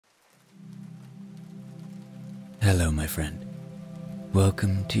Hello, my friend.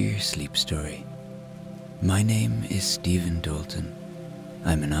 Welcome to your sleep story. My name is Stephen Dalton.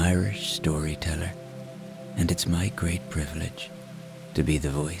 I'm an Irish storyteller, and it's my great privilege to be the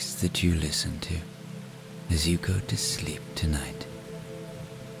voice that you listen to as you go to sleep tonight.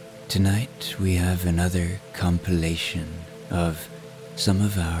 Tonight we have another compilation of some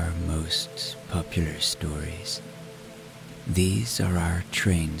of our most popular stories. These are our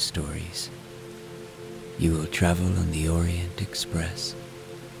train stories. You will travel on the Orient Express,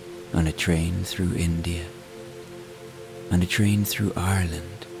 on a train through India, on a train through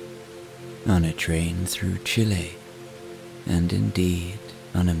Ireland, on a train through Chile, and indeed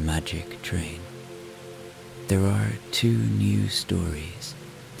on a magic train. There are 2 new stories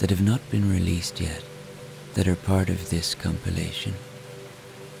that have not been released yet that are part of this compilation.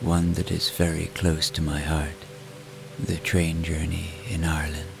 One that is very close to my heart, the train journey in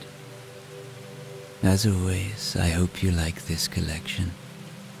Ireland. As always, I hope you like this collection,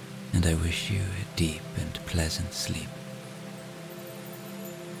 and I wish you a deep and pleasant sleep.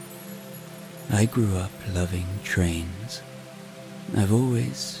 I grew up loving trains. I've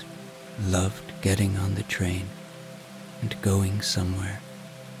always loved getting on the train and going somewhere.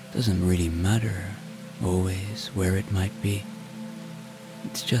 Doesn't really matter always where it might be.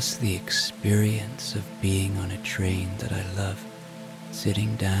 It's just the experience of being on a train that I love,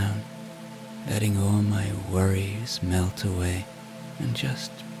 sitting down, letting all my worries melt away, and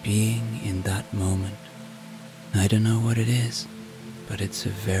just being in that moment. I don't know what it is, but it's a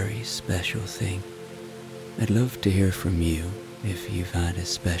very special thing. I'd love to hear from you if you've had a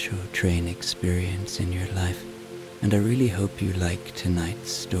special train experience in your life, and I really hope you like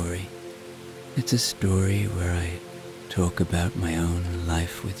tonight's story. It's a story where I talk about my own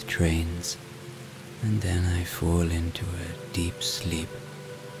life with trains, and then I fall into a deep sleep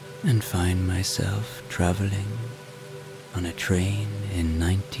and find myself traveling on a train in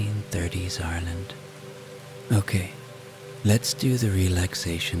 1930s Ireland. Okay, let's do the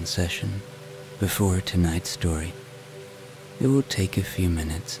relaxation session before tonight's story. It will take a few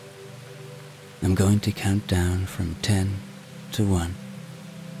minutes. I'm going to count down from 10 to 1,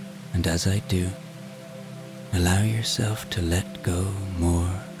 and as I do, allow yourself to let go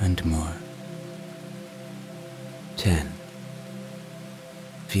more and more. 10.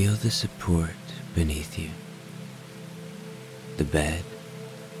 Feel the support beneath you, the bed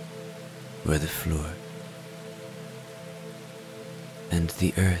or the floor, and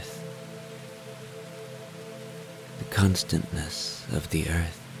the earth, the constantness of the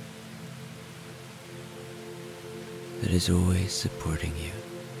earth that is always supporting you.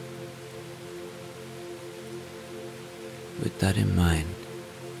 With that in mind,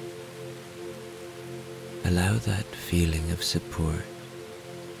 allow that feeling of support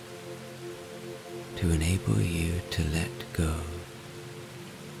to enable you to let go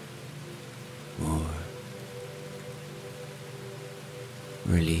more,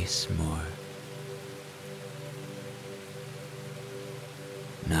 release more.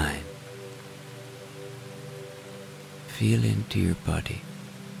 9. Feel into your body.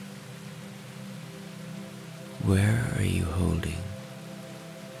 Where are you holding?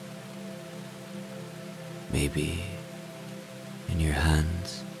 Maybe in your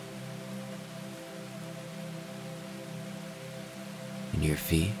hands, in your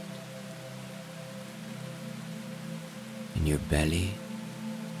feet, in your belly,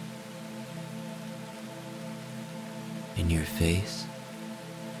 in your face.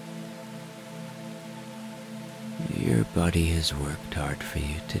 Your body has worked hard for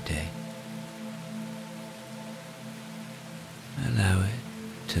you today. Allow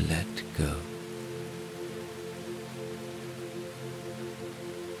it to let go.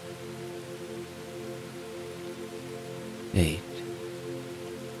 8.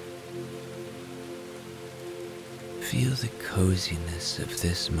 Feel the coziness of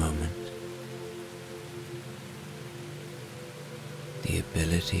this moment, the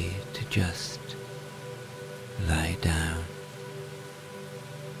ability to just lie down,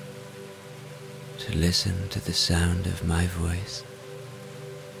 to listen to the sound of my voice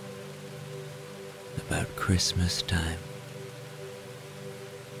about Christmas time.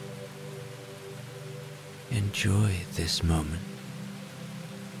 Enjoy this moment.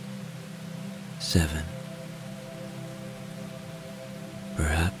 7.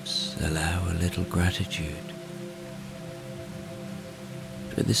 Perhaps allow a little gratitude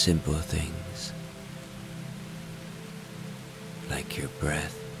for the simple things, like your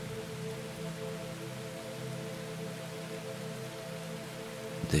breath,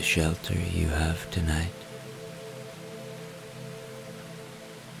 the shelter you have tonight,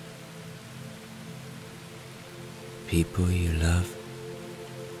 people you love.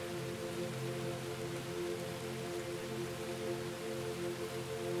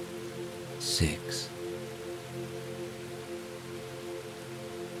 Six.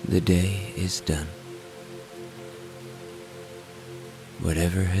 The day is done.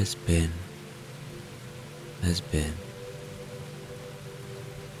 Whatever has been, has been.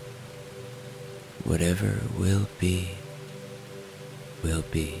 Whatever will be, will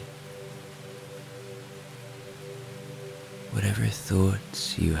be. Whatever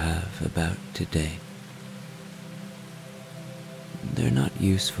thoughts you have about today, they're not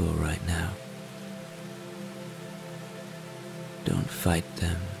useful right now. Don't fight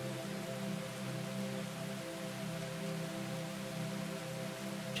them.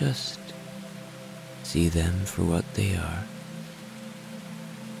 Just see them for what they are.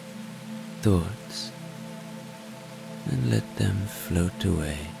 Thoughts, and let them float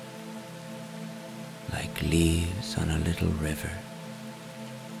away like leaves on a little river.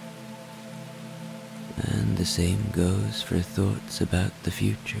 And the same goes for thoughts about the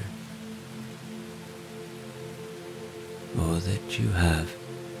future. All that you have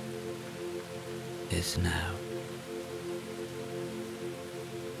is now.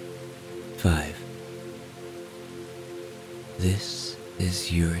 5. This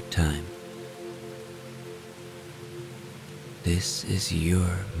is your time. This is your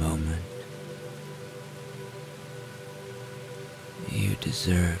moment. You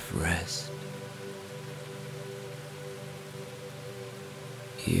deserve rest.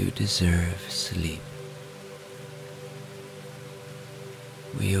 You deserve sleep.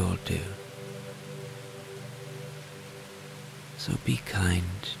 We all do. So be kind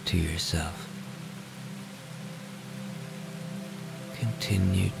to yourself.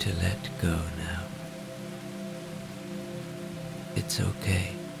 Continue to let go now. It's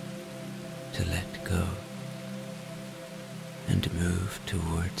okay to let go and move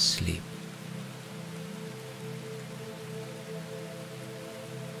towards sleep.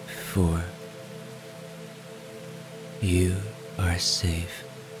 4. You are safe.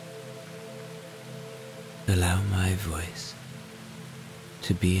 Allow my voice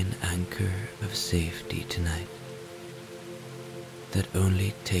to be an anchor of safety tonight that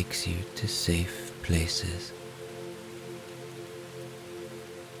only takes you to safe places.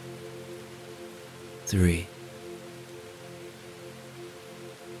 3.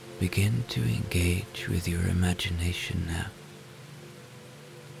 Begin to engage with your imagination now.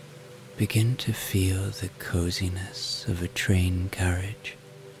 Begin to feel the coziness of a train carriage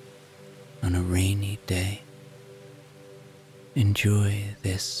on a rainy day. Enjoy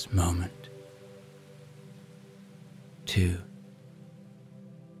this moment. 2.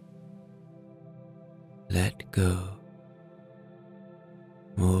 Let go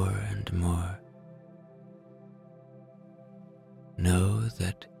more and more. Know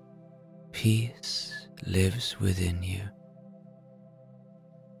that peace lives within you.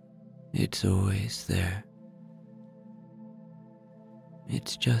 It's always there.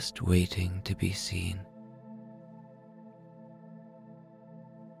 It's just waiting to be seen.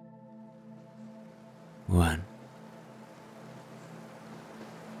 1.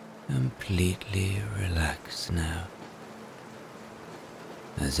 Completely relax now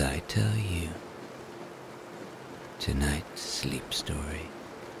as I tell you tonight's sleep story.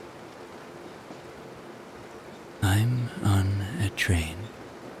 I'm on a train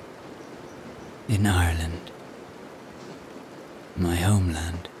in Ireland, my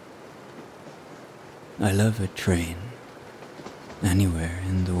homeland. I love a train anywhere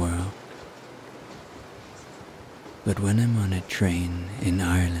in the world. But when I'm on a train in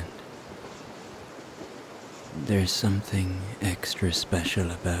Ireland, there's something extra special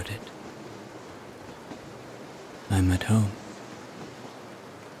about it. I'm at home,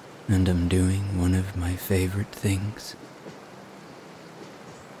 and I'm doing one of my favorite things.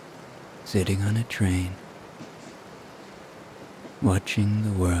 Sitting on a train, watching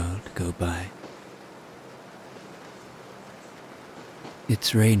the world go by.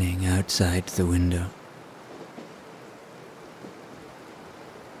 It's raining outside the window.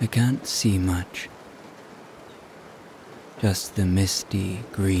 I can't see much, just the misty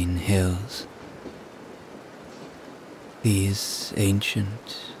green hills. These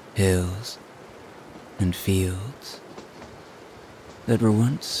ancient hills and fields that were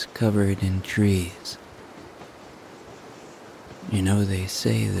once covered in trees. You know, they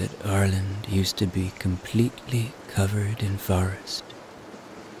say that Ireland used to be completely covered in forest.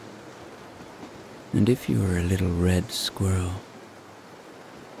 And if you were a little red squirrel,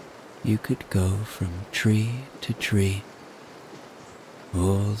 you could go from tree to tree,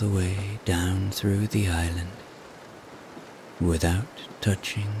 all the way down through the island without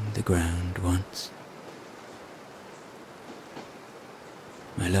touching the ground once.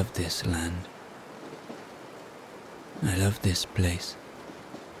 I love this land. I love this place.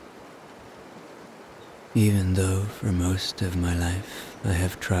 Even though for most of my life I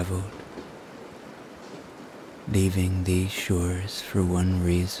have traveled, leaving these shores for one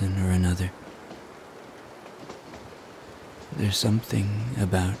reason or another, there's something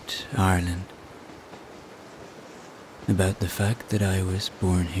about Ireland, about the fact that I was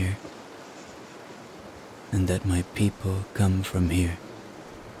born here, and that my people come from here,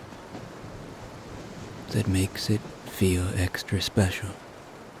 that makes it feel extra special.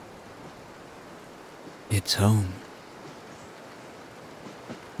 It's home.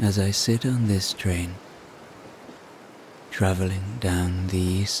 As I sit on this train, traveling down the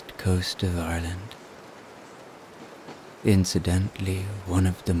east coast of Ireland, incidentally one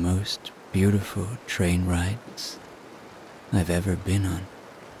of the most beautiful train rides I've ever been on,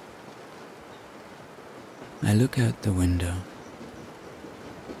 I look out the window.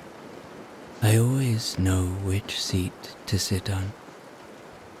 I always know which seat to sit on,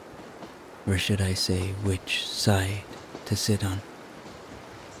 or should I say which side to sit on.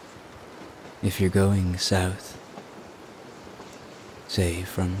 If you're going south, say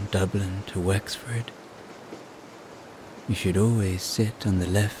from Dublin to Wexford, you should always sit on the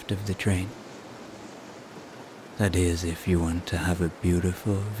left of the train. That is, if you want to have a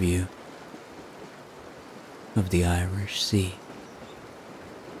beautiful view of the Irish Sea.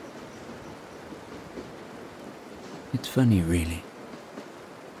 It's funny, really,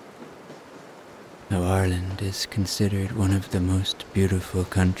 how Ireland is considered one of the most beautiful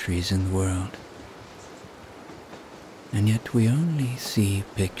countries in the world, and yet we only see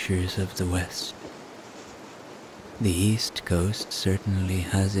pictures of the West. The East Coast certainly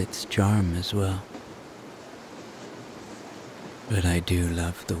has its charm as well, but I do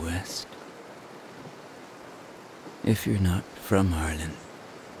love the West. If you're not from Ireland,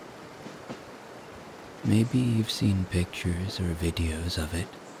 maybe you've seen pictures or videos of it.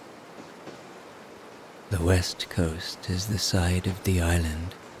 The West Coast is the side of the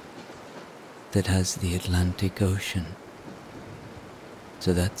island that has the Atlantic Ocean,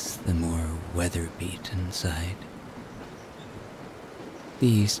 so that's the more weather-beaten side. The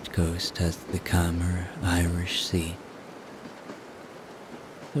East Coast has the calmer Irish Sea,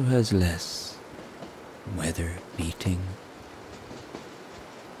 so has less weather-beating.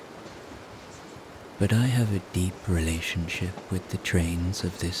 But I have a deep relationship with the trains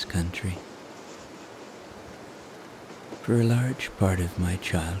of this country. For a large part of my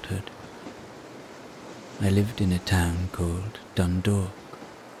childhood, I lived in a town called Dundalk,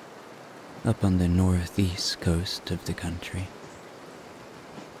 up on the northeast coast of the country.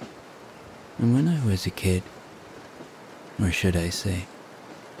 And when I was a kid, or should I say,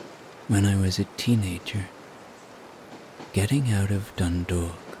 when I was a teenager, getting out of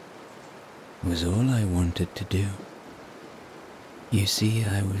Dundalk was all I wanted to do. You see,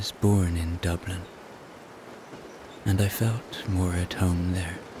 I was born in Dublin, and I felt more at home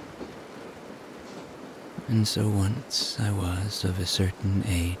there. And so once I was of a certain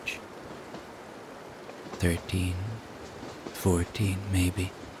age, 13, 14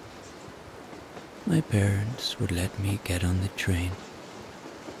 maybe, my parents would let me get on the train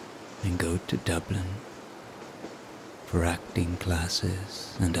and go to Dublin for acting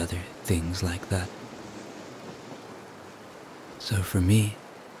classes and other things like that. So for me,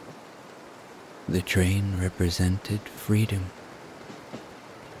 the train represented freedom.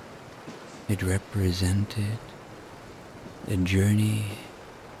 It represented a journey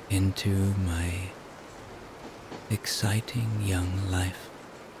into my exciting young life.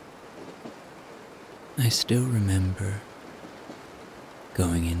 I still remember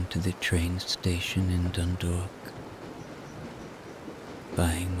going into the train station in Dundalk,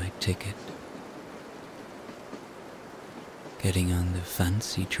 buying my ticket, getting on the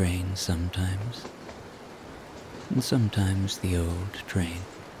fancy train sometimes, and sometimes the old train.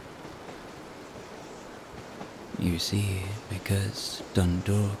 You see, because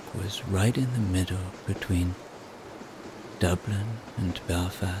Dundalk was right in the middle between Dublin and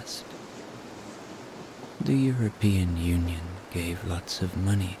Belfast, the European Union gave lots of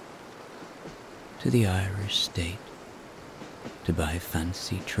money to the Irish state to buy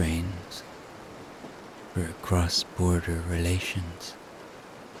fancy trains for cross-border relations.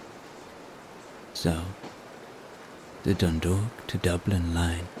 So, the Dundalk to Dublin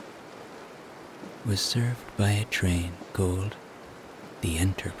line was served by a train called the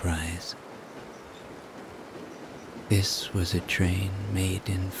Enterprise. This was a train made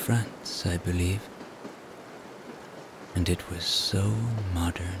in France, I believe, and it was so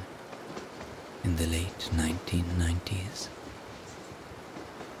modern in the late 1990s.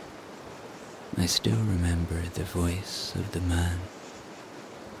 I still remember the voice of the man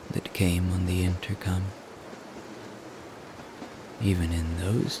that came on the intercom. Even in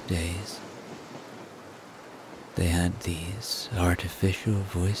those days, they had these artificial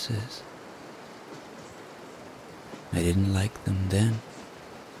voices. I didn't like them then,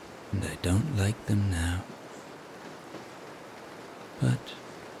 and I don't like them now. But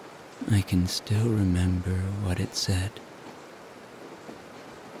I can still remember what it said.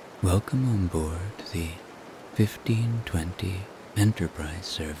 Welcome on board the 1520 Enterprise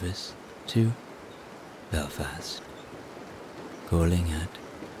service to Belfast, calling at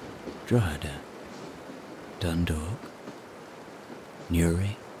Drogheda, Dundalk,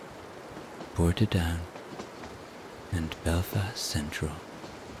 Newry, Portadown, and Belfast Central.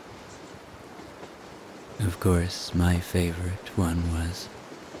 Of course, my favorite one was,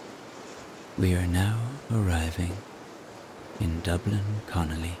 we are now arriving in Dublin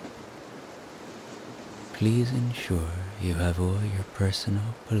Connolly. Please ensure you have all your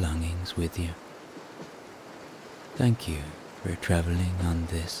personal belongings with you. Thank you for traveling on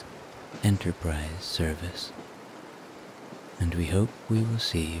this Enterprise service, and we hope we will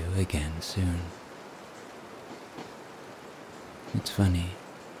see you again soon. It's funny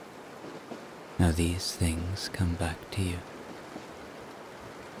how these things come back to you.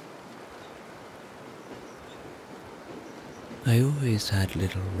 I always had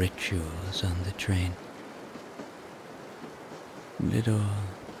little rituals on the train. Little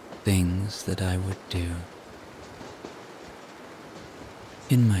things that I would do.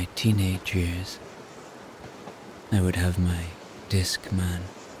 In my teenage years, I would have my Discman,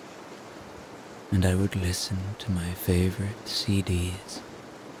 and I would listen to my favorite CDs.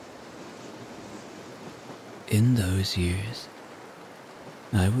 In those years,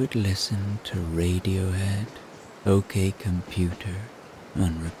 I would listen to Radiohead, OK Computer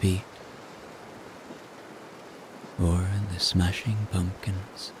on repeat, or the Smashing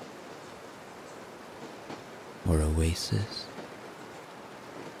Pumpkins, or Oasis.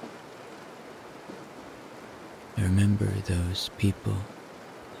 I remember those people,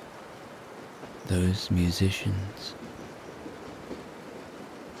 those musicians,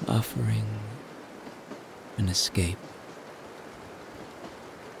 offering an escape,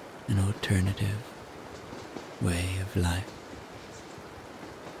 an alternative way of life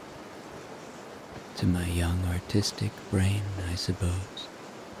to my young artistic brain, I suppose.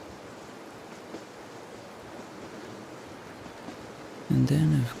 And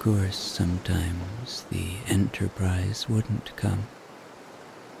then, of course, sometimes the Enterprise wouldn't come,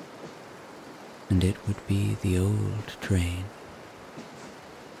 and it would be the old train.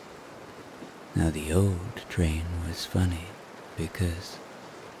 Now, the old train was funny because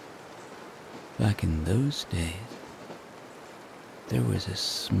back in those days, there was a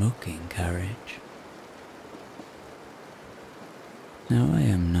smoking carriage. Now, I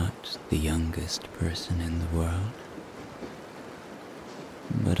am not the youngest person in the world,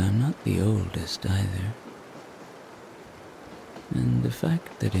 but I'm not the oldest either. And the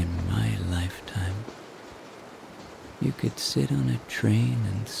fact that in my lifetime you could sit on a train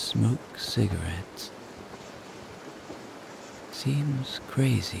and smoke cigarettes seems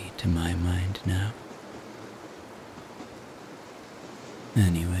crazy to my mind now.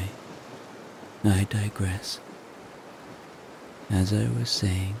 Anyway, I digress. As I was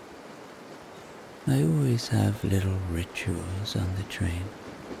saying, I always have little rituals on the train.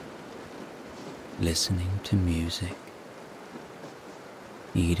 Listening to music,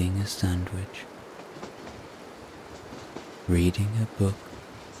 eating a sandwich, reading a book,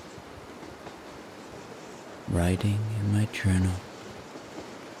 writing in my journal,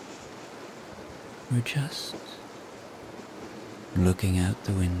 or just looking out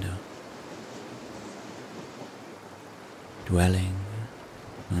the window, dwelling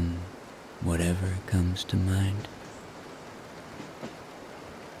on whatever comes to mind.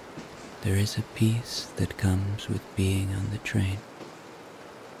 There is a peace that comes with being on the train.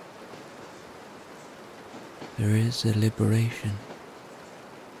 There is a liberation.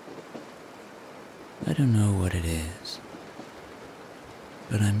 I don't know what it is,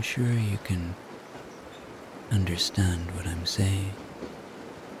 but I'm sure you can understand what I'm saying.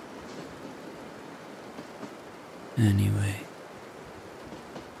 Anyway,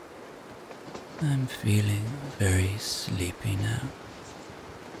 I'm feeling very sleepy now.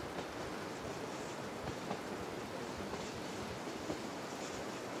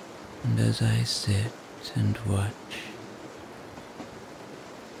 And as I sit and watch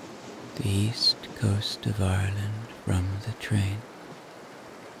the east coast of Ireland from the train.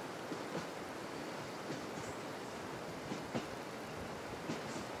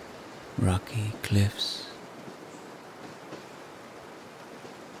 Rocky cliffs,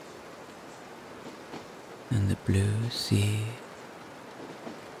 and the blue sea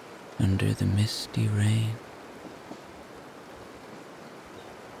under the misty rain.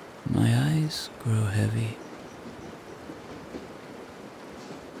 My eyes grow heavy,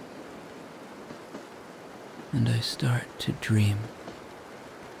 and I start to dream.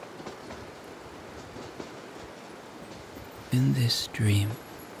 In this dream,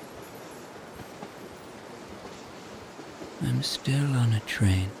 I'm still on a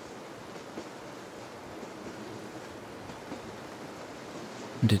train,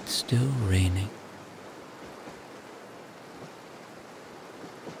 and it's still raining.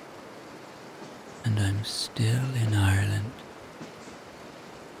 And I'm still in Ireland.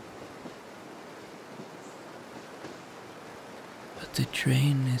 But the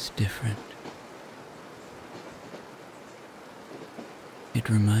train is different. It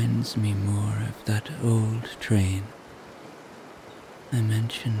reminds me more of that old train I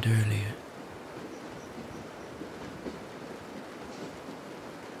mentioned earlier.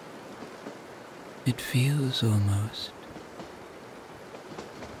 It feels almost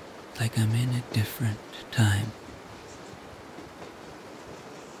like I'm in a different time.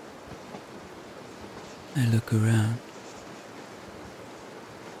 I look around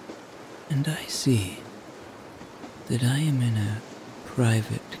and I see that I am in a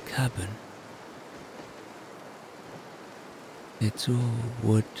private cabin. It's all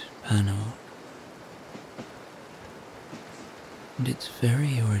wood panelled, and it's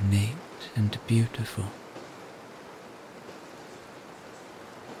very ornate and beautiful.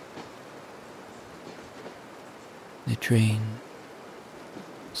 The train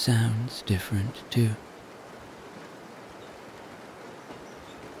sounds different too.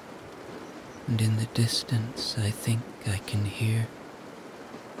 And in the distance I think I can hear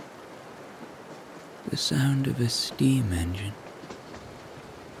the sound of a steam engine.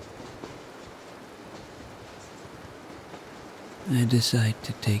 I decide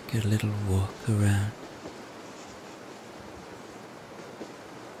to take a little walk around.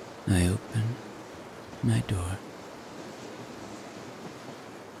 I open my door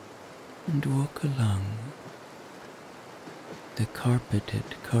and walk along the carpeted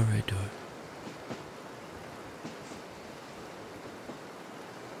corridor.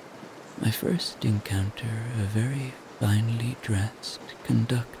 I first encounter a very finely dressed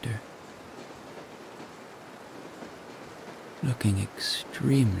conductor, looking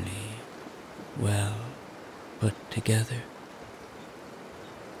extremely well put together.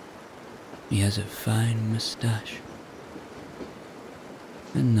 He has a fine moustache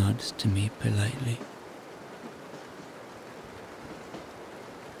and nods to me politely.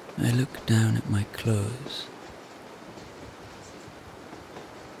 I look down at my clothes.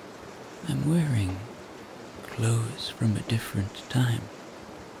 I'm wearing clothes from a different time.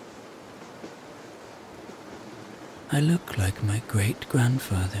 I look like my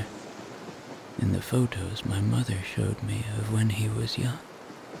great-grandfather in the photos my mother showed me of when he was young.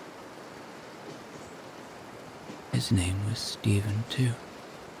 His name was Stephen too.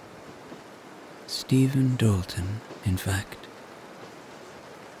 Stephen Dalton, in fact.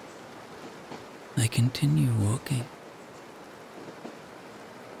 I continue walking.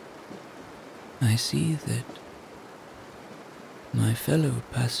 I see that my fellow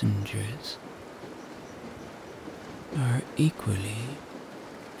passengers are equally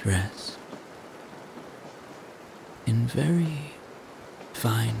dressed in very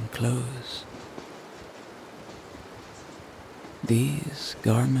fine clothes. These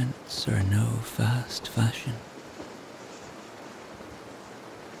garments are no fast fashion.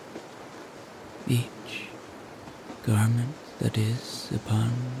 Each garment that is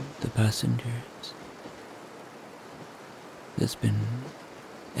upon the passengers has been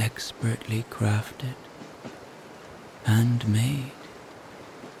expertly crafted, handmade.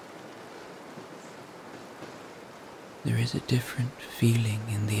 There is a different feeling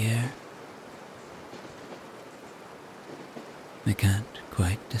in the air. I can't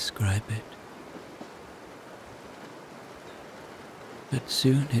quite describe it, but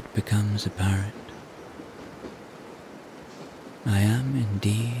soon it becomes apparent. I am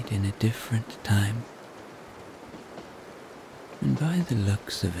indeed in a different time, and by the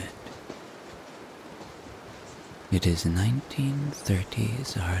looks of it, it is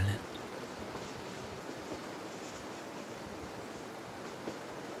 1930s Ireland.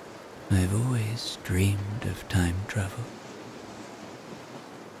 I've always dreamed of time travel.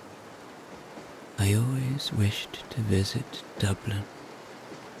 I always wished to visit Dublin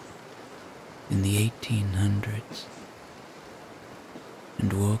in the 1800s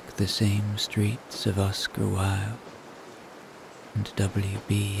and walk the same streets of Oscar Wilde and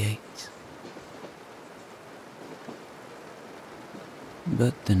W.B. Yeats.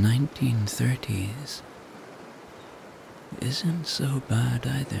 But the 1930s isn't so bad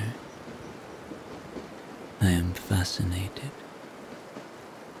either. I am fascinated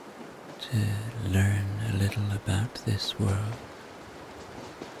to learn a little about this world,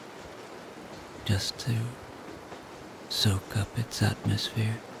 just to soak up its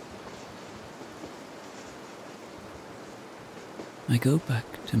atmosphere. I go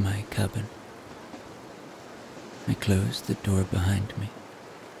back to my cabin. I close the door behind me,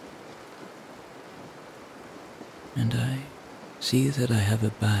 and I see that I have a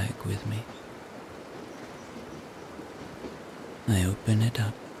bag with me. I open it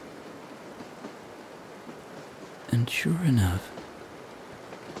up, and sure enough,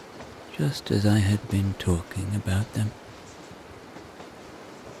 just as I had been talking about them,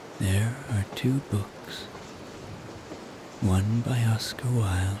 there are two books, one by Oscar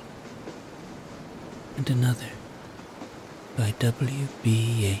Wilde and another by W.B.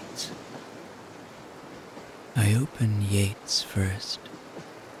 Yeats. I open Yeats first.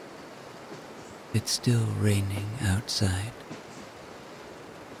 It's still raining outside,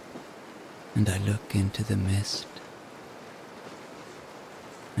 and I look into the mist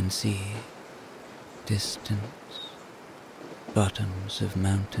and see distant bottoms of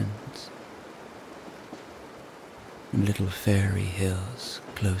mountains and little fairy hills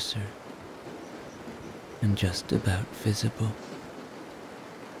closer and just about visible.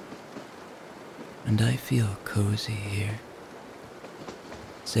 And I feel cozy here,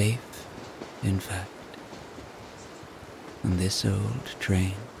 safe, in fact, on this old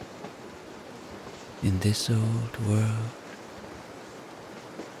train, in this old world.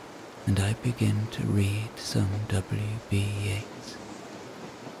 And I begin to read some W.B. Yeats.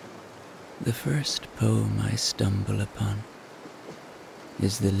 The first poem I stumble upon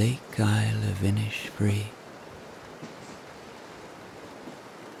is the Lake Isle of Innisfree.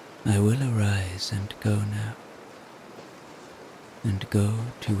 I will arise and go now, and go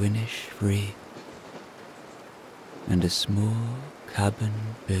to Innisfree, and a small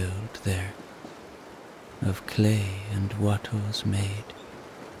cabin build there, of clay and wattles made.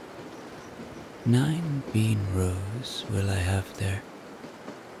 9 bean rows will I have there,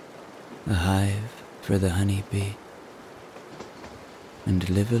 a hive for the honey bee, and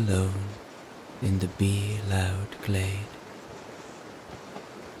live alone in the bee-loud glade.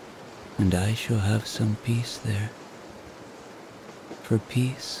 And I shall have some peace there, for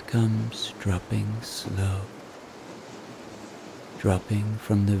peace comes dropping slow, dropping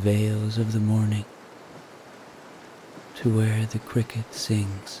from the vales of the morning to where the cricket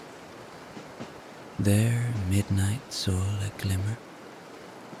sings. There midnight's all a glimmer,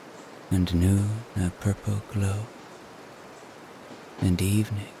 and noon a purple glow, and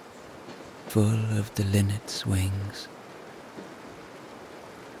evening full of the linnet's wings.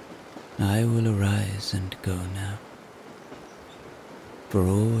 I will arise and go now, for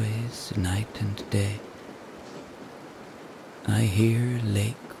always night and day I hear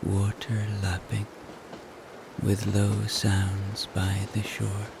lake water lapping with low sounds by the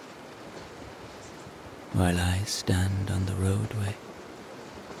shore. While I stand on the roadway,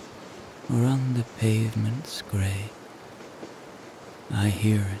 or on the pavement's grey, I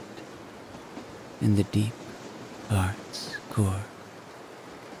hear it in the deep heart's core.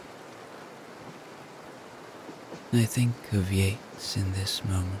 I think of Yeats in this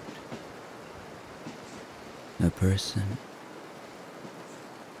moment, a person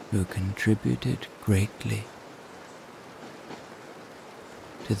who contributed greatly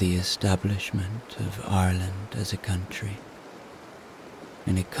to the establishment of Ireland as a country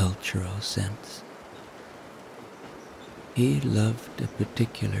in a cultural sense. He loved a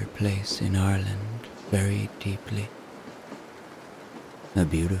particular place in Ireland very deeply, a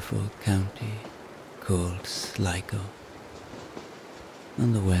beautiful county called Sligo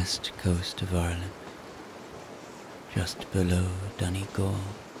on the west coast of Ireland, just below Donegal.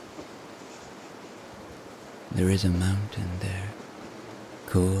 There is a mountain there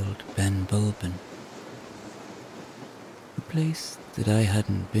called Ben Bulben, a place that I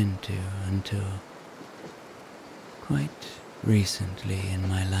hadn't been to until quite recently in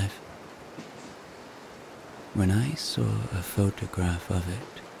my life, when I saw a photograph of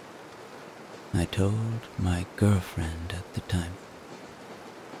it. I told my girlfriend at the time,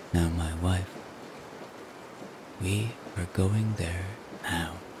 now my wife, we are going there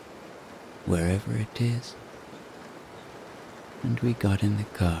now. wherever it is. And we got in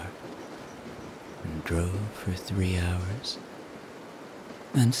the car and drove for 3 hours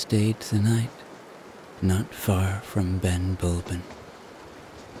and stayed the night not far from Ben Bulben.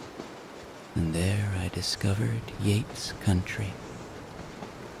 And there I discovered Yeats' country.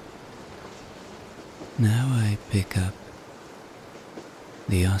 Now I pick up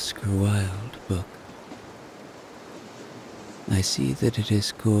the Oscar Wilde book. I see that it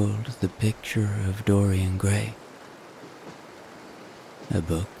is called The Picture of Dorian Gray, a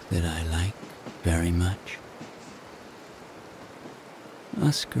book that I like very much.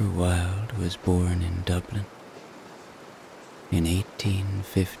 Oscar Wilde was born in Dublin in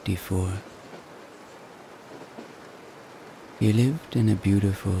 1854. He lived in a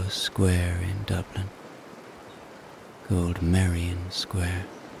beautiful square in Dublin called Merrion Square.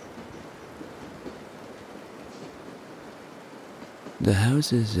 The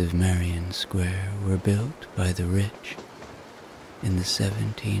houses of Merrion Square were built by the rich in the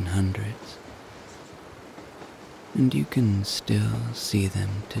 1700s, and you can still see them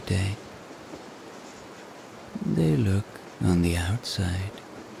today. They look on the outside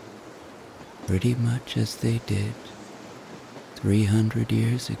pretty much as they did 300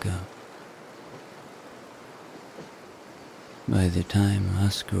 years ago. By the time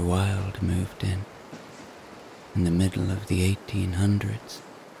Oscar Wilde moved in the middle of the 1800s,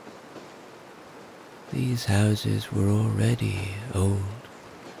 these houses were already old.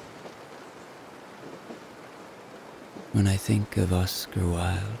 When I think of Oscar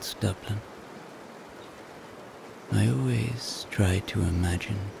Wilde's Dublin, I always try to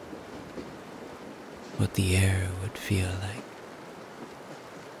imagine what the air would feel like,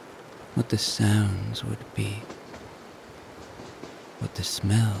 what the sounds would be, what the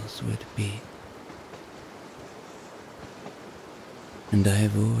smells would be. And I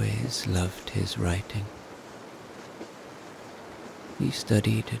have always loved his writing. He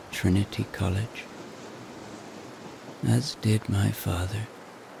studied at Trinity College, as did my father,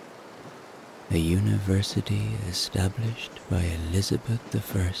 a university established by Elizabeth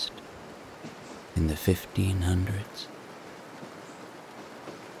I in the 1500s.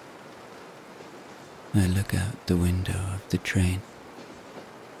 I look out the window of the train.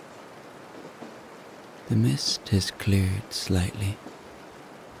 The mist has cleared slightly,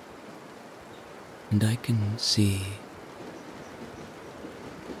 and I can see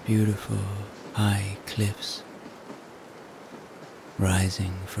beautiful high cliffs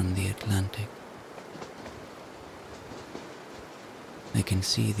rising from the Atlantic. I can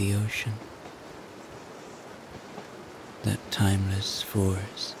see the ocean, that timeless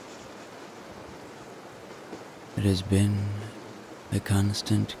force that has been a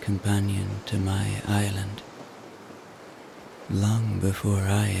constant companion to my island long before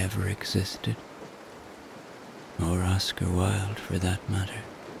I ever existed, or Oscar Wilde for that matter.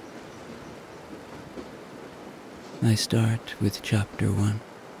 I start with chapter 1.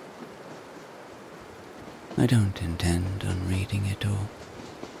 I don't intend on reading it all,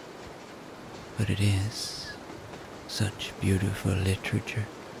 but it is such beautiful literature,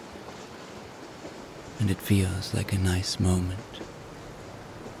 and it feels like a nice moment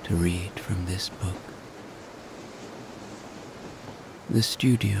to read from this book. The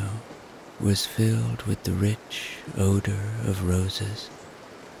studio was filled with the rich odor of roses,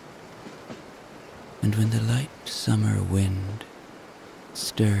 and when the light summer wind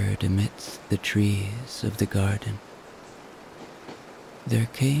stirred amidst the trees of the garden, there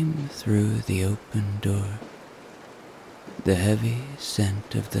came through the open door the heavy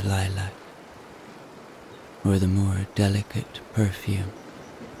scent of the lilac, or the more delicate perfume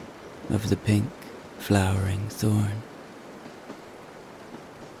of the pink flowering thorn.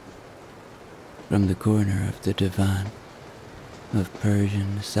 From the corner of the divan of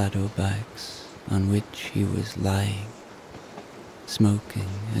Persian saddlebags on which he was lying, smoking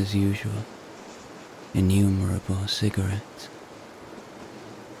as usual innumerable cigarettes,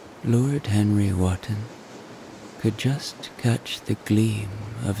 Lord Henry Wotton could just catch the gleam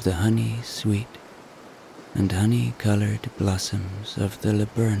of the honey-sweet and honey-colored blossoms of the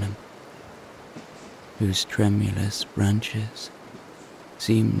laburnum, whose tremulous branches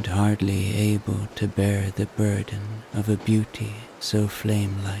seemed hardly able to bear the burden of a beauty so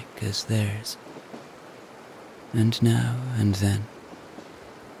flame-like as theirs. And now and then,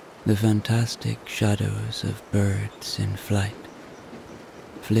 the fantastic shadows of birds in flight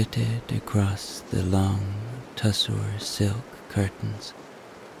flitted across the long tussore silk curtains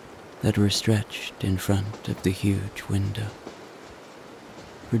that were stretched in front of the huge window,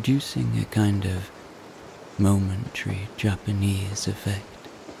 producing a kind of momentary Japanese effect,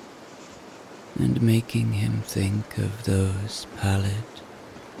 and making him think of those pallid,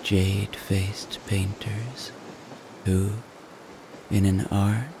 jade-faced painters who, in an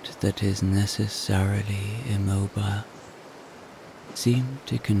art that is necessarily immobile, seem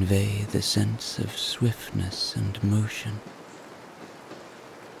to convey the sense of swiftness and motion.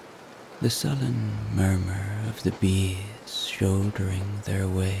 The sullen murmur of the bees shouldering their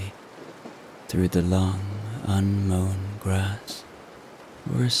way through the long, unmown grass,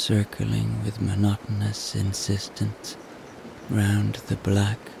 or circling with monotonous insistence round the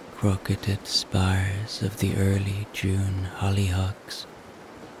black crocketed spires of the early June hollyhocks,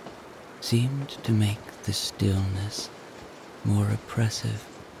 seemed to make the stillness more oppressive,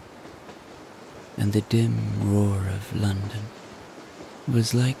 and the dim roar of London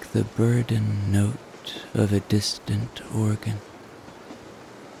was like the burden note of a distant organ.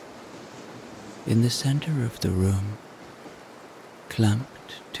 In the center of the room,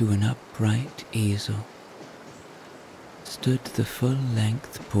 clamped to an upright easel, stood the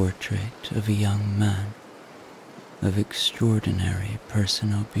full-length portrait of a young man of extraordinary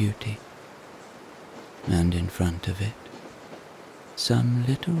personal beauty, and in front of it, some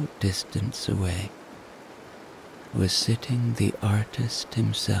little distance away, was sitting the artist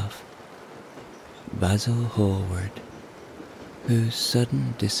himself, Basil Hallward, whose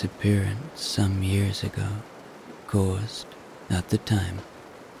sudden disappearance some years ago caused, at the time,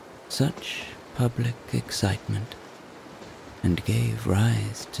 such public excitement and gave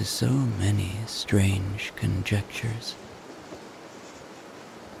rise to so many strange conjectures.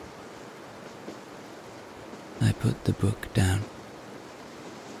 I put the book down.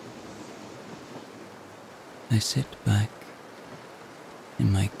 I sit back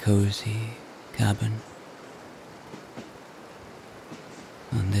in my cozy cabin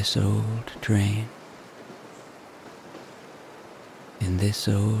on this old train in this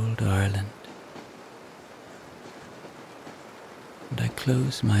old Ireland, and I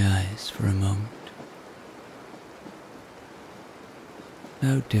close my eyes for a moment.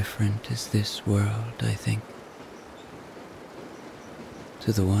 How different is this world, I think,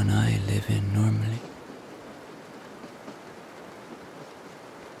 to the one I live in normally.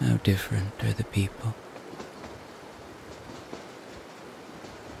 How different are the people.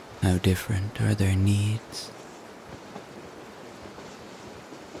 How different are their needs.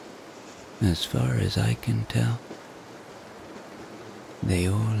 As far as I can tell, they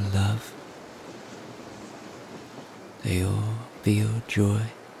all love. They all feel joy,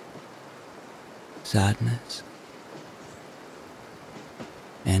 sadness,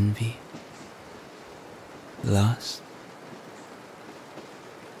 envy, loss,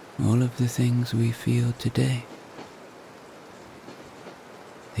 all of the things we feel today.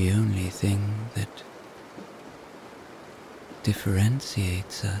 The only thing that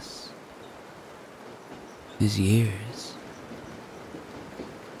differentiates us is years.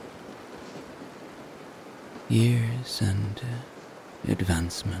 Years and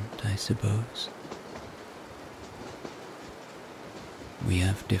advancement, I suppose. We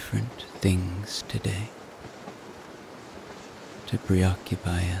have different things today to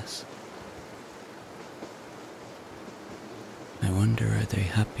preoccupy us. I wonder, are they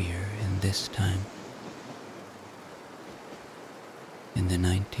happier in this time? In the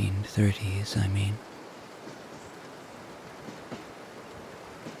 1930s, I mean.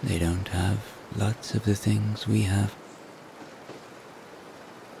 They don't have lots of the things we have.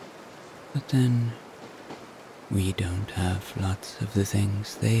 But then, we don't have lots of the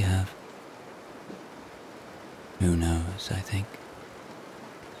things they have. Who knows, I think.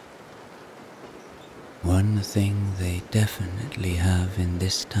 One thing they definitely have in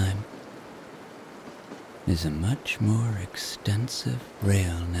this time is a much more extensive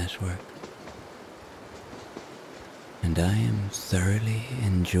rail network, and I am thoroughly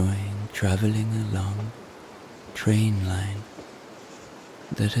enjoying traveling along a train line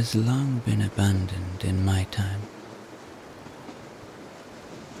that has long been abandoned in my time.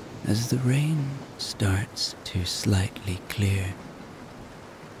 As the rain starts to slightly clear,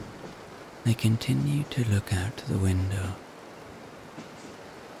 I continue to look out the window,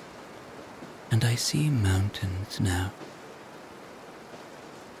 and I see mountains now.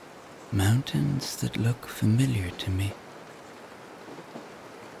 Mountains that look familiar to me.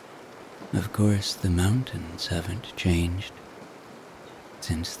 Of course, the mountains haven't changed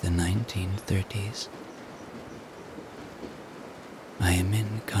since the 1930s. I am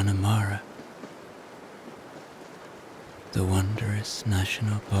in Connemara, the wondrous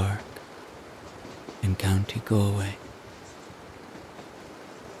national park in County Galway,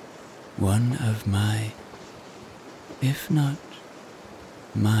 one of my, if not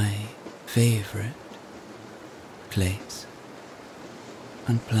my favorite place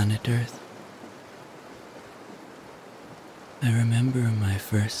on planet Earth. I remember my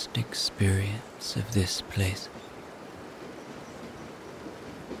first experience of this place.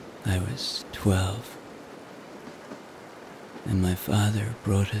 I was 12, and my father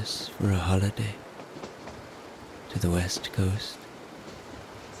brought us for a holiday to the West Coast.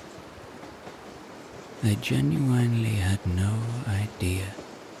 I genuinely had no idea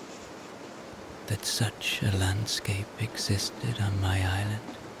that such a landscape existed on my island.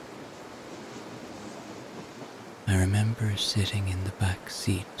 I remember sitting in the back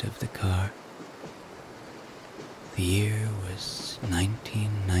seat of the car. The year was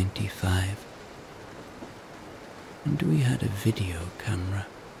 1995, and we had a video camera.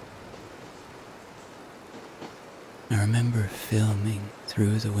 I remember filming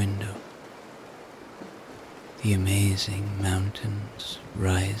through the window the amazing mountains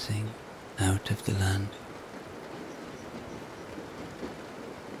rising out of the land.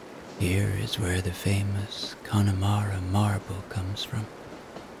 Here is where the famous Connemara marble comes from,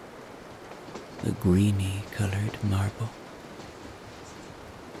 a greeny-colored marble.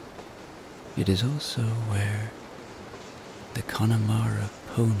 It is also where the Connemara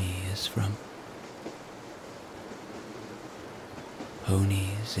pony is from.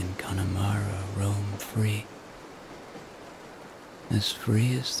 Ponies in Connemara roam free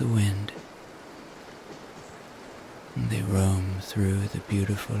as the wind. They roam through the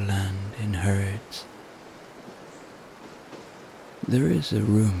beautiful land in herds. There is a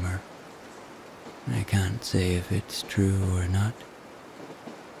rumor, I can't say if it's true or not,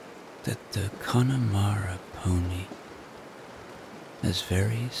 that the Connemara pony has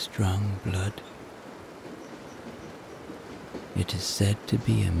very strong blood. It is said to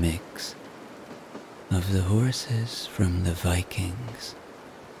be a mix of the horses from the Vikings,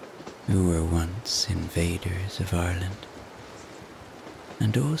 who were once invaders of Ireland,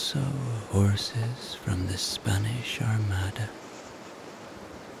 and also horses from the Spanish Armada,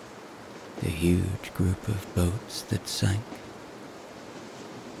 the huge group of boats that sank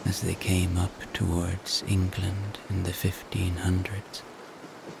as they came up towards England in the 1500s.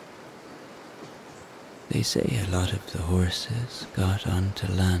 They say a lot of the horses got onto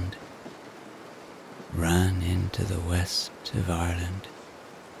land, ran into the west of Ireland,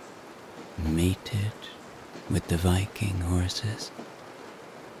 mated with the Viking horses,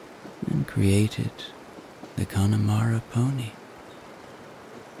 and created the Connemara pony.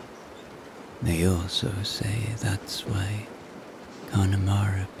 They also say that's why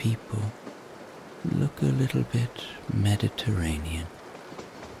Connemara people look a little bit Mediterranean.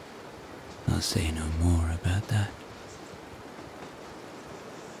 I'll say no more about that.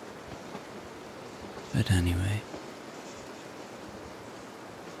 But anyway,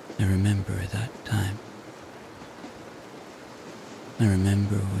 I remember that time. I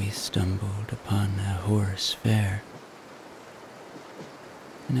remember we stumbled upon a horse fair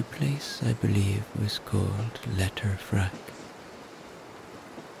in a place I believe was called Letterfrack.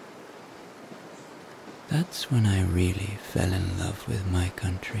 That's when I really fell in love with my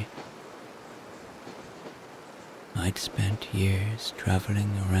country. I'd spent years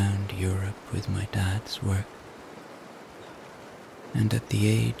traveling around Europe with my dad's work, and at the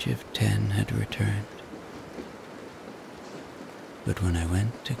age of 10 had returned. But when I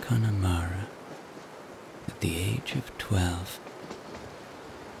went to Connemara at the age of 12,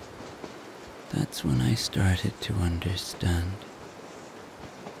 that's when I started to understand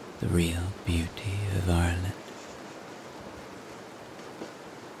the real beauty of Ireland.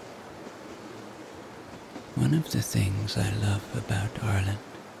 One of the things I love about Ireland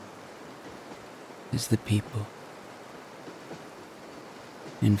is the people.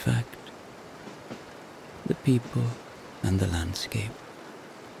 In fact, the people and the landscape,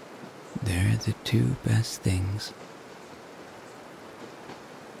 they're the two best things.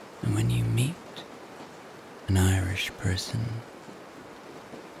 And when you meet an Irish person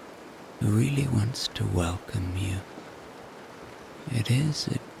who really wants to welcome you, it is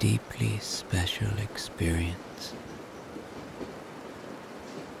a deeply special experience.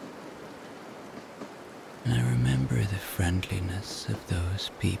 And I remember the friendliness of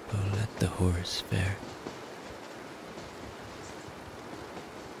those people at the horse fair.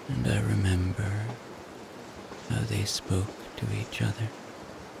 And I remember how they spoke to each other.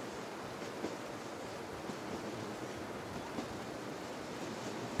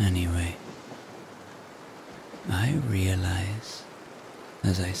 Anyway, I realize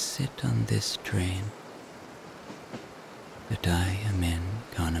as I sit on this train that I am in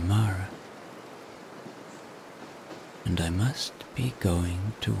Connemara. and I must be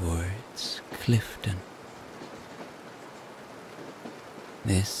going towards Clifton.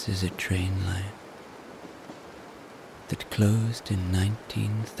 This is a train line that closed in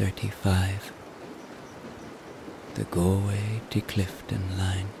 1935, the Galway to Clifton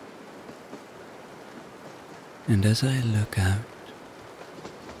line. And as I look out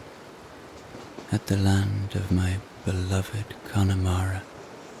at the land of my beloved Connemara,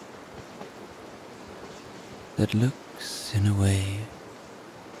 that looks in a way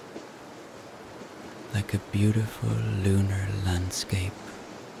like a beautiful lunar landscape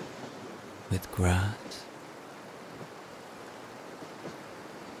with grass,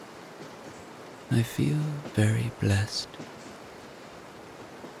 I feel very blessed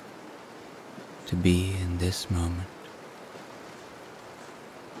to be in this moment.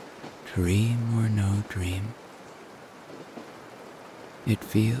 Dream or no dream, it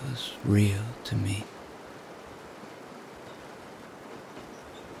feels real to me.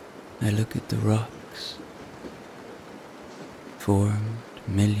 I look at the rocks, formed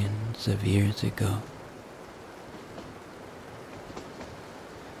millions of years ago.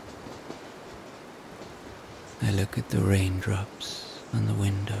 I look at the raindrops on the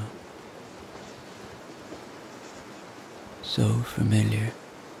window, so familiar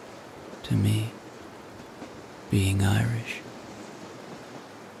to me, being Irish.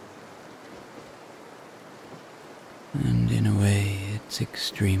 And in a way, it's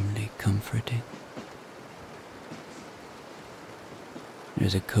extremely comforting.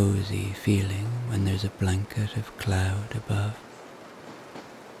 There's a cozy feeling when there's a blanket of cloud above.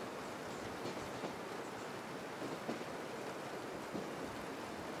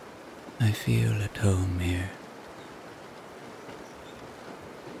 I feel at home here.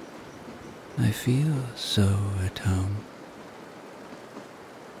 I feel so at home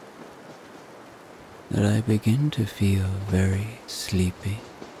that I begin to feel very sleepy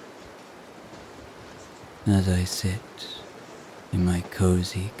as I sit in my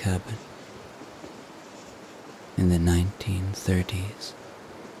cozy cabin in the 1930s,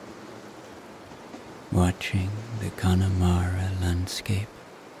 watching the Connemara landscape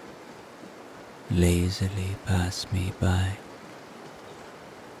lazily pass me by,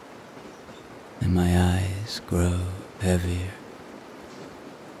 and my eyes grow heavier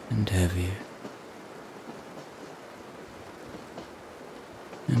and heavier.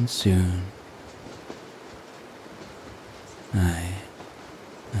 And soon I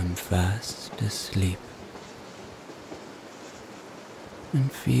am fast asleep and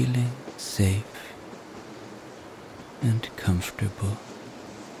feeling safe and comfortable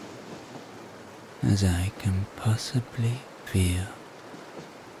as I can possibly feel.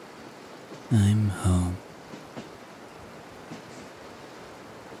 I'm home.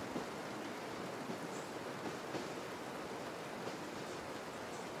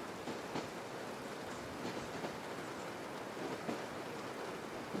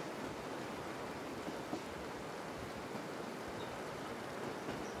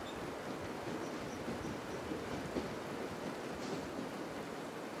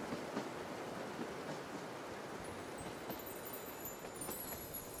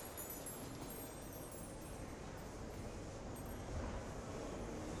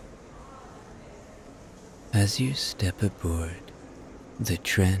 As you step aboard the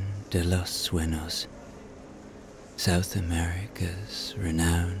Tren de los Sueños, South America's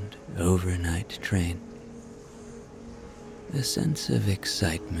renowned overnight train, a sense of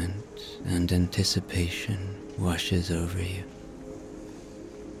excitement and anticipation washes over you.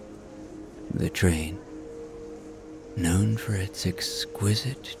 The train, known for its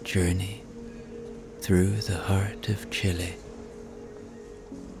exquisite journey through the heart of Chile,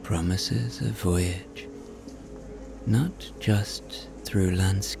 promises a voyage not just through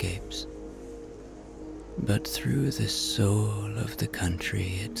landscapes, but through the soul of the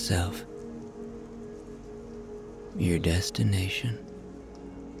country itself. Your destination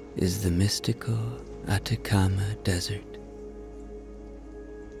is the mystical Atacama Desert,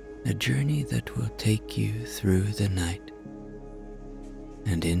 a journey that will take you through the night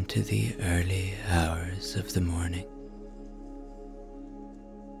and into the early hours of the morning.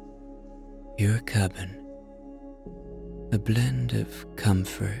 Your cabin, a blend of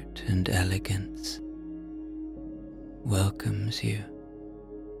comfort and elegance, welcomes you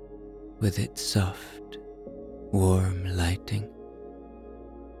with its soft, warm lighting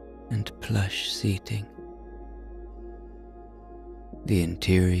and plush seating. The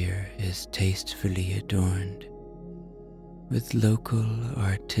interior is tastefully adorned with local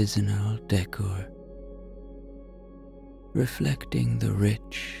artisanal decor, reflecting the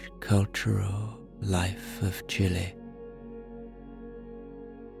rich cultural life of Chile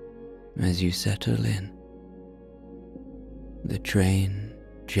As you settle in, the train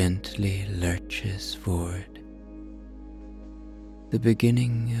gently lurches forward, the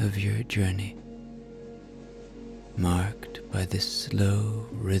beginning of your journey, marked by the slow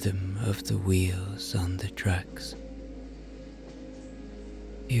rhythm of the wheels on the tracks.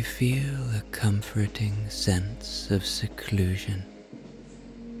 You feel a comforting sense of seclusion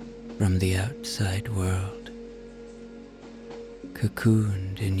from the outside world,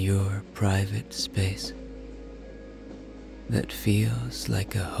 cocooned in your private space that feels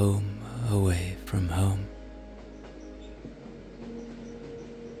like a home away from home.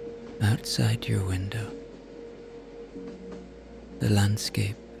 Outside your window, the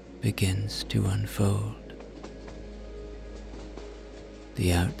landscape begins to unfold.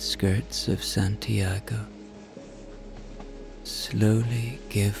 The outskirts of Santiago slowly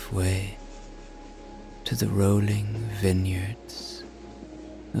give way to the rolling vineyards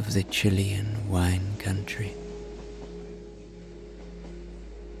of the Chilean wine country.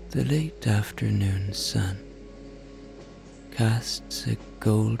 The late afternoon sun casts a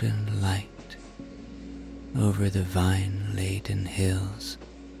golden light over the vine-laden hills,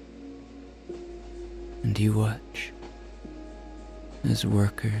 and you watch as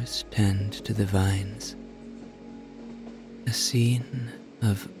workers tend to the vines, a scene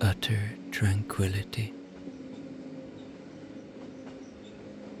of utter tranquility.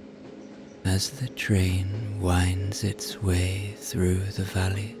 As the train winds its way through the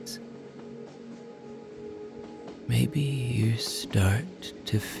valleys, maybe you start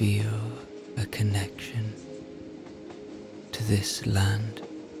to feel a connection to this land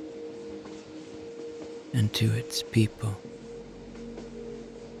and to its people.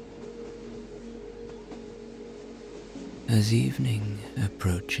 As evening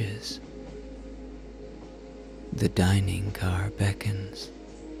approaches, the dining car beckons.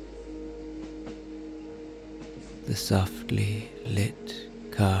 The softly lit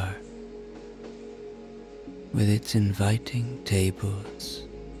car, with its inviting tables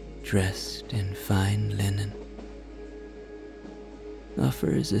dressed in fine linen,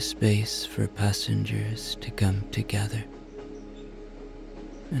 offers a space for passengers to come together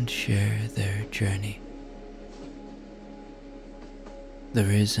and share their journey.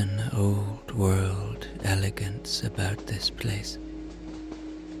 There is an old-world elegance about this place,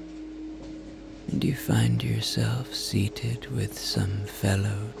 and you find yourself seated with some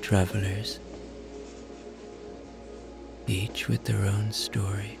fellow travelers, each with their own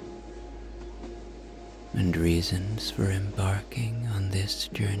story and reasons for embarking on this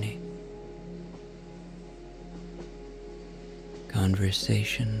journey.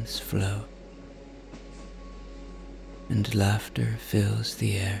 Conversations flow, and laughter fills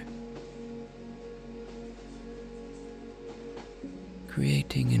the air,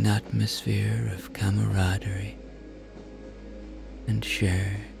 creating an atmosphere of camaraderie and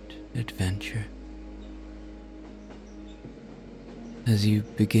shared adventure. As you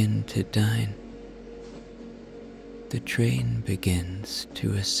begin to dine, the train begins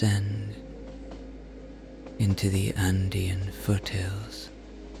to ascend into the Andean foothills.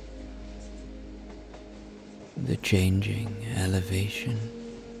 The changing elevation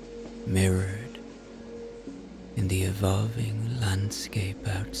mirrored in the evolving landscape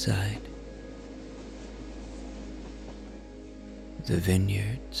outside. The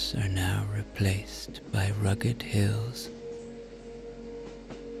vineyards are now replaced by rugged hills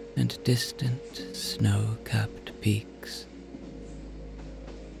and distant snow-capped peaks.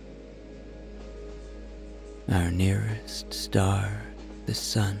 Our nearest star, the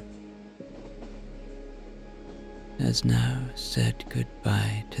sun, has now said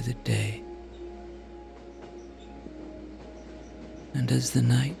goodbye to the day, and as the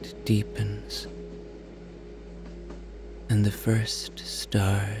night deepens and the first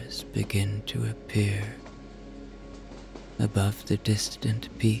stars begin to appear above the distant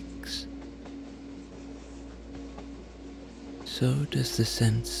peaks, so does the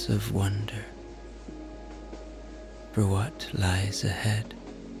sense of wonder for what lies ahead.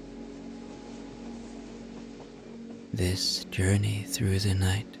 This journey through the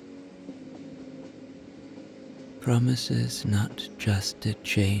night promises not just a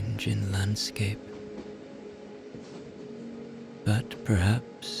change in landscape, but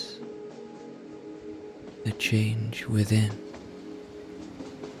perhaps a change within.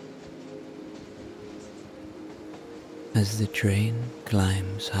 As the train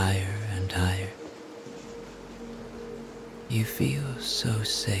climbs higher and higher, you feel so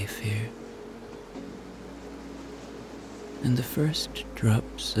safe here, and the first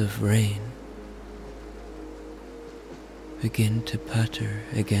drops of rain begin to patter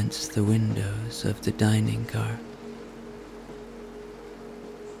against the windows of the dining car.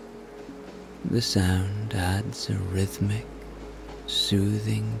 The sound adds a rhythmic,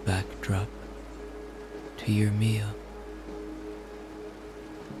 soothing backdrop to your meal,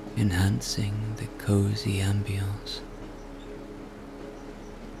 enhancing the cozy ambience.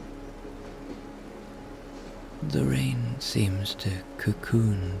 The rain seems to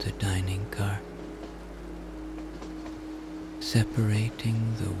cocoon the dining car,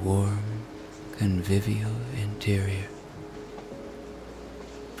 separating the warm, convivial interior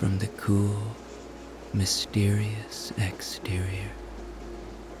from the cool, mysterious exterior.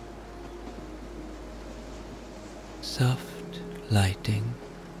 Soft lighting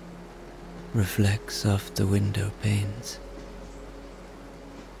reflects off the window panes,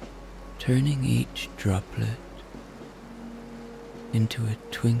 turning each droplet into a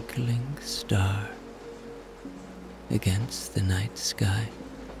twinkling star against the night sky.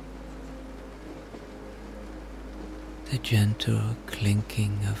 The gentle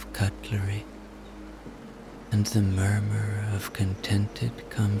clinking of cutlery and the murmur of contented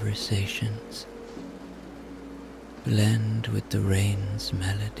conversations blend with the rain's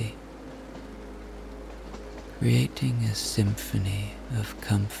melody, creating a symphony of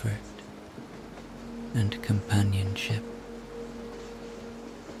comfort and companionship.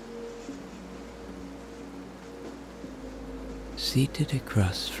 Seated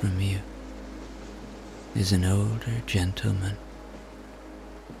across from you is an older gentleman.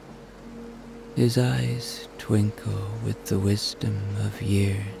 His eyes twinkle with the wisdom of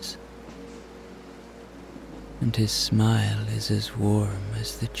years, and his smile is as warm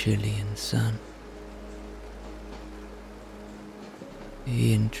as the Chilean sun.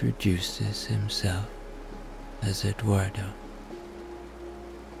 He introduces himself as Eduardo,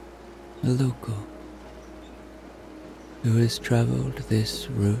 a local who has traveled this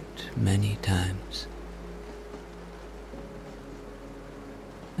route many times.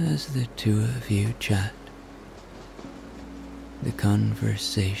 As the two of you chat, the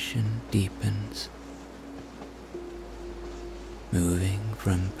conversation deepens, moving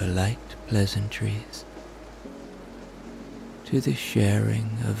from polite pleasantries to the sharing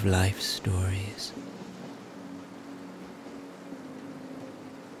of life stories.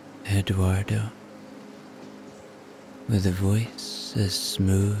 Eduardo, with a voice as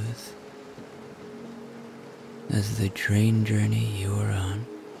smooth as the train journey you are on,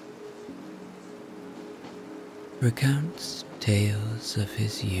 recounts tales of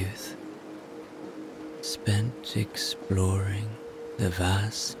his youth, spent exploring the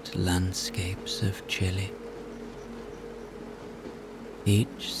vast landscapes of Chile,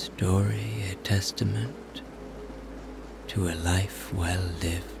 each story a testament to a life well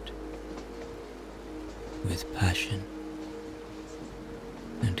lived, with passion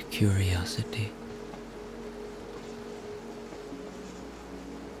and curiosity.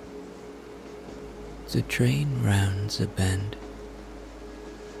 The train rounds a bend,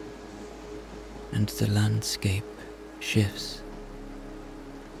 and the landscape shifts,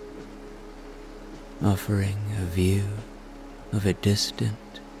 offering a view of a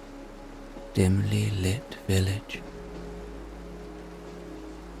distant, dimly lit village.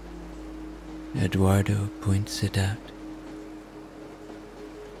 Eduardo points it out,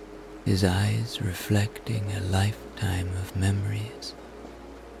 his eyes reflecting a lifetime of memories.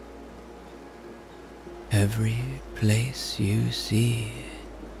 Every place you see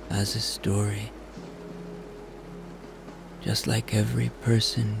has a story, just like every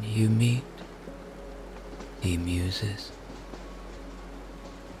person you meet, he muses.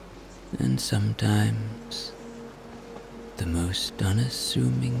 And sometimes the most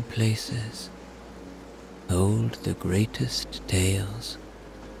unassuming places hold the greatest tales.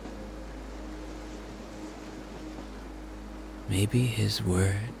 Maybe his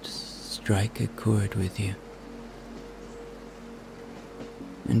words strike a chord with you,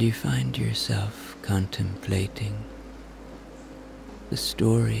 and you find yourself contemplating the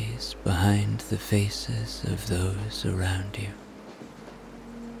stories behind the faces of those around you.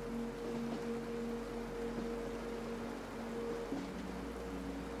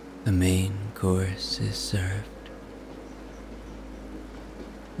 The main course is served,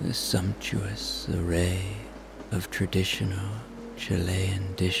 a sumptuous array of traditional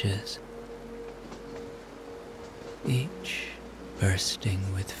Chilean dishes, each bursting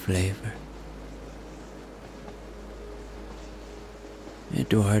with flavor.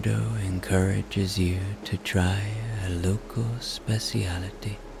 Eduardo encourages you to try a local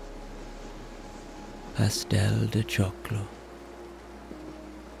speciality, pastel de choclo,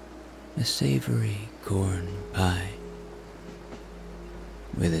 a savory corn pie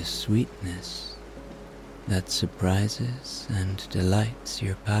with a sweetness that surprises and delights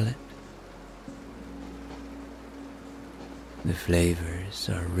your palate. The flavors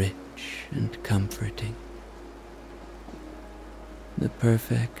are rich and comforting, the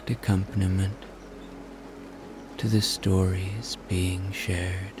perfect accompaniment to the stories being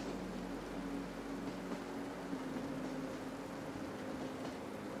shared.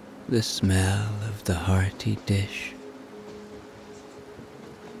 The smell of the hearty dish,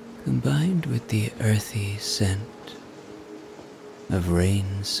 combined with the earthy scent of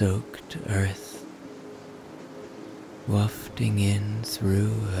rain-soaked earth, wafting in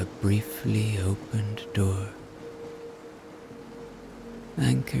through a briefly opened door,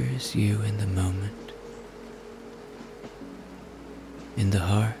 anchors you in the moment, in the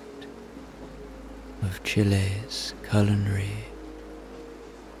heart of Chile's culinary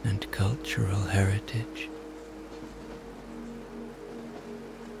and cultural heritage.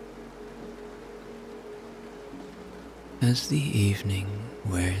 As the evening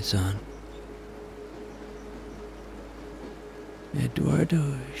wears on,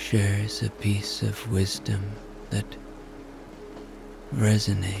 Eduardo shares a piece of wisdom that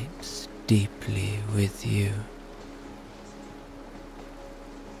resonates deeply with you.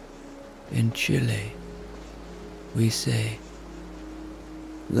 In Chile, we say,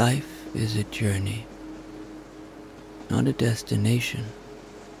 life is a journey, not a destination.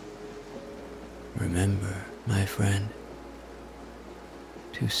 Remember, my friend,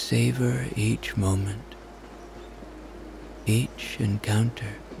 to savor each moment, each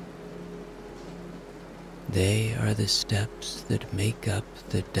encounter. They are the steps that make up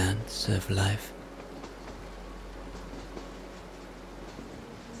the dance of life.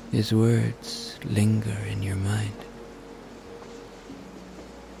 His words linger in your mind,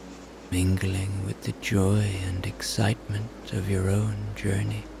 mingling with the joy and excitement of your own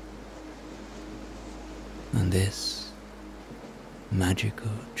journey on this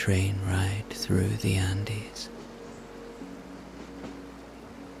magical train ride through the Andes.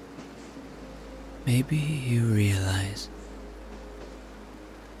 Maybe you realize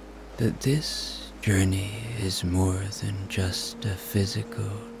that this journey is more than just a physical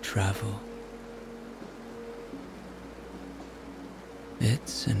travel.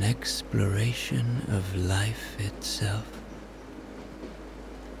 It's an exploration of life itself,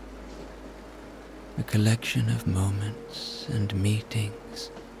 a collection of moments and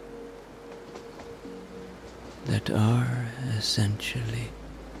meetings that are essentially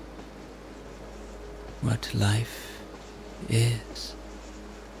what life is.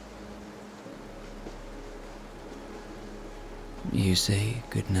 You say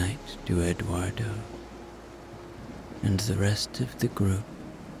goodnight to Eduardo and the rest of the group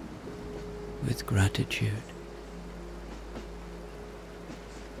with gratitude,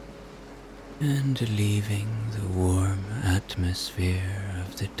 and leaving the warm atmosphere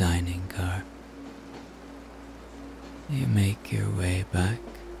of the dining car, you make your way back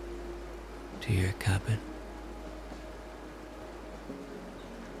to your cabin.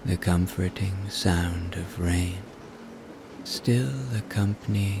 The comforting sound of rain still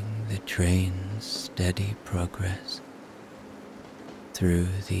accompanying the train's steady progress through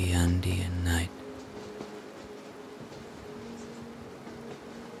the Andean night.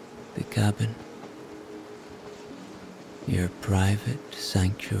 The cabin, your private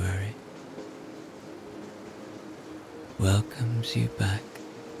sanctuary, welcomes you back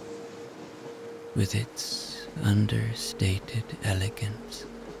with its understated elegance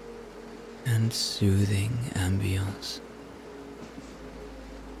and soothing ambience.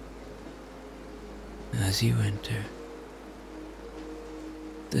 As you enter,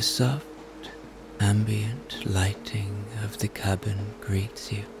 the soft ambient lighting of the cabin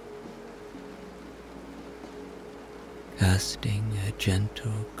greets you, casting a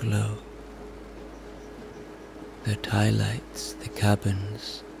gentle glow that highlights the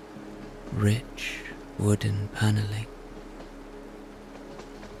cabin's rich wooden paneling.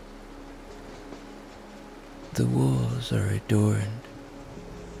 The walls are adorned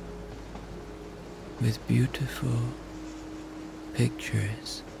with beautiful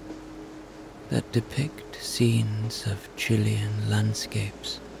pictures that depict scenes of Chilean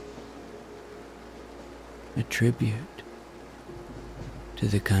landscapes, a tribute to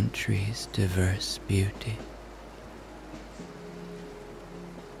the country's diverse beauty.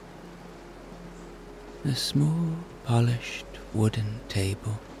 A small polished wooden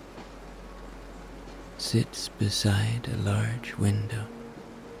table sits beside a large window,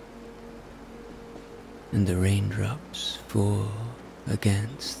 and the raindrops fall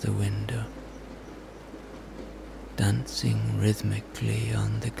against the window, dancing rhythmically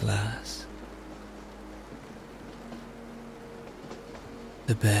on the glass.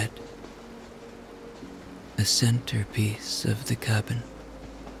 The bed, the centerpiece of the cabin,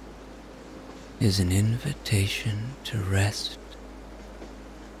 is an invitation to rest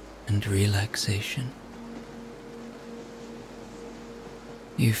and relaxation.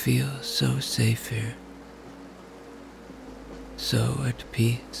 You feel so safe here, so at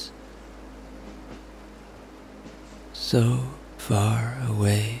peace, so far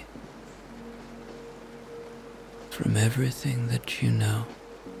away from everything that you know.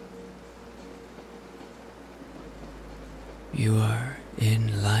 You are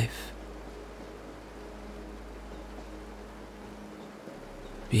in life,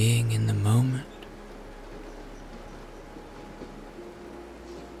 being in the moment.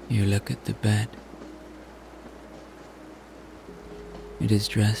 You look at the bed. It is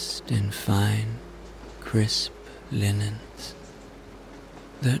dressed in fine, crisp linens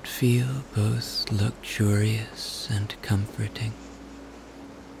that feel both luxurious and comforting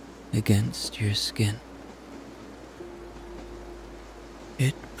against your skin.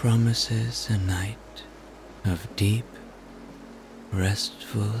 It promises a night of deep,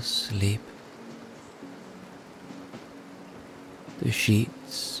 restful sleep. The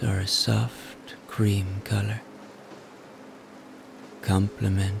sheets are a soft cream color,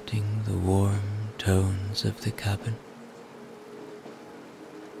 complementing the warm tones of the cabin.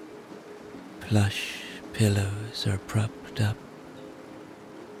 Plush pillows are propped up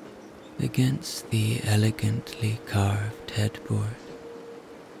against the elegantly carved headboard,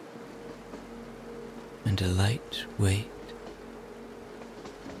 and a lightweight,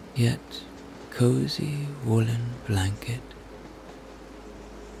 yet cozy woolen blanket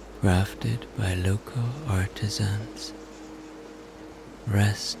crafted by local artisans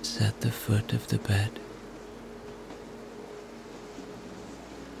rests at the foot of the bed.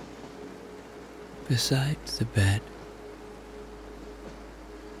 Beside the bed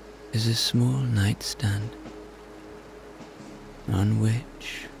is a small nightstand on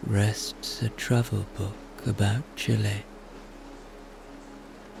which rests a travel book about Chile.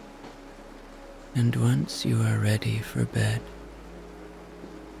 And once you are ready for bed,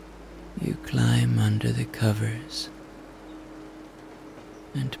 you climb under the covers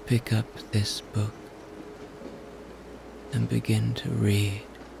and pick up this book and begin to read.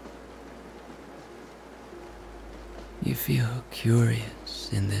 You feel curious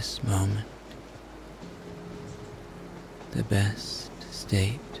in this moment, the best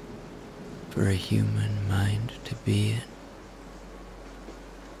state for a human mind to be in.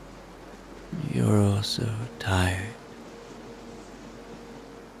 You're also tired.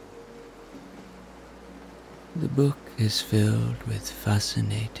 The book is filled with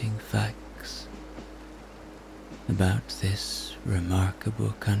fascinating facts about this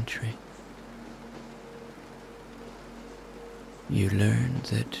remarkable country. You learn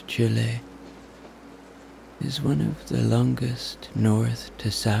that Chile is one of the longest north to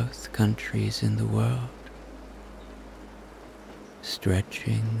south countries in the world,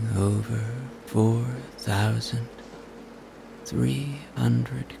 stretching over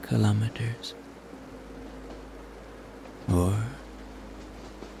 4,300 kilometers, or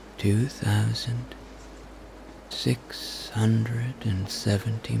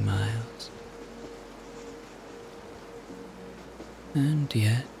 2,670 miles. And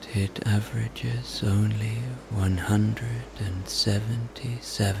yet it averages only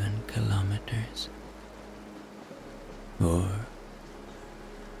 177 kilometers, or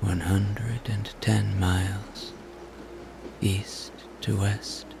 110 miles east to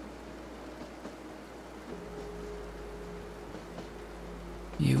west.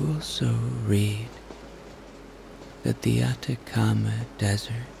 You also read that the Atacama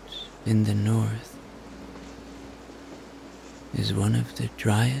Desert in the north is one of the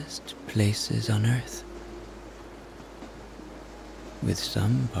driest places on earth, with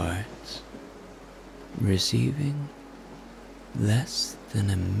some parts receiving less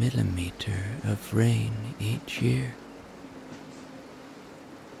than a millimeter of rain each year.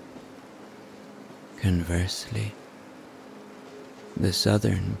 Conversely, the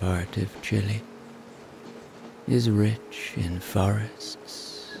southern part of Chile is rich in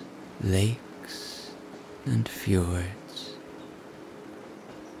forests, lakes, and fjords.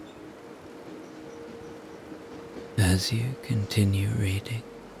 As you continue reading,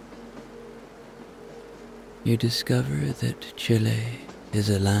 you discover that Chile is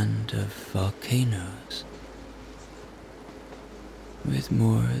a land of volcanoes, with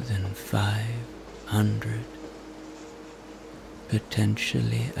more than 500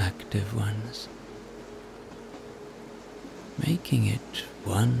 potentially active ones. making it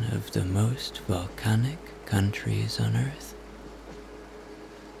one of the most volcanic countries on Earth.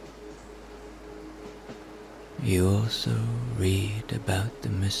 You also read about the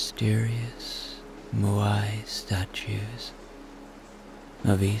mysterious Moai statues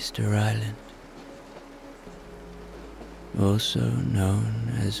of Easter Island, also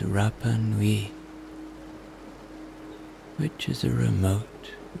known as Rapa Nui, which is a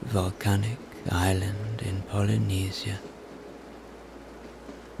remote volcanic island in Polynesia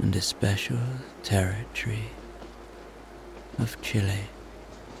and a special territory of Chile.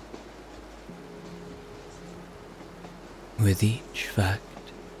 With each fact,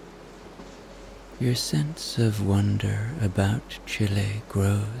 your sense of wonder about Chile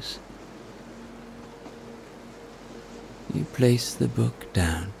grows. You place the book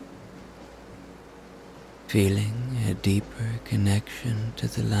down, feeling a deeper connection to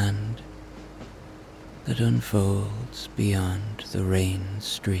the land that unfolds beyond the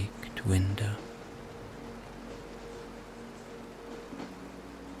rain-streaked window.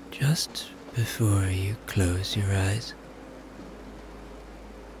 Just before you close your eyes,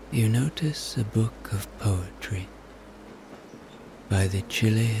 you notice a book of poetry by the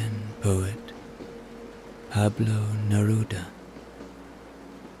Chilean poet Pablo Neruda.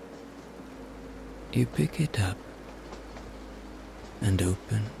 You pick it up and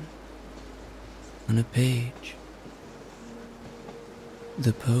open on a page.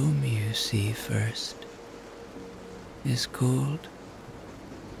 The poem you see first is called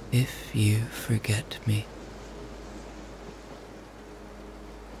If You Forget Me.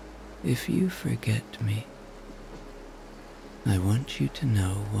 If you forget me, I want you to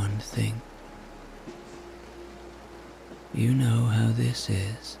know one thing. You know how this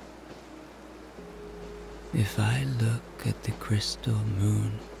is. If I look at the crystal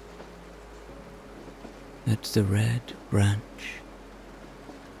moon, at the red branch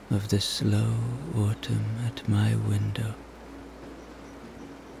of the slow autumn at my window,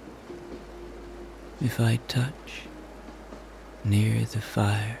 if I touch near the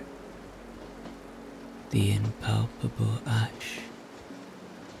fire the impalpable ash,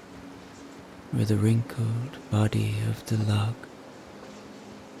 or the wrinkled body of the log,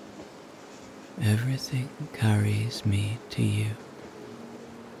 everything carries me to you,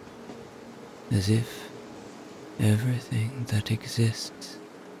 as if everything that exists,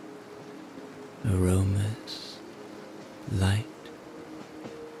 aromas, light,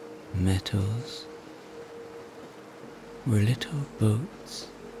 metals, were little boats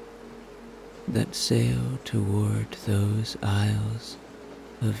that sail toward those isles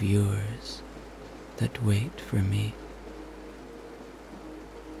of yours that wait for me.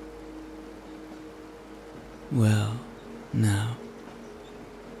 Well, now,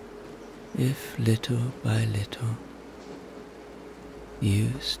 if little by little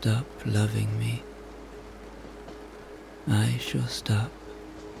you stop loving me, I shall stop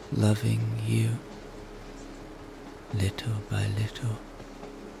loving you, little by little.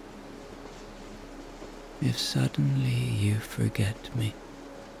 If suddenly you forget me,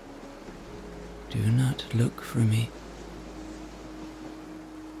 do not look for me,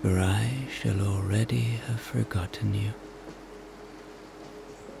 for I shall already have forgotten you.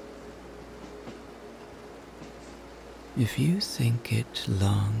 If you think it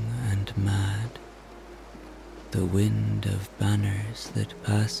long and mad, the wind of banners that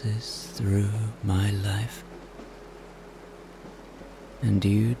passes through my life, and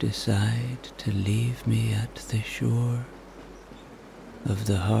you decide to leave me at the shore of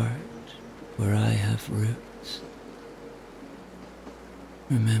the heart where I have roots,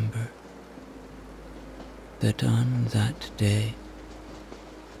 remember that on that day,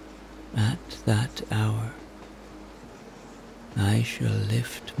 at that hour, I shall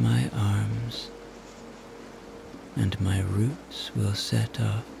lift my arms, and my roots will set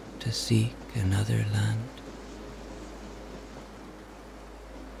off to seek another land.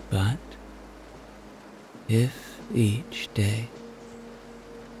 But if each day,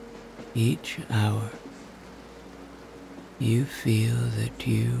 each hour, you feel that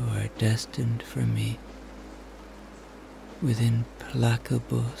you are destined for me with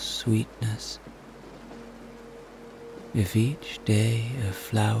implacable sweetness, if each day a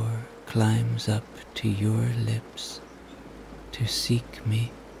flower climbs up to your lips to seek me,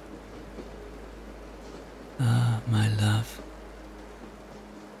 ah, my love,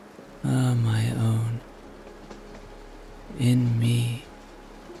 ah, my own, in me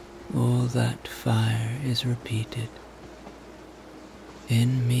all that fire is repeated.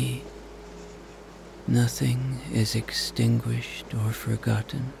 In me nothing is extinguished or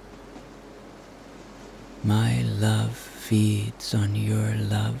forgotten. My love feeds on your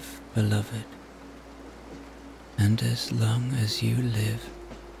love, beloved, and as long as you live,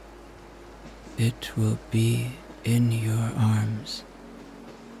 it will be in your arms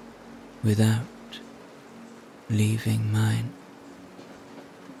without leaving mine.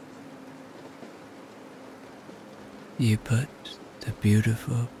 You put the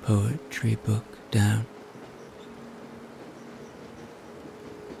beautiful poetry book down,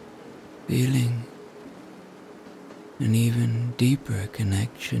 feeling an even deeper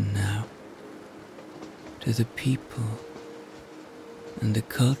connection now to the people and the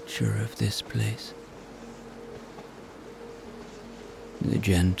culture of this place. The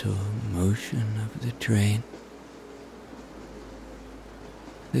gentle motion of the train,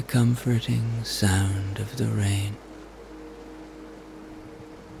 the comforting sound of the rain,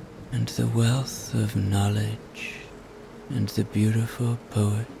 and the wealth of knowledge and the beautiful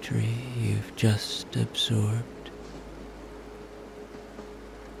poetry you've just absorbed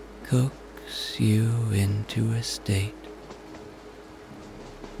coax you into a state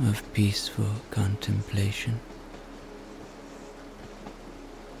of peaceful contemplation.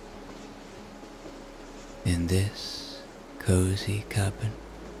 In this cozy cabin,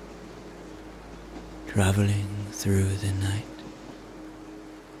 traveling through the night,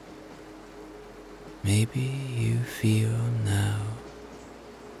 maybe you feel now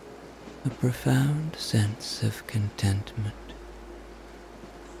a profound sense of contentment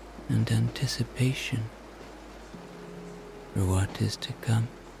and anticipation for what is to come.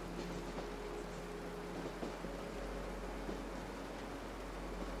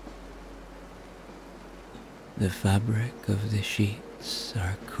 The fabric of the sheets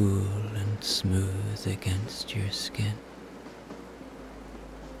are cool and smooth against your skin.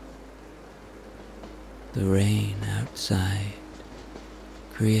 The rain outside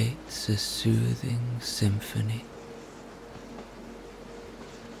creates a soothing symphony,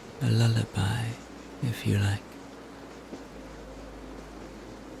 a lullaby, if you like.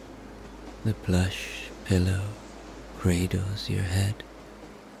 The plush pillow cradles your head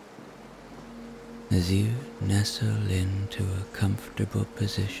as you nestle into a comfortable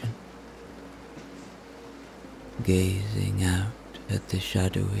position, gazing out at the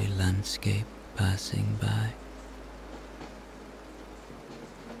shadowy landscape passing by.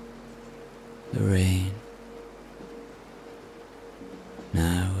 The rain,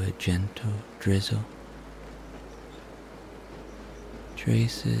 now a gentle drizzle,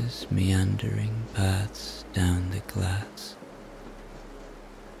 traces meandering paths down the glass,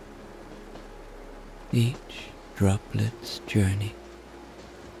 each droplet's journey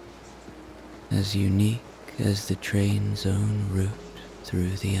as unique as the train's own route through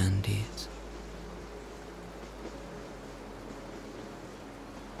the Andes.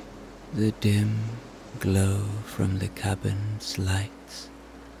 The dim glow from the cabin's lights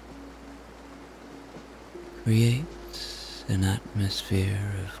creates an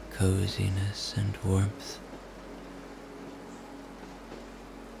atmosphere of coziness and warmth.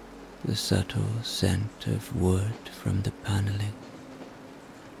 The subtle scent of wood from the paneling,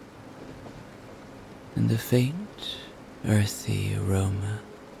 and the faint, earthy aroma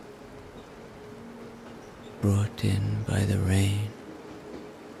brought in by the rain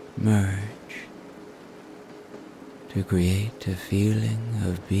merge to create a feeling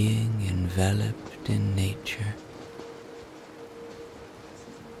of being enveloped in nature,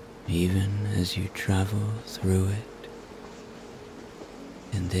 even as you travel through it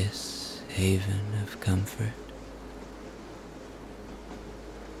in this haven of comfort.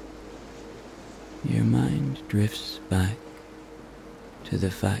 Your mind drifts back to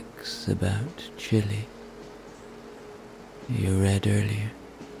the facts about Chile you read earlier,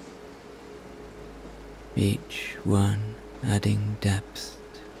 each one adding depth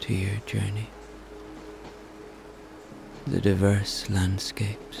to your journey. The diverse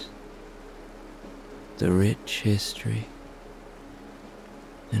landscapes, the rich history,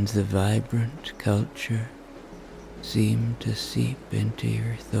 and the vibrant culture seem to seep into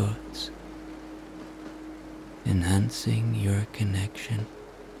your thoughts, enhancing your connection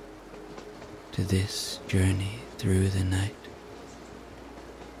to this journey through the night.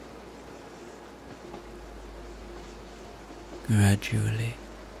 Gradually,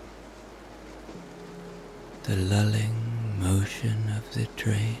 the lulling motion of the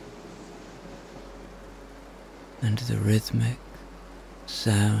train and the rhythmic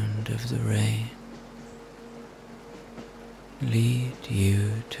sound of the rain lead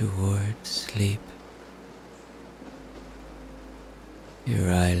you towards sleep.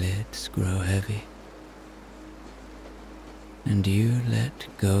 Your eyelids grow heavy, and you let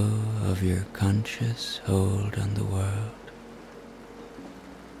go of your conscious hold on the world,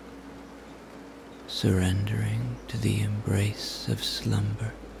 surrendering to the embrace of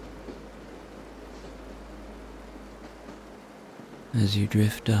slumber. As you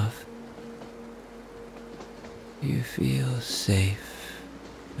drift off, you feel safe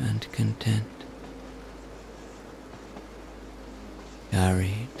and content,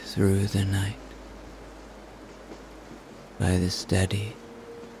 carried through the night by the steady,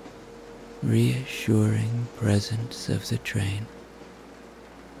 reassuring presence of the train.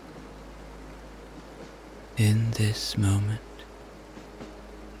 In this moment,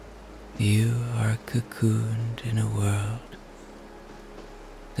 you are cocooned in a world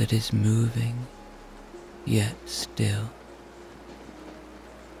that is moving yet still,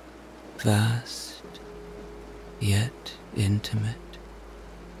 vast yet intimate,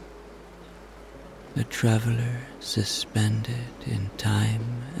 a traveler suspended in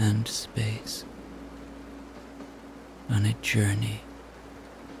time and space on a journey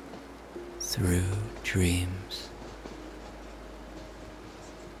through dreams.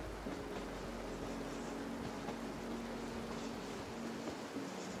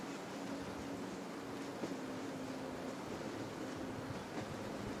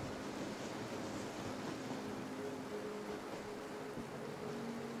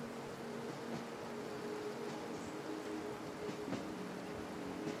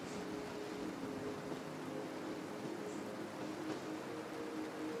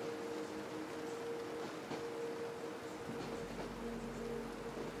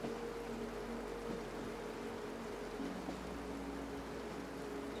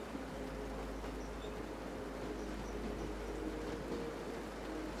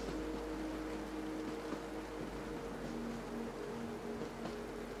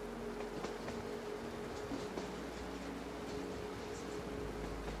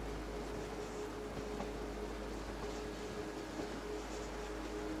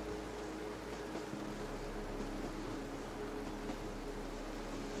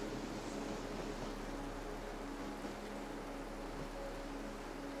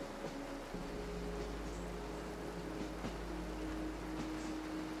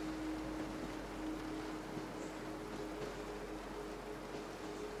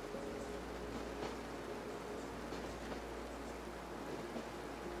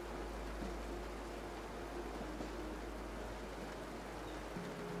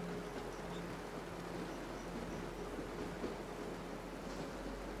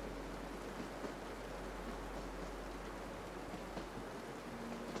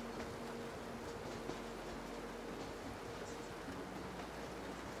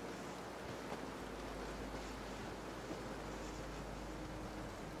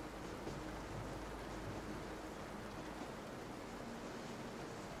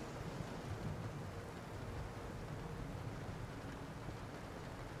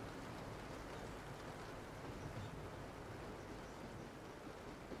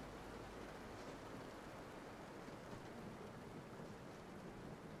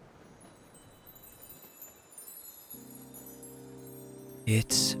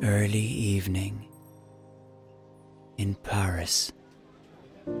 It's early evening in Paris.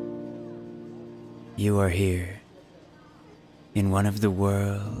 You are here in one of the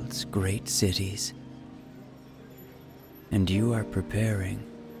world's great cities, and you are preparing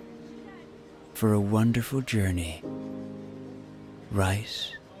for a wonderful journey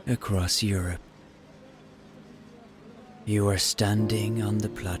right across Europe. You are standing on the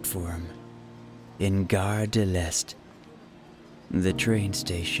platform in Gare de l'Est, the train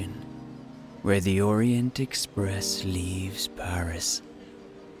station where the Orient Express leaves Paris.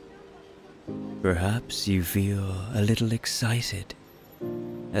 Perhaps you feel a little excited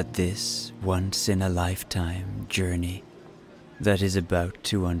at this once-in-a-lifetime journey that is about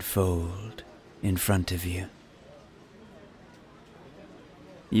to unfold in front of you.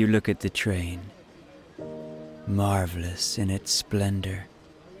 You look at the train, marvelous in its splendor.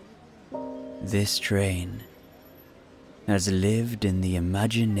 This train has lived in the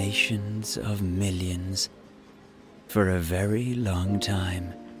imaginations of millions for a very long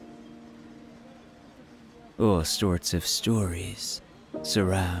time. All sorts of stories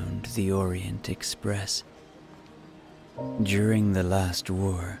surround the Orient Express. During the last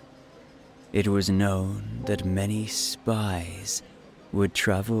war, it was known that many spies would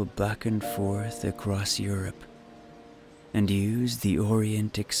travel back and forth across Europe and use the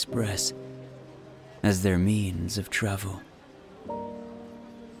Orient Express as their means of travel.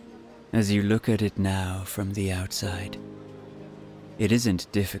 As you look at it now from the outside, It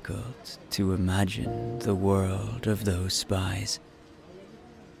isn't difficult to imagine the world of those spies.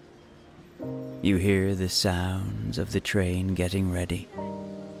 You hear the sounds of the train getting ready.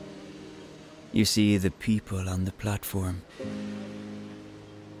 You see the people on the platform.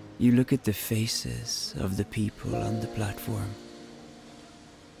 You look at the faces of the people on the platform.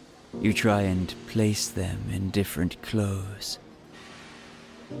 You try and place them in different clothes,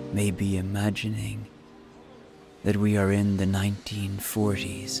 maybe imagining that we are in the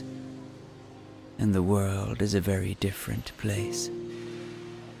 1940s and the world is a very different place.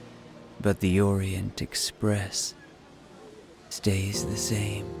 But the Orient Express stays the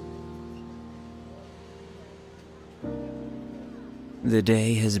same. The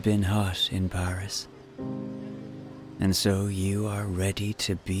day has been hot in Paris, and so you are ready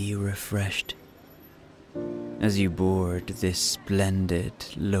to be refreshed as you board this splendid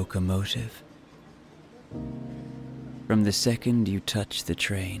locomotive. From the second you touch the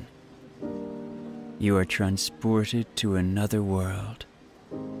train, you are transported to another world,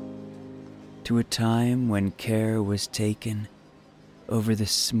 to a time when care was taken over the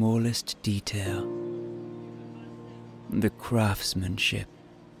smallest detail. The craftsmanship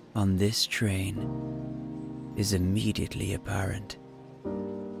on this train is immediately apparent.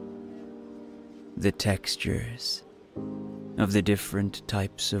 The textures of the different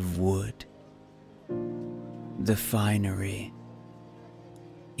types of wood, the finery,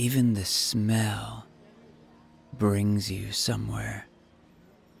 even the smell brings you somewhere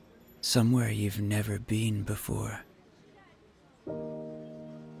you've never been before.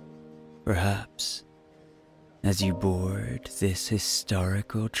 Perhaps as you board this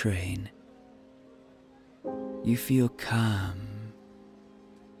historical train, you feel calm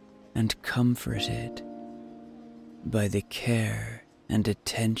and comforted by the care and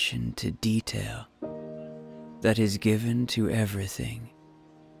attention to detail that is given to everything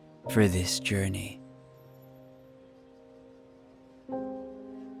for this journey.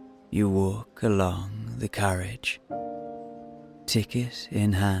 You walk along the carriage, ticket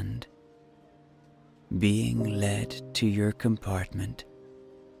in hand, being led to your compartment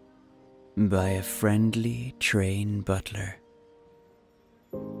by a friendly train butler.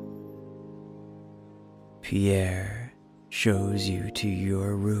 Pierre shows you to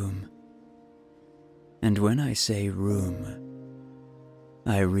your room, and when I say room,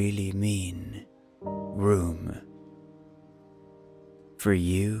 I really mean room. For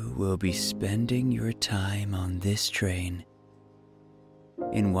you will be spending your time on this train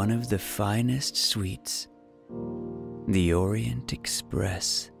in one of the finest suites the Orient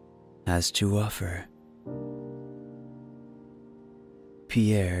Express has to offer.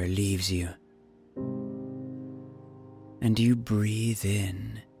 Pierre leaves you, and you breathe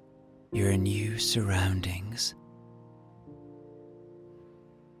in your new surroundings.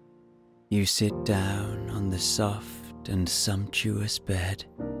 You sit down on the soft and sumptuous bed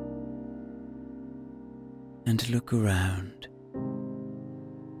and look around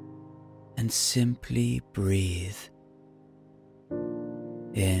and simply breathe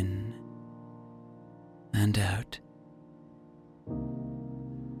in and out,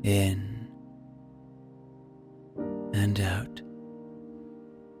 in and out.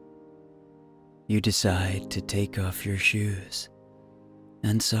 You decide to take off your shoes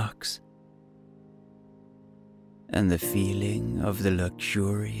and socks, and the feeling of the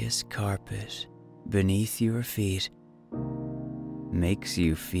luxurious carpet beneath your feet makes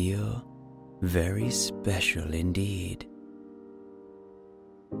you feel very special indeed.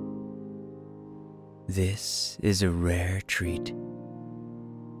 This is a rare treat,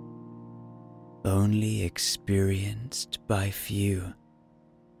 only experienced by few.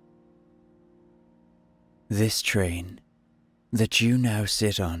 This train that you now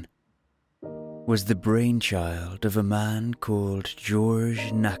sit on was the brainchild of a man called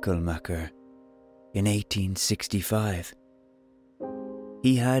George Knakelmacher in 1865.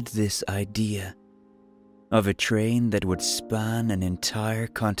 He had this idea of a train that would span an entire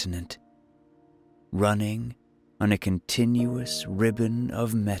continent, running on a continuous ribbon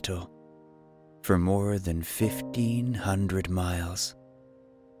of metal for more than 1,500 miles.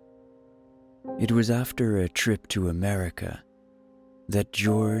 It was after a trip to America that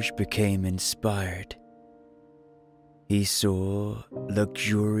George became inspired. He saw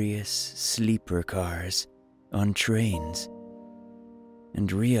luxurious sleeper cars on trains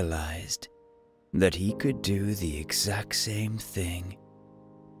and realized that he could do the exact same thing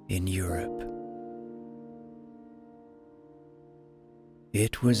in Europe.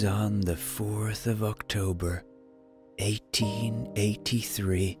 It was on the 4th of October,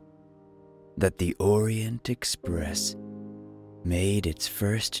 1883, that the Orient Express made its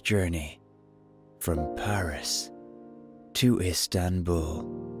first journey from Paris to Istanbul.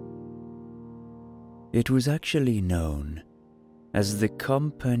 It was actually known as the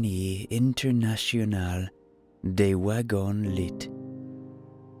Compagnie Internationale des Wagons Lits.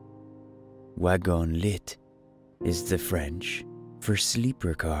 Wagon lit is the French for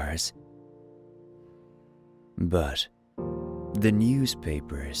sleeper cars. But the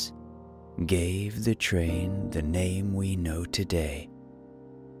newspapers gave the train the name we know today,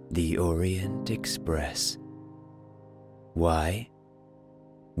 the Orient Express. Why?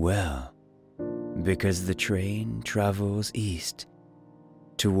 Well, because the train travels east,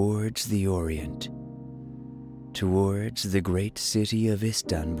 towards the Orient, towards the great city of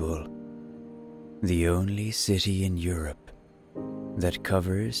Istanbul, the only city in Europe that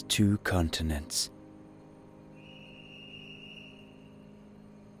covers 2 continents.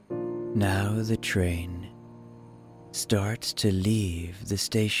 Now the train starts to leave the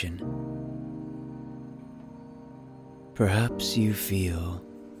station. Perhaps you feel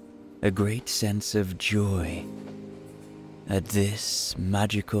a great sense of joy at this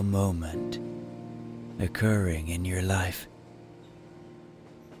magical moment occurring in your life.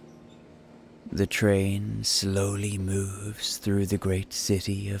 The train slowly moves through the great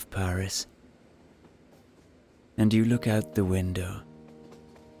city of Paris, and you look out the window,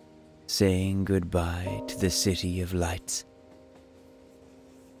 saying goodbye to the city of lights.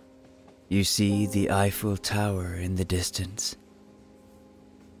 You see the Eiffel Tower in the distance,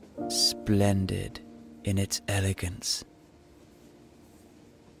 splendid in its elegance.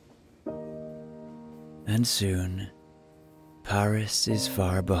 And soon, Paris is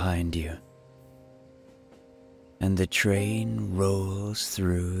far behind you, and the train rolls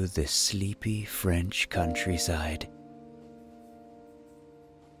through the sleepy French countryside.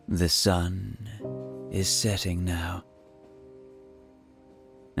 The sun is setting now,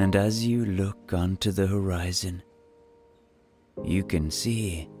 and as you look onto the horizon, you can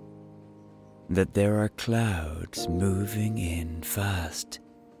see that there are clouds moving in fast.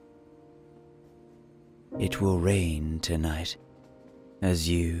 It will rain tonight as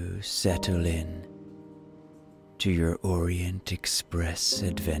you settle in to your Orient Express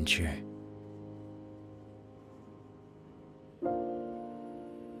adventure.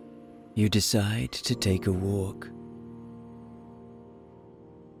 You decide to take a walk.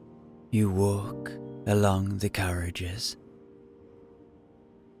 You walk along the carriages,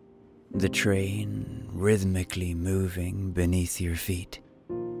 the train rhythmically moving beneath your feet.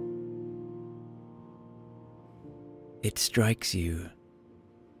 It strikes you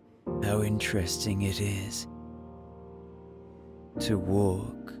how interesting it is to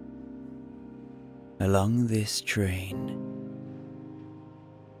walk along this train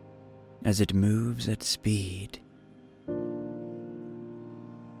as it moves at speed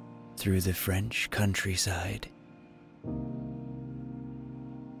through the French countryside.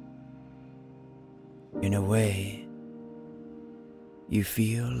 In a way, you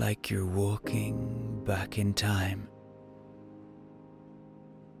feel like you're walking back in time.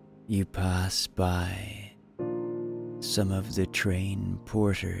 You pass by some of the train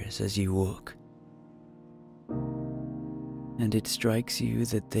porters as you walk, and it strikes you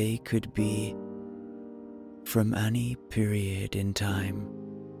that they could be from any period in time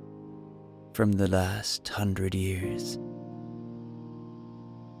from the last 100 years.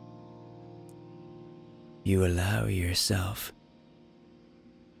 You allow yourself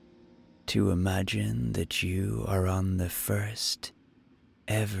to imagine that you are on the first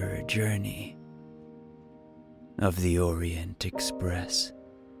ever journey of the Orient Express.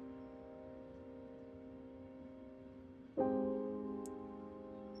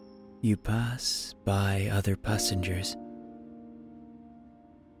 You pass by other passengers.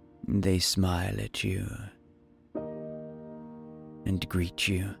 They smile at you and greet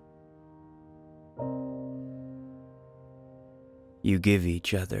you. You give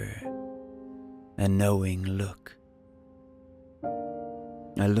each other a knowing look,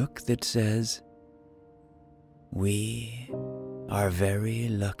 a look that says, "We are very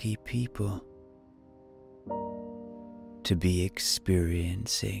lucky people to be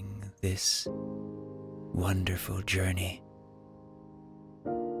experiencing this wonderful journey."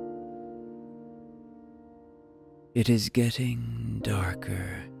 It is getting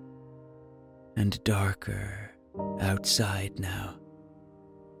darker and darker outside now.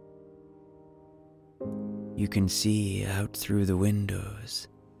 You can see out through the windows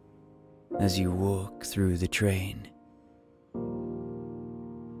as you walk through the train.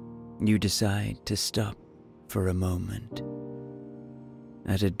 You decide to stop for a moment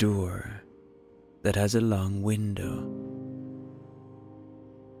at a door that has a long window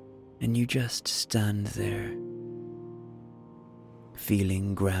and you just stand there,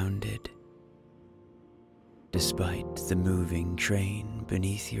 feeling grounded, despite the moving train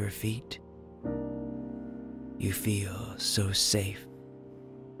beneath your feet. You feel so safe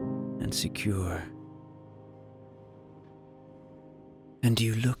and secure. And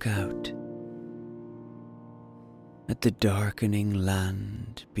you look out at the darkening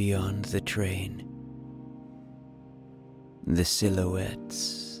land beyond the train, the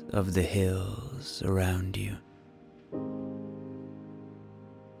silhouettes of the hills around you.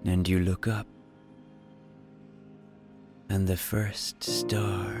 And you look up, and the first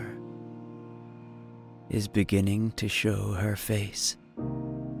star is beginning to show her face.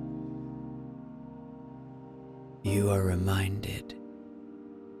 You are reminded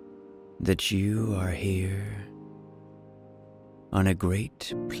that you are here on a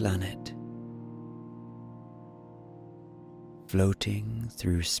great planet, floating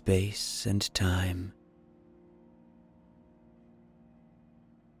through space and time.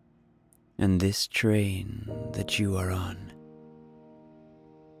 And this train that you are on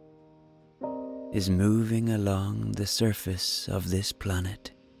is moving along the surface of this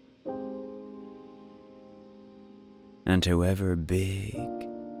planet. And however big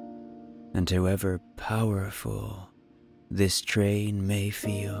and however powerful this train may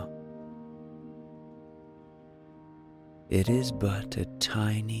feel, it is but a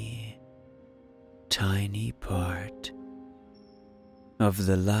tiny, tiny part of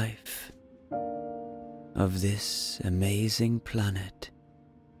the life of this amazing planet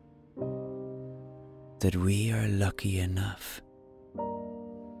that we are lucky enough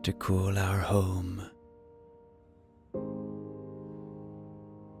to call our home.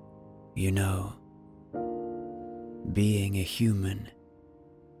 You know, being a human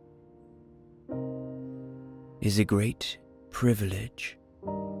is a great privilege,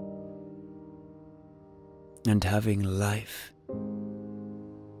 and having life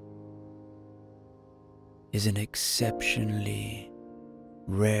is an exceptionally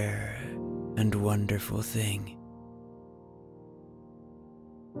rare and wonderful thing.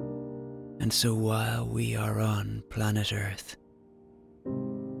 And so while we are on planet Earth,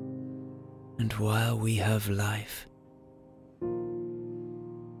 and while we have life,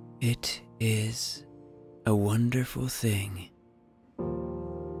 it is a wonderful thing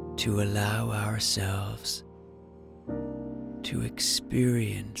to allow ourselves to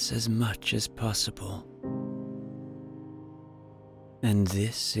experience as much as possible. And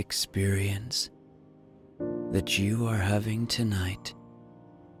this experience that you are having tonight,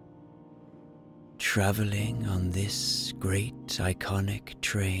 traveling on this great iconic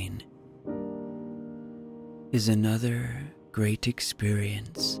train, is another great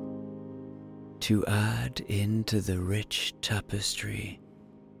experience to add into the rich tapestry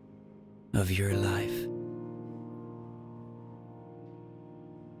of your life.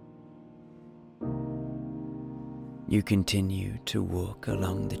 You continue to walk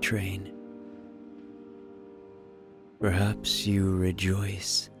along the train. Perhaps you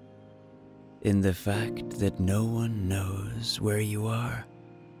rejoice in the fact that no one knows where you are.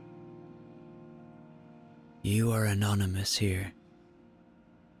 You are anonymous here.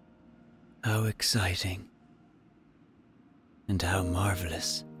 How exciting and how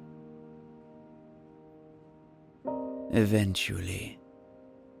marvelous. Eventually,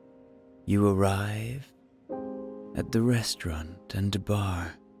 you arrive at the restaurant and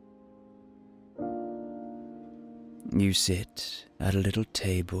bar. You sit at a little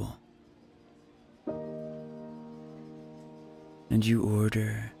table and you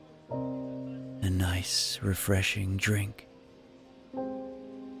order a nice, refreshing drink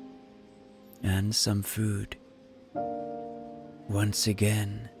and some food. Once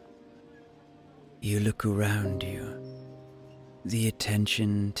again, you look around you. The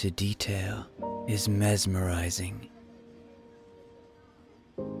attention to detail is mesmerizing.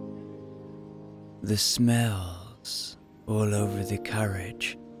 The smells all over the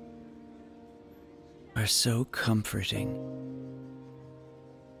carriage are so comforting.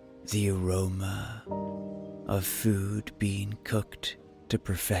 The aroma of food being cooked to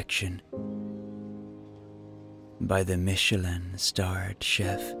perfection by the Michelin-starred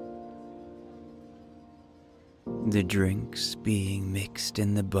chef. The drinks being mixed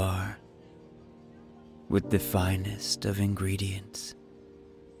in the bar with the finest of ingredients,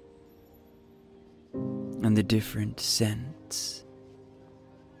 and the different scents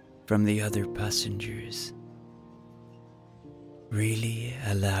from the other passengers really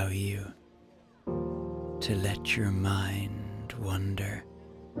allow you to let your mind wander.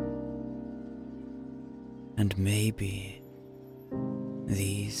 And maybe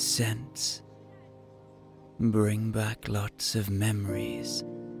These scents bring back lots of memories,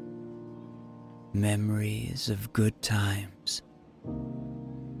 memories of good times.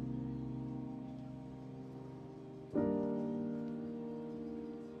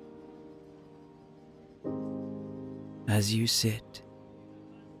 As you sit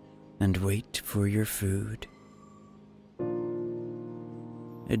and wait for your food,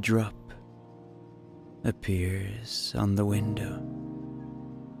 a drop appears on the window,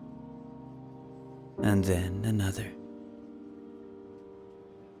 and then another,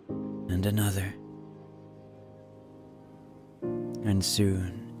 and another, and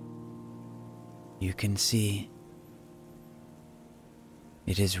soon you can see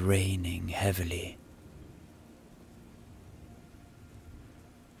it is raining heavily.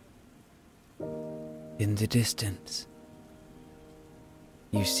 In the distance,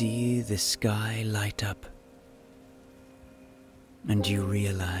 you see the sky light up, and you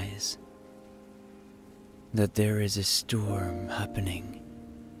realize that there is a storm happening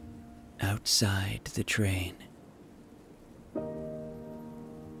outside the train.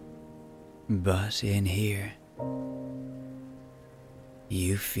 But in here,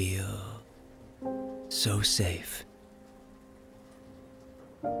 you feel so safe,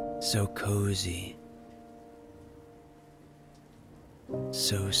 so cozy,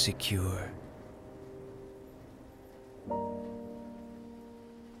 so secure.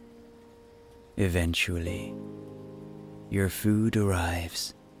 Eventually, your food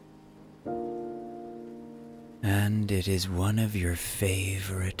arrives, and it is one of your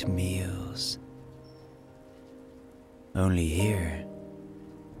favorite meals. Only here,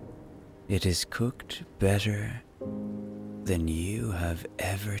 it is cooked better than you have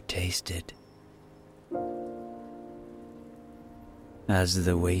ever tasted. As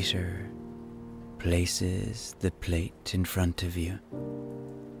the waiter places the plate in front of you,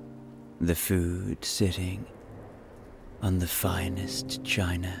 the food sitting on the finest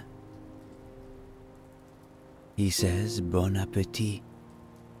china, he says bon appetit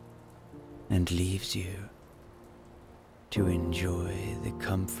and leaves you to enjoy the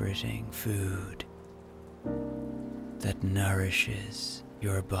comforting food that nourishes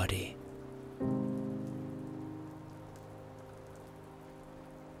your body.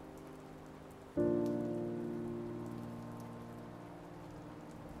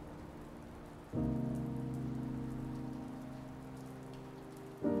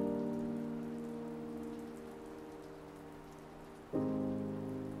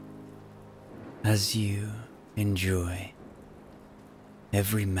 As you enjoy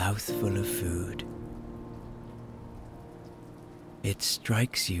every mouthful of food, it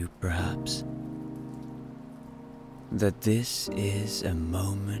strikes you perhaps that this is a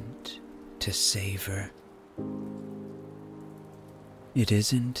moment to savor. It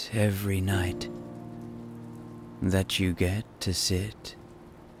isn't every night that you get to sit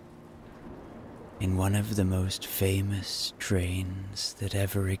in one of the most famous trains that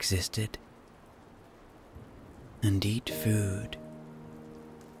ever existed and eat food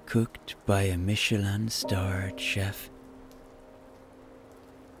cooked by a Michelin-starred chef.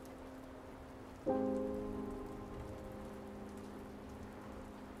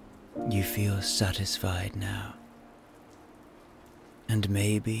 You feel satisfied now, and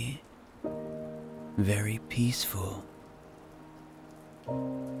maybe very peaceful.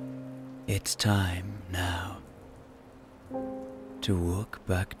 It's time now to walk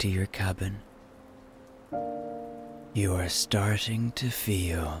back to your cabin. You are starting to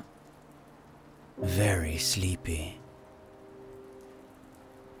feel very sleepy.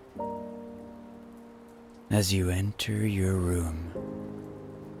 As you enter your room,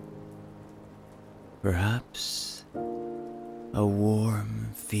 perhaps a warm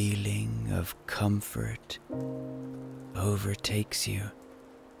feeling of comfort overtakes you.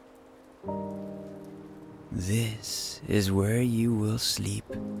 This is where you will sleep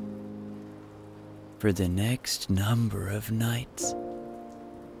for the next number of nights,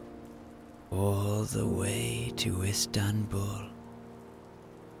 all the way to Istanbul.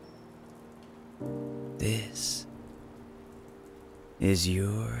 This is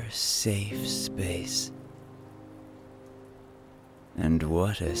your safe space. And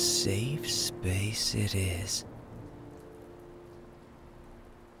what a safe space it is.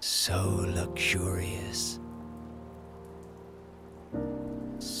 So luxurious,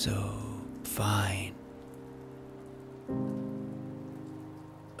 so fine.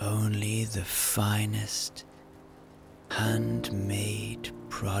 Only the finest handmade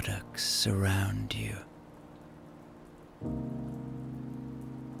products surround you,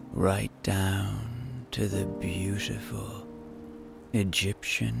 right down to the beautiful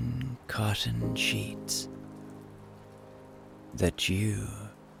Egyptian cotton sheets that you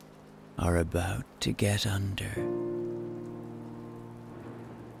are about to get under.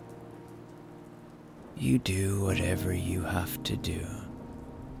 You do whatever you have to do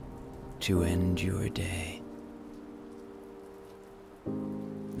to end your day,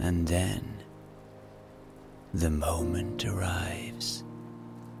 and then the moment arrives.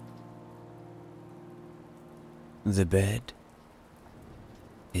 The bed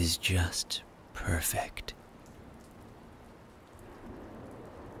is just perfect.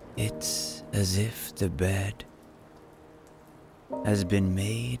 It's as if the bed has been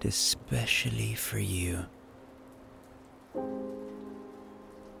made especially for you.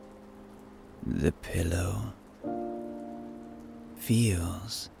 The pillow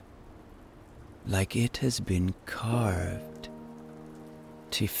feels like it has been carved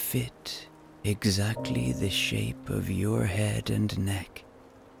to fit exactly the shape of your head and neck.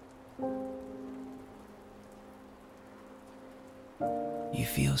 You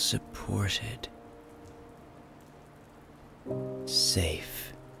feel supported,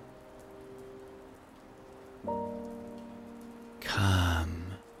 safe,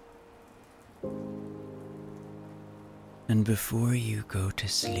 calm, and before you go to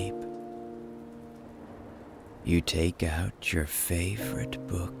sleep, you take out your favorite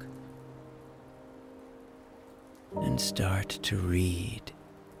book and start to read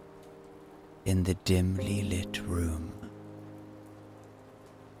in the dimly lit room.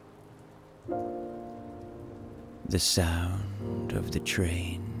 The sound of the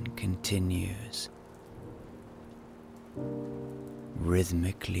train continues,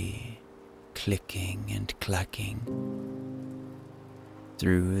 rhythmically clicking and clacking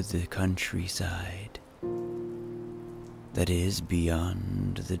through the countryside that is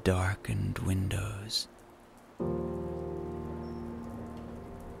beyond the darkened windows.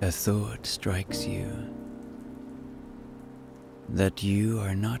 A thought strikes you that you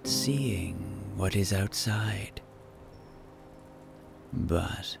are not seeing what is outside,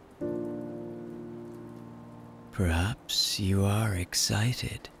 but perhaps you are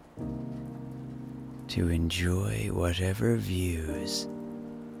excited to enjoy whatever views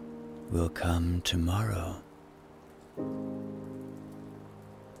will come tomorrow.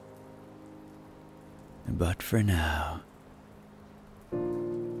 But for now,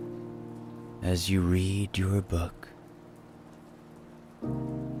 as you read your book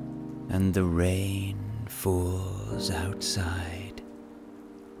and the rain falls outside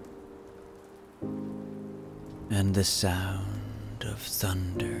and the sound of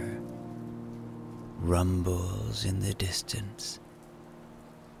thunder rumbles in the distance,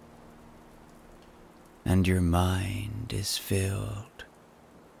 and your mind is filled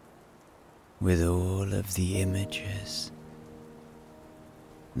with all of the images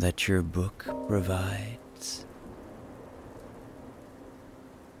that your book provides,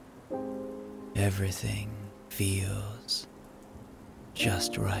 everything feels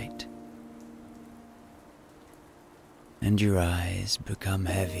just right, and your eyes become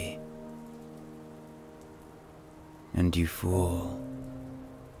heavy, and you fall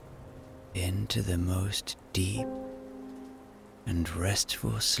into the most deep and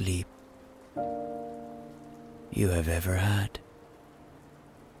restful sleep you have ever had.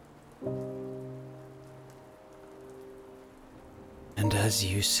 And as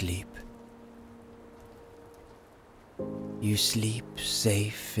you sleep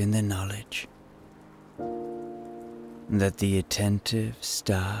safe in the knowledge that the attentive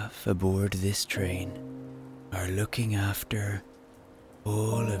staff aboard this train are looking after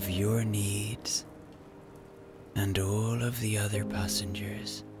all of your needs and all of the other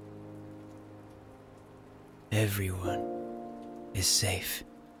passengers. Everyone is safe.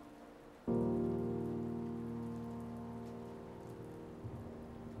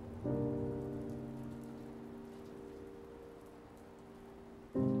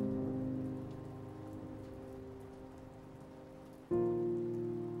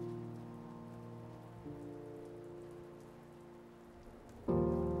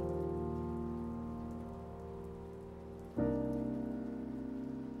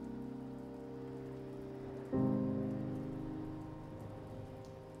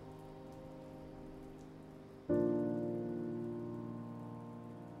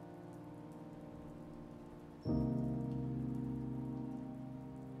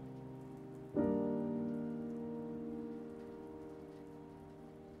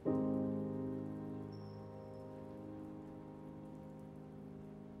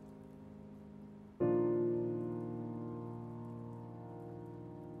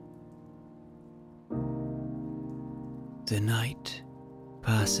 The night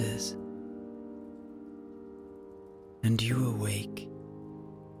passes, and you awake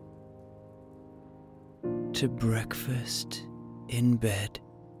to breakfast in bed.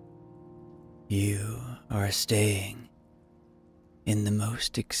 You are staying in the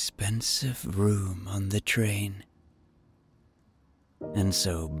most expensive room on the train, and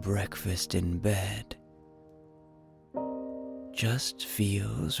so breakfast in bed just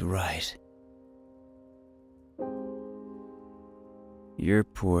feels right. Your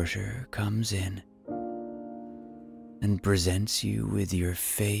porter comes in and presents you with your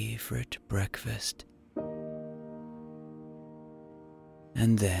favorite breakfast.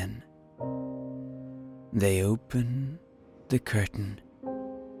 And then they open the curtain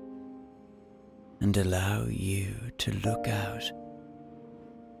and allow you to look out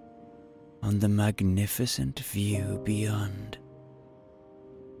on the magnificent view beyond.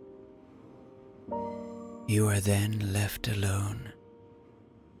 You are then left alone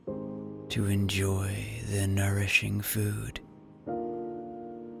to enjoy the nourishing food.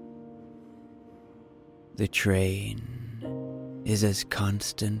 The train is as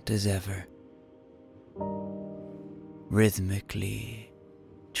constant as ever, rhythmically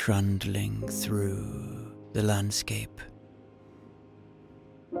trundling through the landscape.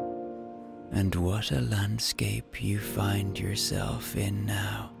 And what a landscape you find yourself in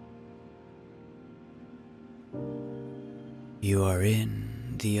now. You are in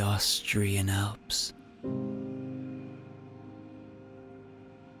the Austrian Alps.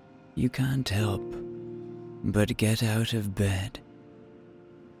 You can't help but get out of bed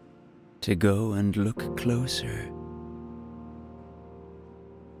to go and look closer.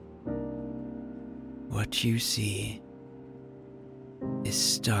 What you see is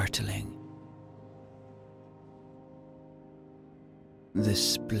startling. The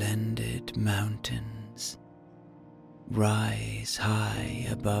splendid mountains rise high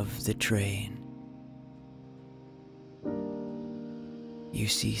above the train. You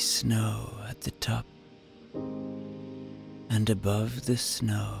see snow at the top, and above the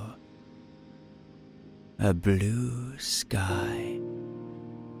snow, a blue sky.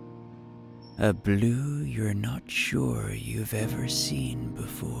 A blue you're not sure you've ever seen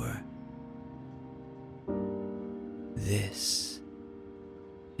before. This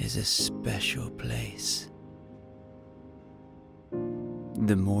is a special place.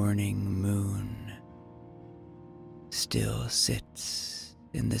 The morning moon still sits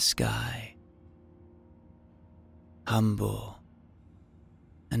in the sky, humble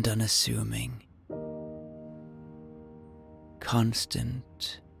and unassuming,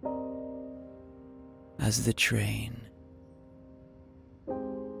 constant as the train.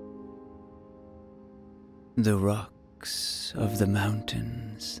 The rocks of the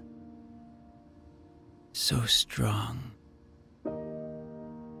mountains, so strong,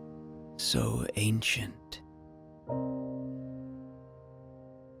 so ancient.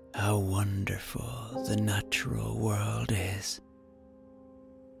 How wonderful the natural world is.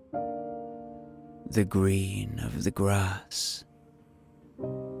 The green of the grass,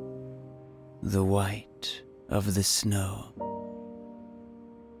 the white of the snow,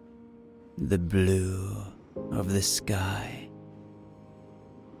 the blue of the sky,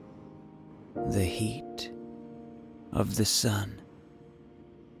 the heat of the sun,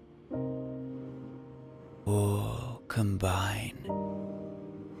 all combine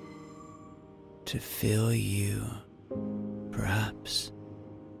to fill you, perhaps,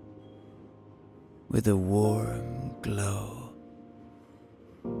 with a warm glow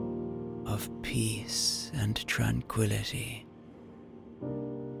of peace and tranquility,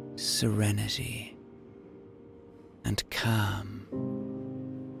 serenity and calm.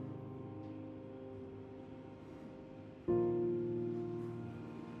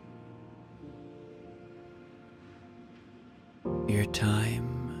 Your time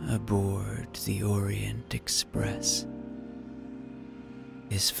aboard the Orient Express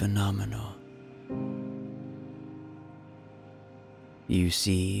is phenomenal. You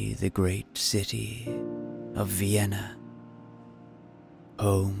see the great city of Vienna,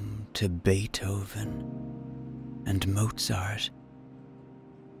 home to Beethoven and Mozart,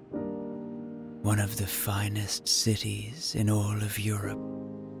 one of the finest cities in all of Europe.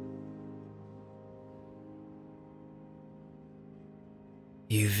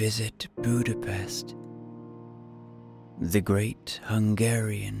 You visit Budapest, the great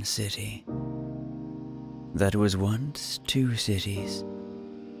Hungarian city that was once two cities,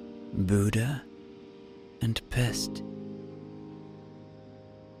 Buda and Pest.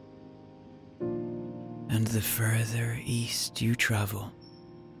 And the further east you travel,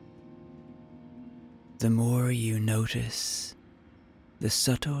 the more you notice the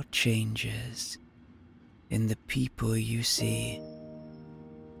subtle changes in the people you see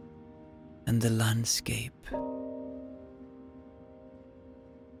and the landscape.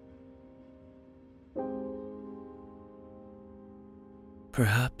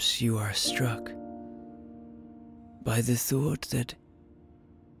 Perhaps you are struck by the thought that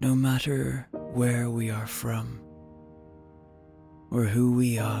no matter where we are from or who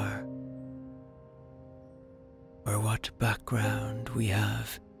we are or what background we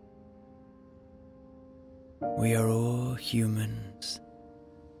have, we are all humans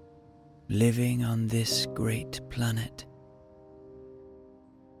living on this great planet,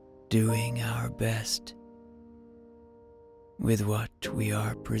 doing our best with what we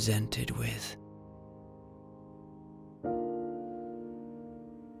are presented with.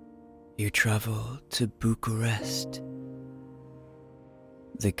 You travel to Bucharest,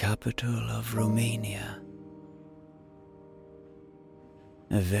 the capital of Romania,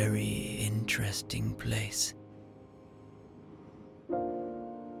 a very interesting place,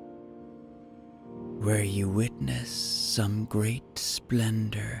 where you witness some great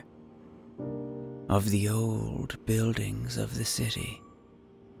splendor of the old buildings of the city,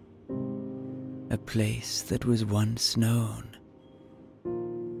 a place that was once known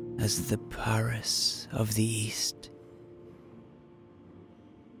as the Paris of the East.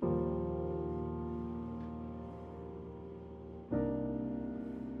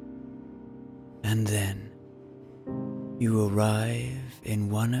 And then you arrive in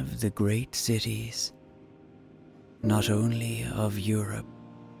one of the great cities, not only of Europe,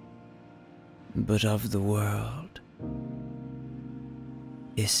 but of the world,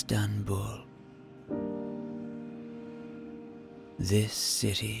 Istanbul. This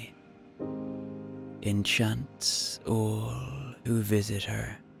city enchants all who visit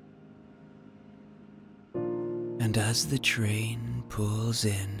her. And as the train pulls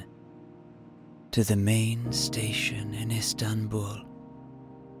in to the main station in Istanbul,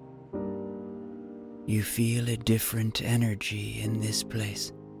 you feel a different energy in this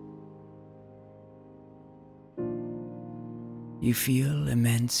place. You feel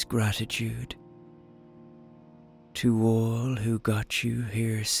immense gratitude to all who got you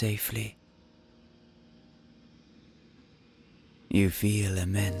here safely. You feel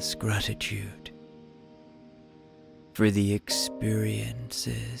immense gratitude for the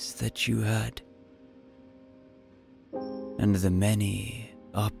experiences that you had and the many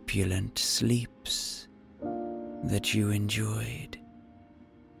opulent sleeps that you enjoyed.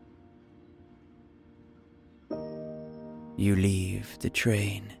 You leave the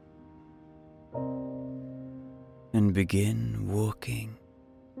train and begin walking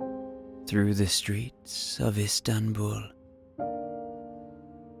through the streets of Istanbul.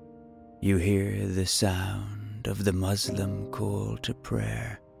 You hear the sound of the Muslim call to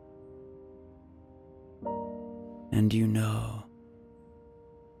prayer, and you know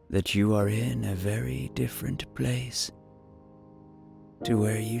that you are in a very different place to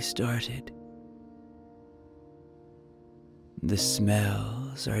where you started. The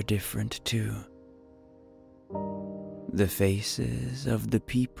smells are different too. The faces of the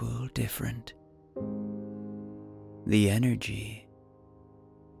people different. The energy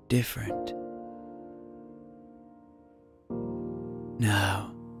different.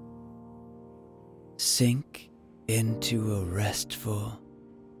 Now, sink into a restful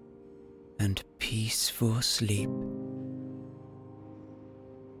and peaceful sleep.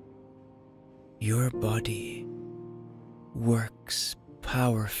 Your body works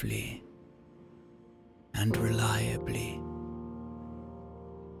powerfully and reliably.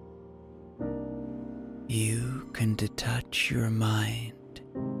 You can detach your mind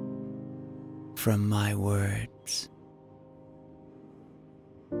from my words.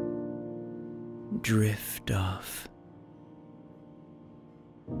 Drift off.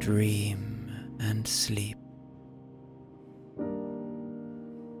 Dream and sleep.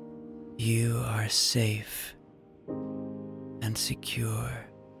 You are safe and secure.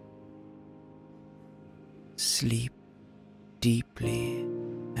 Sleep deeply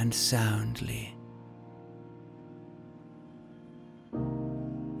and soundly.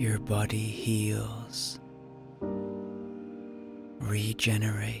 Your body heals,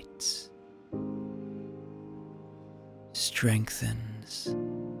 regenerates, strengthens.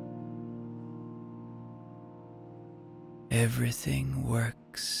 Everything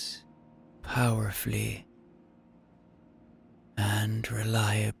works powerfully and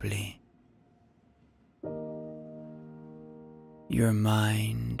reliably. Your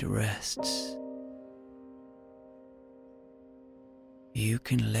mind rests. You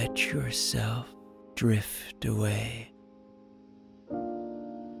can let yourself drift away.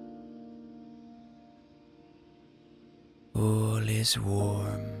 All is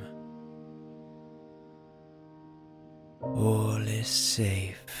warm. All is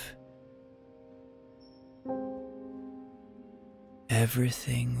safe.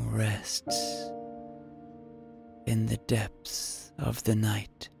 Everything rests in the depths of the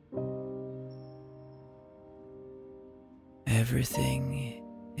night. Everything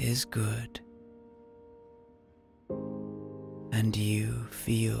is good, and you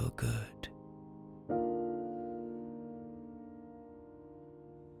feel good.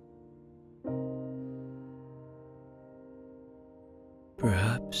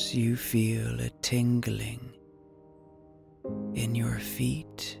 Perhaps you feel a tingling in your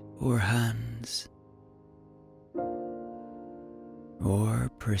feet or hands, or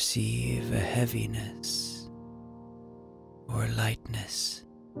perceive a heaviness or lightness.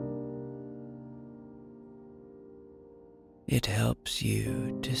 It helps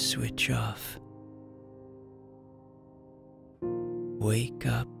you to switch off. Wake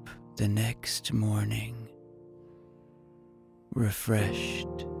up the next morning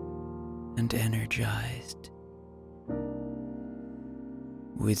refreshed and energized,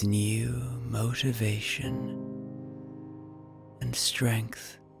 with new motivation and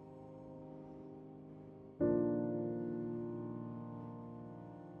strength.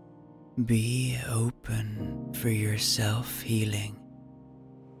 Be open for your self-healing.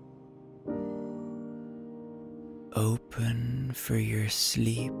 Open for your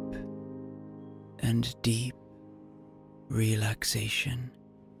sleep and deep relaxation.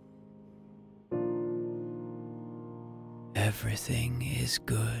 Everything is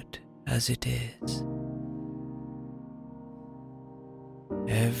good as it is.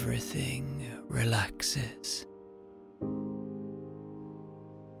 Everything relaxes.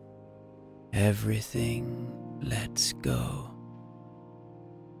 Everything lets go.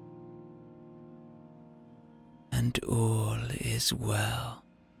 And all is well.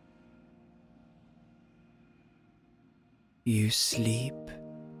 You sleep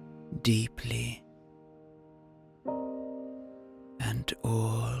deeply, and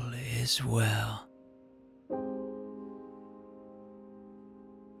all is well.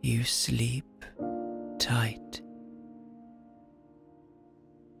 You sleep tight.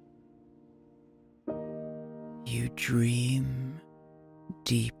 You dream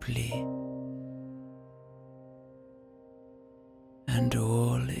deeply, and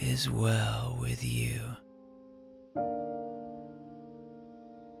all is well with you.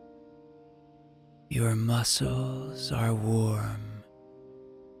 Your muscles are warm.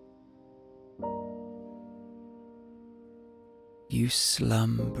 You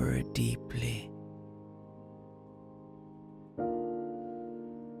slumber deeply.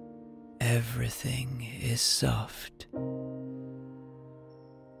 Everything is soft,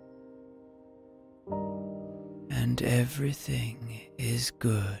 and everything is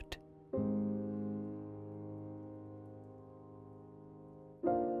good.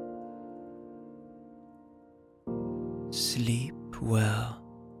 Sleep well.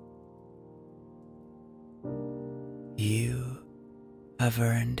 You have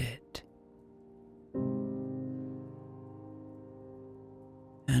earned it.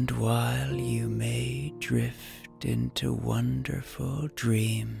 And while you may drift into wonderful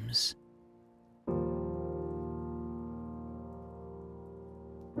dreams,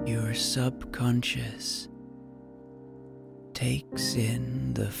 your subconscious takes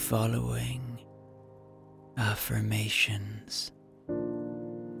in the following affirmations.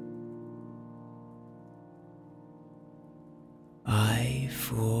 I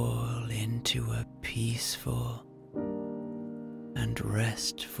fall into a peaceful and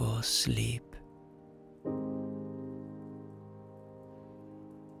restful sleep.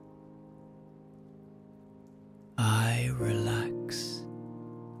 I relax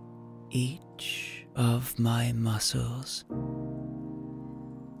each of my muscles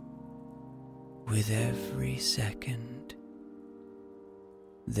with every second.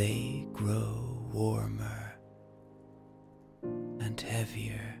 They grow warmer and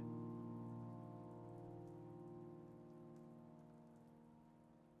heavier.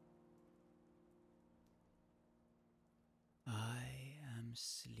 I am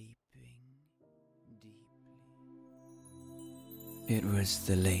sleeping deeply. It was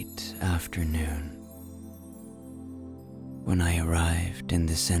the late afternoon when I arrived in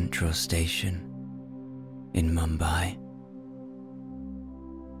the central station in Mumbai.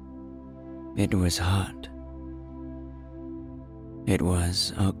 It was hot. It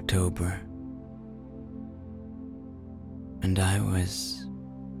was October, and I was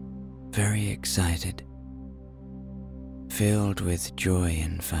very excited, filled with joy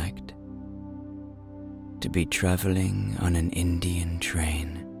in fact, to be traveling on an Indian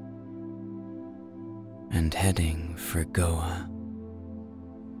train and heading for Goa.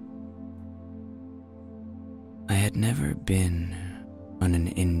 I had never been on an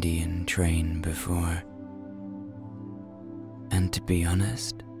Indian train before, and to be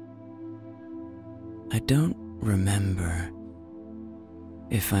honest, I don't remember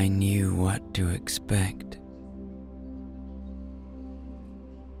if I knew what to expect.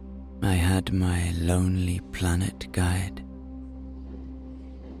 I had my Lonely Planet guide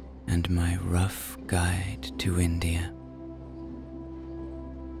and my rough guide to India.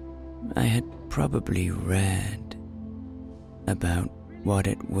 I had probably read about what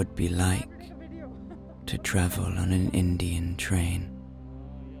it would be like to travel on an Indian train,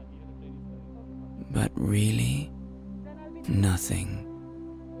 but really nothing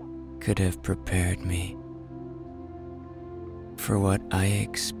could have prepared me for what I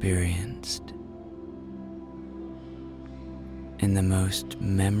experienced in the most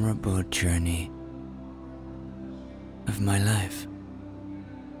memorable journey of my life.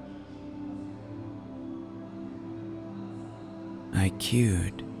 I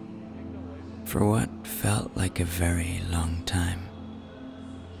queued for what felt like a very long time.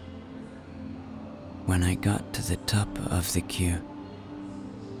 When I got to the top of the queue,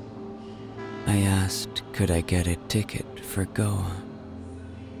 I asked could I get a ticket for Goa.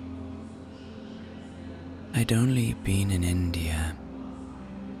 I'd only been in India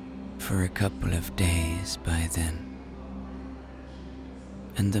for a couple of days by then,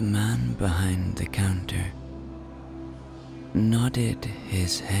 and the man behind the counter nodded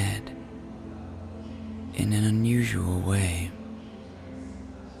his head in an unusual way.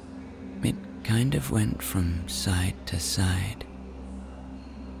 It kind of went from side to side.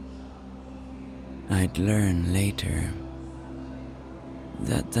 I'd learn later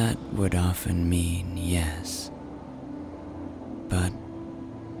that that would often mean yes, but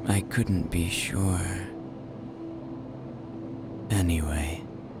I couldn't be sure. Anyway,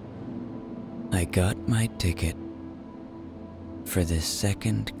 I got my ticket for the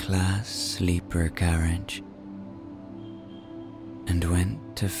second-class sleeper carriage and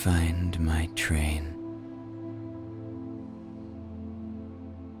went to find my train.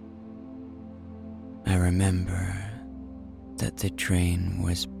 I remember that the train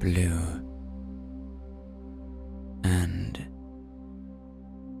was blue and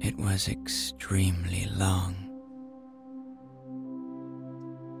it was extremely long.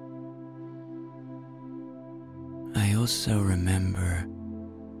 I also remember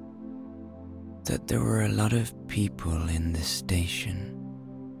that there were a lot of people in the station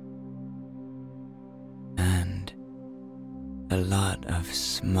and a lot of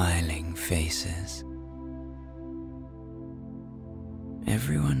smiling faces.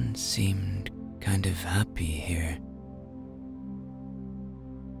 Everyone seemed kind of happy here.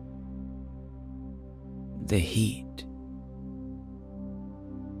 The heat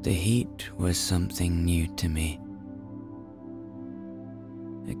was something new to me.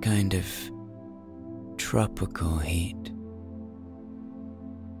 A kind of tropical heat.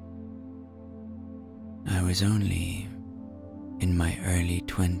 I was only in my early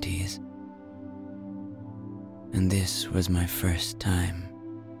 20s, and this was my first time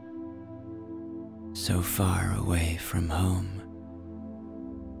so far away from home.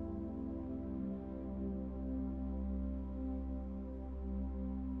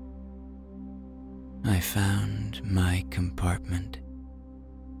 I found my compartment.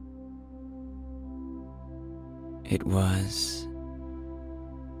 It was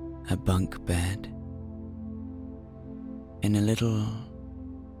a bunk bed in a little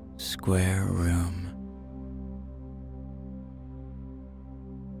square room,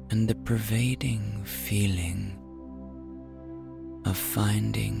 and the pervading feeling of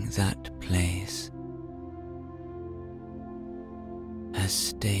finding that place has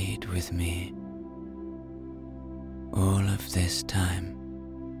stayed with me all of this time.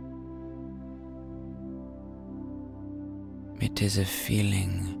 It is a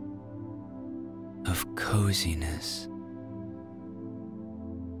feeling of coziness,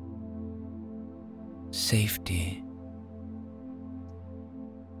 safety,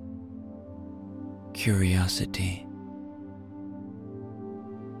 curiosity,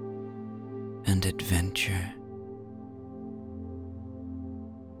 and adventure.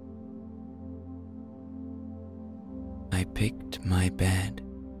 I picked my bed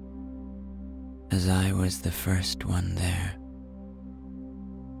as I was the first one there.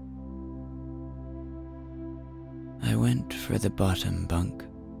 I went for the bottom bunk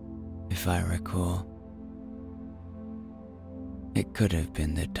if I recall. It could have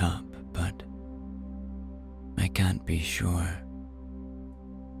been the top, but I can't be sure.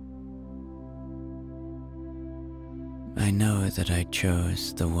 I know that I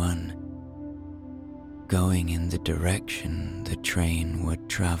chose the one going in the direction the train would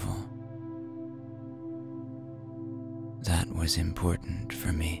travel. That was important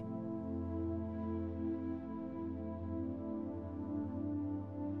for me.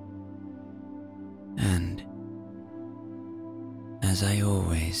 And, as I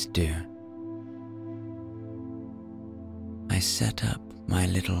always do, I set up my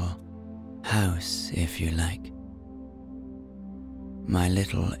little house, if you like, my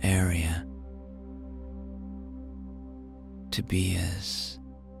little area, to be as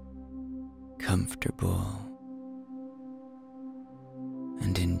comfortable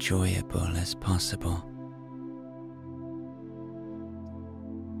and enjoyable as possible.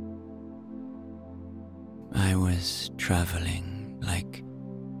 I was traveling like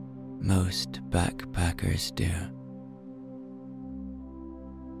most backpackers do,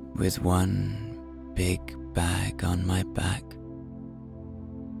 with one big bag on my back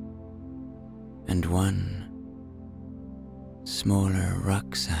and one smaller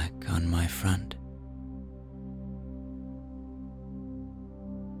rucksack on my front.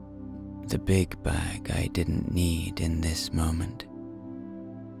 The big bag I didn't need in this moment.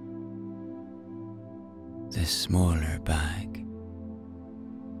 The smaller bag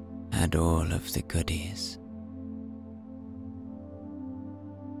had all of the goodies.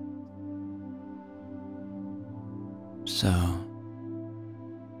 So,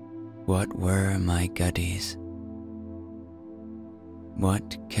 what were my goodies?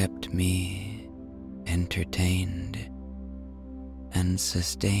 What kept me entertained and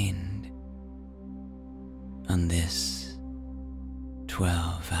sustained on this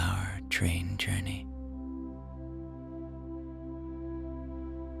 12-hour train journey?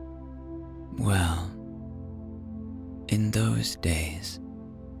 Well, in those days,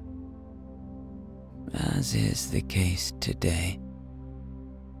 as is the case today,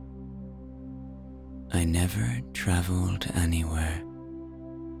 I never traveled anywhere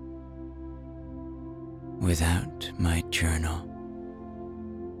without my journal.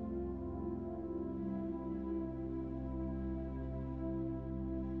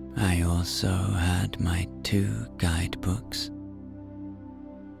 I also had my 2 guidebooks,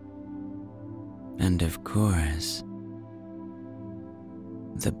 and of course,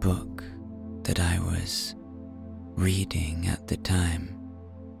 the book that I was reading at the time,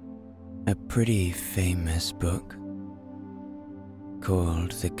 a pretty famous book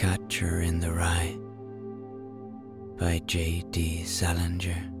called The Catcher in the Rye by J.D.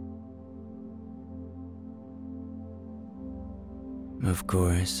 Salinger. Of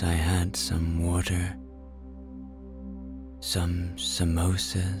course, I had some water, some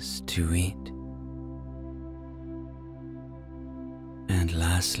samosas to eat, and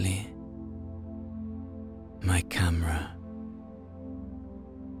lastly, my camera.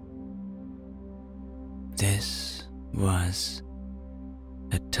 This was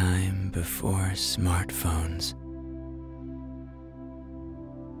a time before smartphones.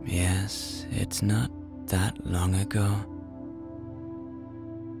 Yes, it's not that long ago,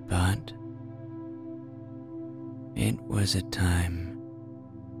 but it was a time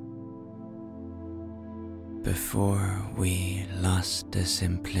before we lost a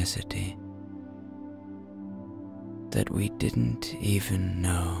simplicity that we didn't even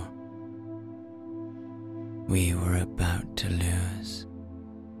know we were about to lose.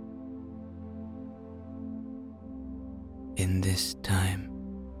 In this time,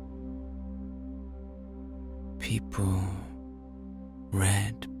 people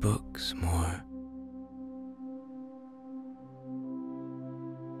read books more.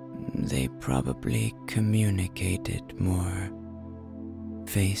 They probably communicated more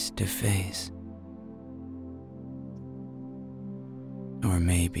face to face. Or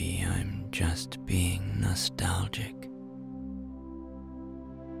maybe I'm just being nostalgic.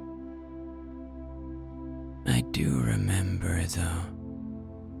 I do remember, though,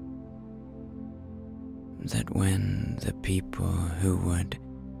 that when the people who would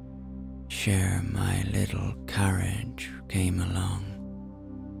share my little carriage came along,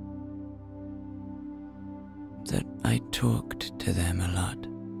 that I talked to them a lot.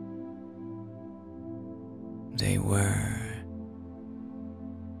 They were,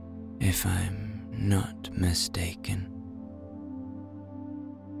 if I'm not mistaken,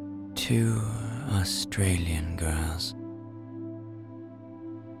 2 Australian girls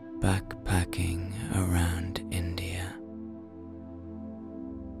backpacking around India.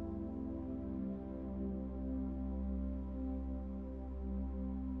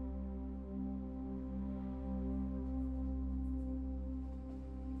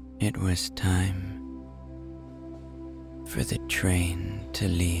 It was time for the train to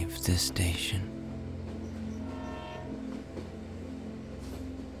leave the station.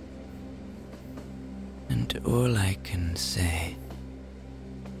 And all I can say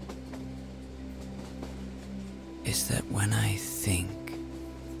is that when I think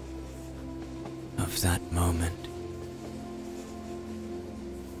of that moment,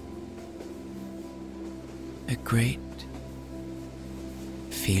 a great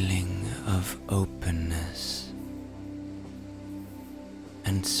feeling of openness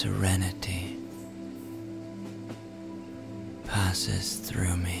and serenity passes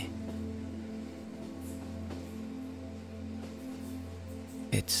through me.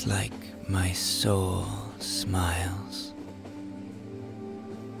 It's like my soul smiles.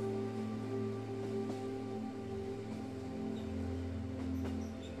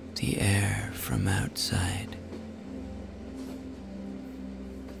 The air from outside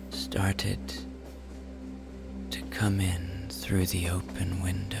started to come in through the open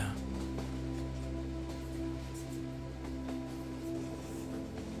window.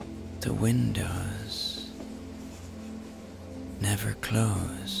 The windows never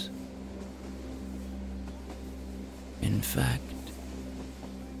close. In fact,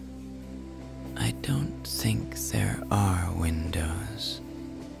 I don't think there are windows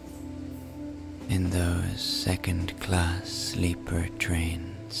in those second-class sleeper trains.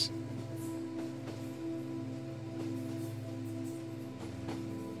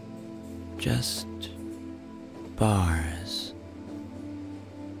 Just bars.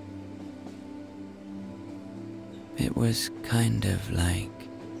 It was kind of like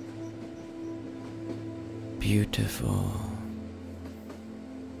beautiful,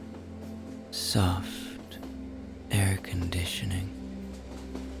 soft air conditioning,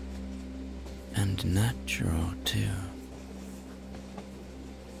 and natural too.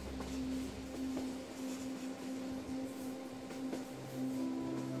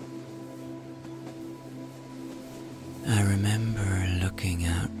 I remember looking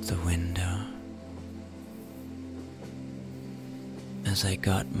out the window as I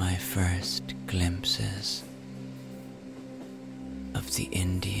got my first glimpses of the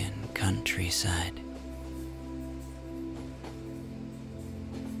Indian countryside.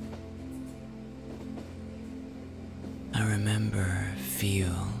 I remember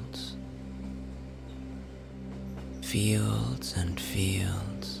fields, fields and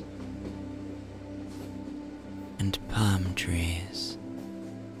fields, and palm trees,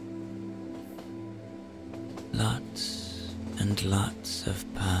 lots and lots of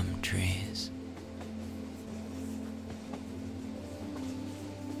palm trees.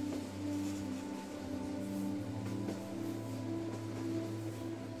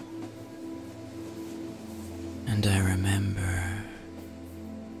 And I remember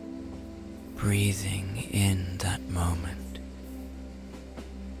breathing in that moment.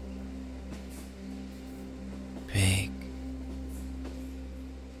 Big,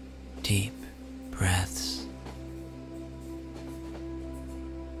 deep breaths.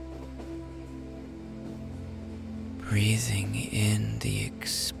 Breathing in the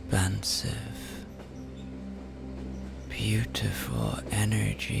expansive, beautiful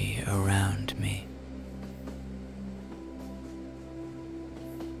energy around me.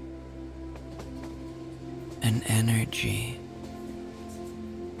 An energy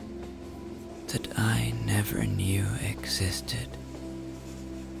that I never knew existed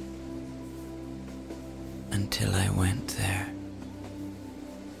until I went there.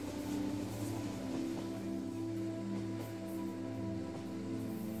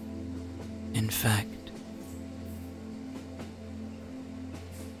 In fact,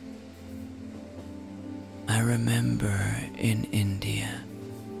 I remember in India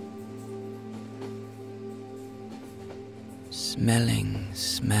smelling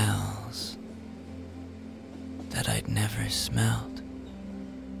smells that I'd never smelled,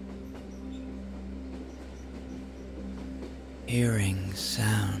 hearing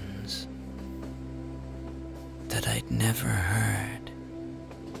sounds that I'd never heard.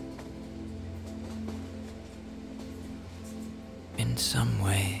 In some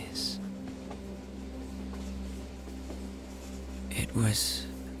ways, it was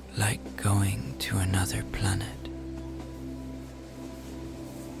like going to another planet.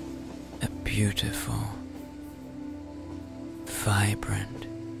 A beautiful, vibrant,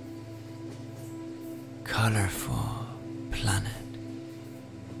 colorful planet.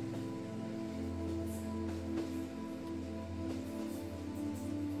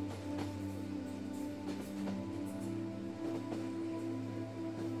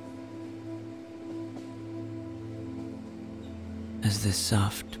 As the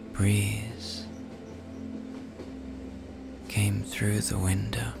soft breeze came through the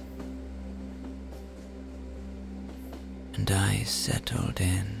window, and I settled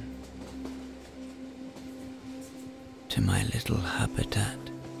in to my little habitat.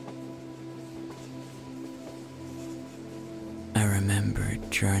 I remember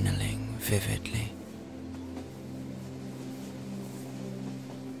journaling vividly.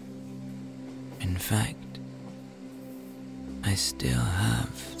 In fact, I still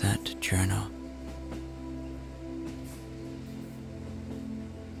have that journal.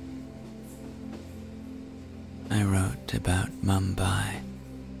 I wrote about Mumbai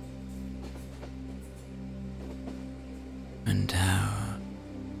and how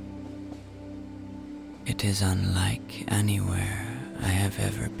it is unlike anywhere I have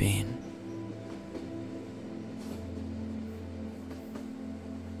ever been.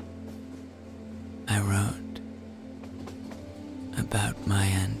 I wrote about my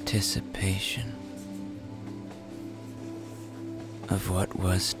anticipation of what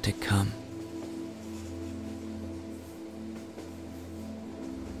was to come.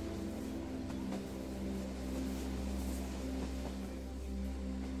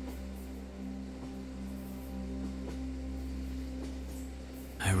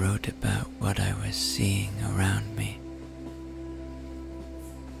 I wrote about what I was seeing around me.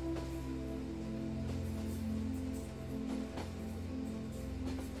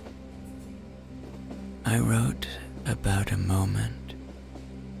 I wrote about a moment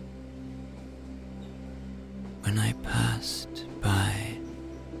when I passed by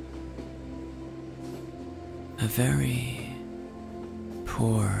a very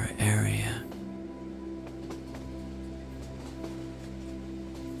poor area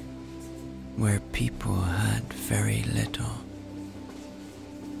where people had very little.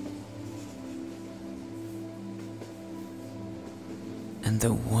 And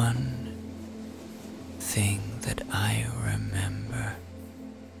the one thing that I remember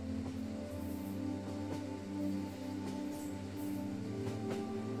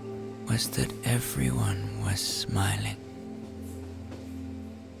was that everyone was smiling.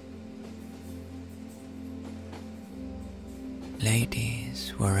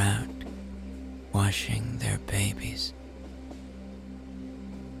 Ladies were out washing their babies,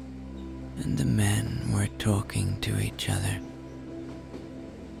 and the men were talking to each other,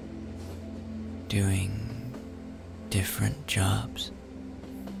 doing different jobs.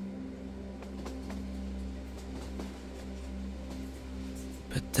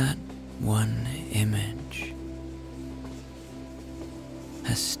 But that one image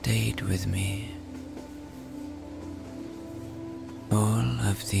has stayed with me all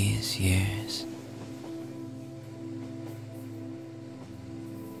of these years.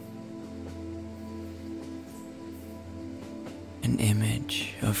 An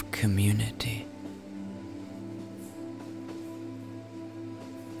image of community,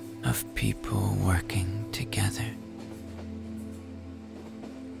 of people working together.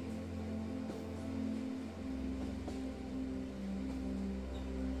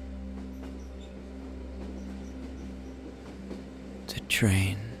 The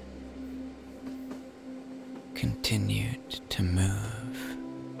train continued to move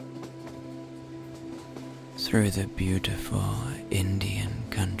through the beautiful Indian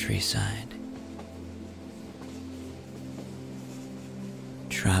countryside,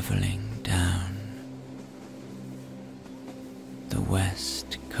 traveling down the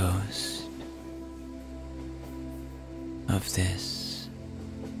west coast of this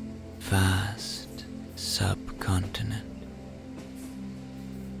vast subcontinent.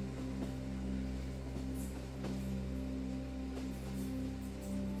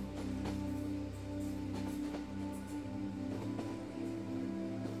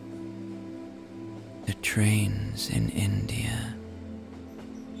 The trains in India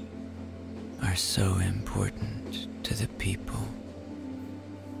are so important to the people.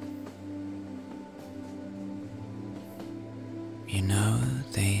 You know,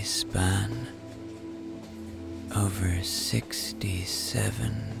 they span over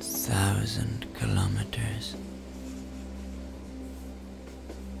 67,000 kilometers,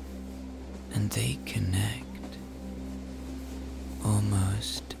 and they connect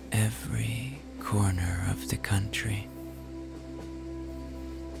almost every corner of the country.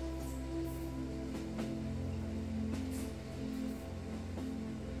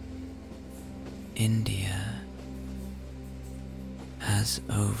 India has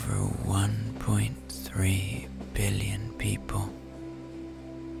over 1.3 billion people,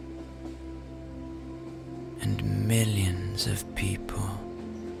 and millions of people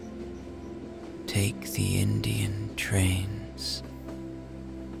take the Indian trains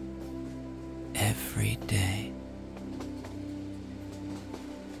every day.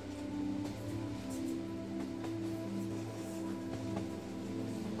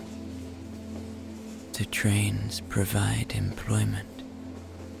 The trains provide employment,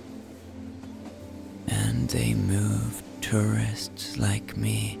 and they move tourists like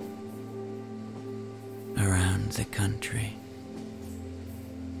me around the country.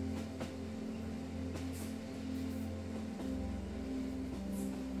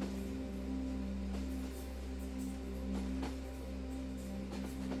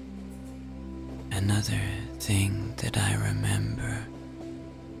 Another thing that I remember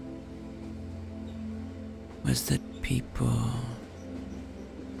was that people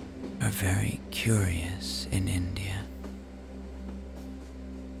are very curious in India,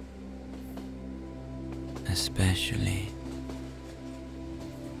 especially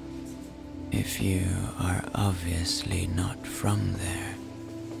if you are obviously not from there.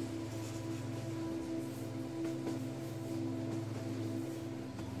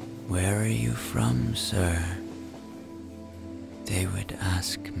 "Where are you from, sir?" they would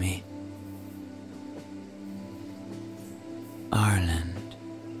ask me. "Ireland,"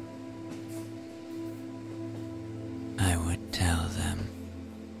 I would tell them.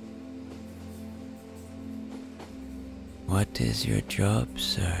 "What is your job,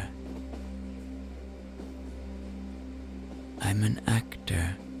 sir?" "I'm an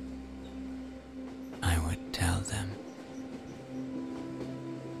actor," I would tell them.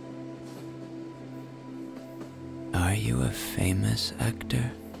 "Are you a famous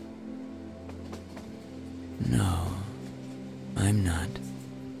actor?" "No, I'm not,"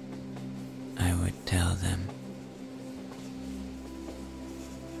 I would tell them.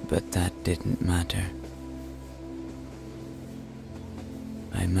 But that didn't matter.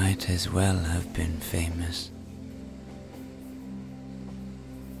 I might as well have been famous.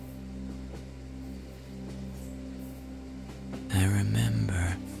 I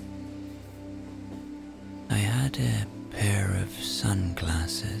remember I had a pair of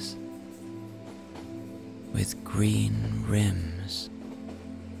sunglasses with green rims,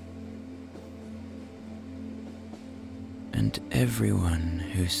 and everyone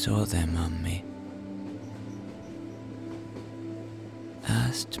who saw them on me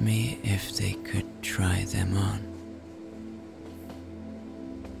asked me if they could try them on.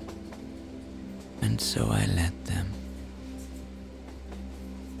 And so I let them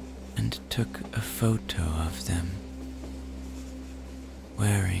and took a photo of them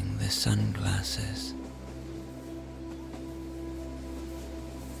wearing the sunglasses.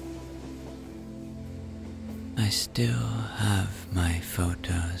 I still have my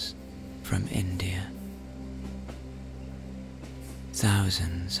photos from India.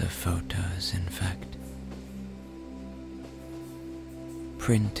 Thousands of photos, in fact,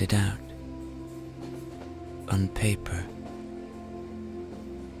 printed out on paper,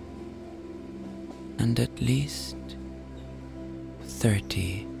 and at least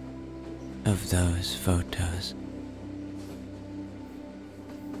 30 of those photos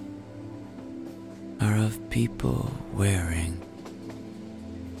are of people wearing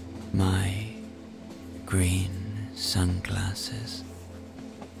my green sunglasses.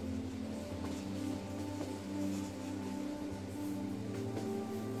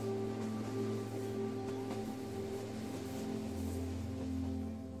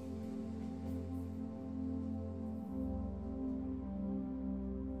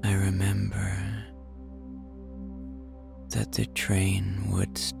 I remember that the train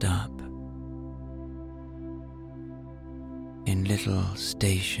would stop in little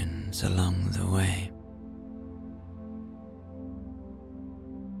stations along the way.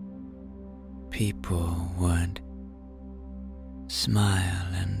 People would smile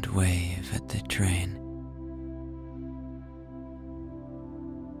and wave at the train,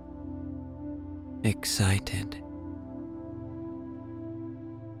 excited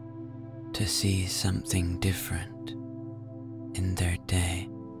to see something different in their day.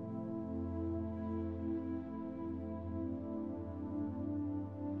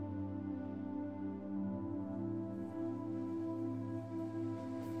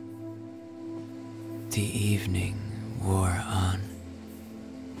 The evening wore on,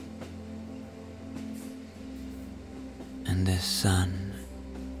 and the sun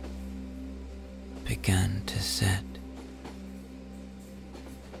began to set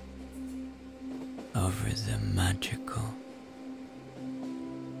over the magical,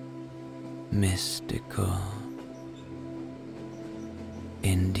 mystical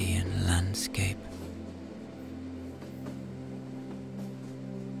Indian landscape.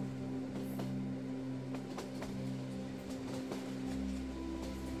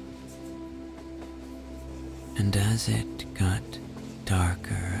 As it got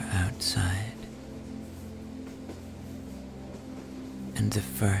darker outside, and the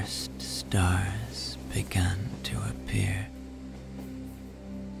first stars began to appear,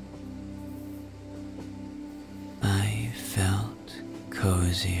 I felt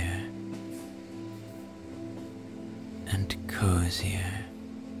cozier and cozier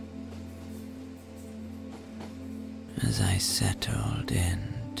as I settled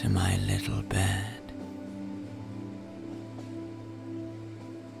into my little bed.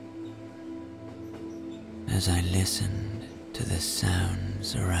 As I listened to the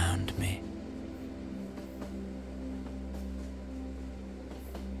sounds around me,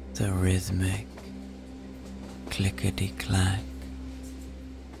 the rhythmic clickety-clack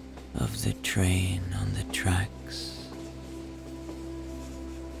of the train on the tracks,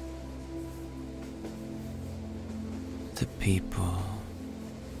 the people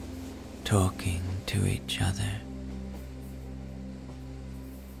talking to each other,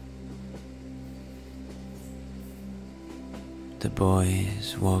 the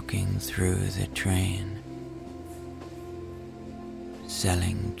boys walking through the train,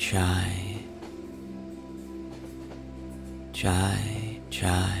 selling chai, chai,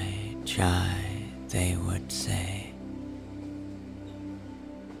 chai, chai, they would say.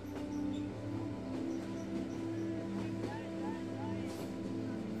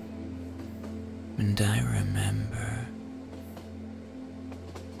 And I remember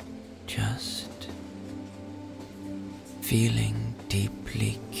just feeling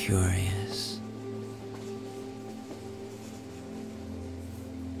deeply curious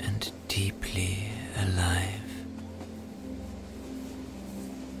and deeply alive.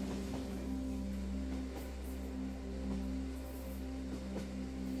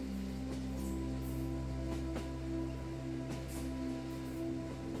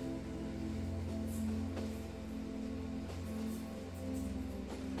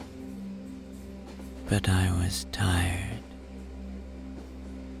 But I was tired.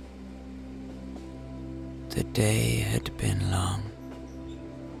 The day had been long,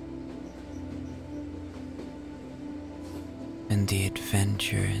 and the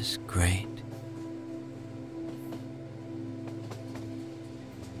adventures great.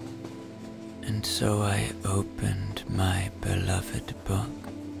 And so I opened my beloved book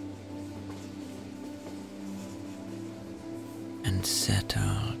and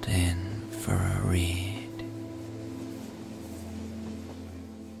settled in for a read.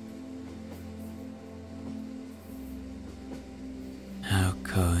 How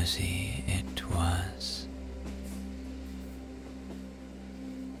cozy it was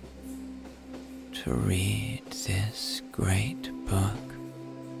to read this great book.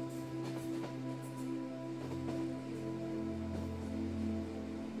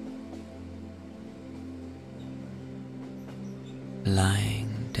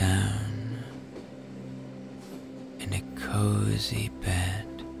 Lying down in a cozy bed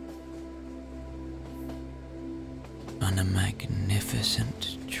on a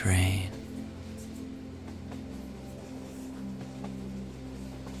magnificent train,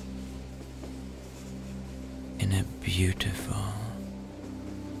 in a beautiful,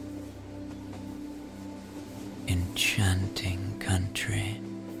 enchanting country.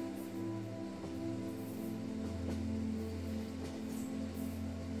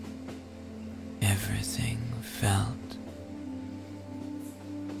 Everything felt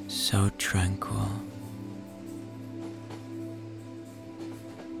so tranquil.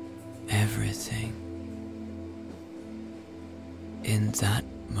 Everything in that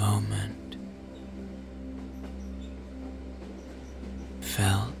moment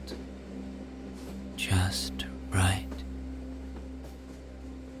felt just right.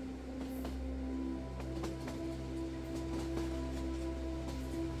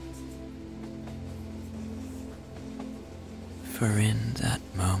 For in that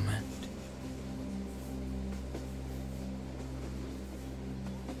moment,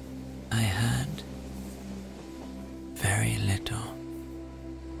 I had very little,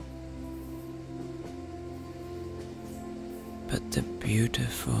 but the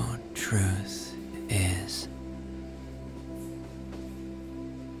beautiful truth is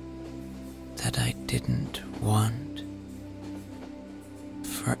that I didn't want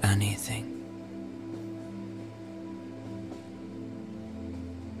for anything.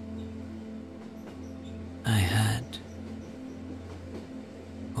 I had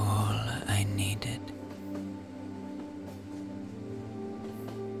all I needed.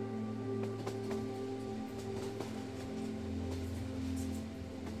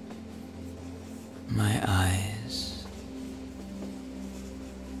 My eyes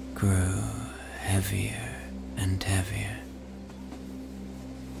grew heavier and heavier.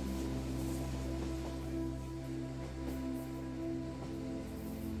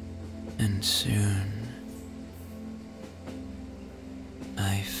 And soon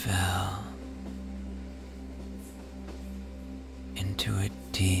I fell into a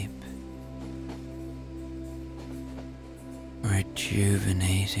deep,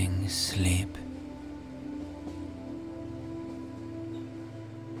 rejuvenating sleep,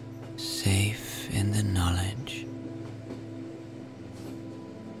 safe in the knowledge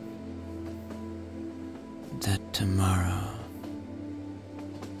that tomorrow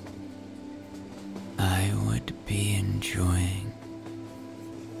I would be enjoying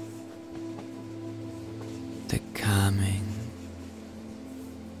the calming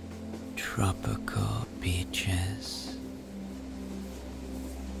tropical beaches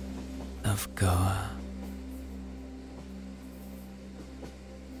of Goa.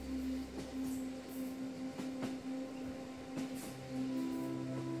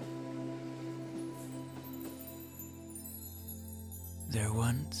 There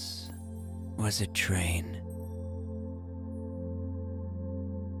once was a train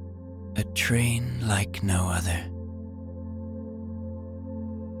like no other.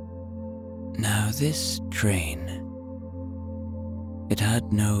 Now this train, it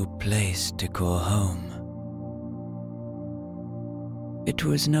had no place to call home. It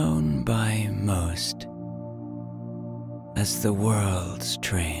was known by most as the world's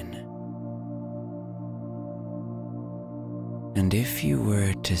train. And if you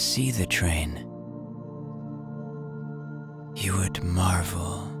were to see the train, you would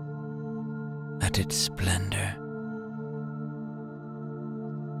marvel at its splendor.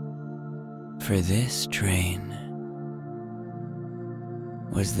 For this train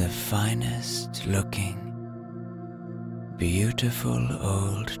was the finest looking, beautiful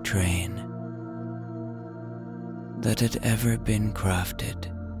old train that had ever been crafted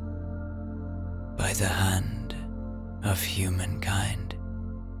by the hand of humankind.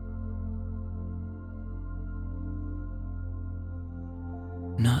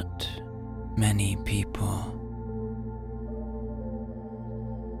 Not many people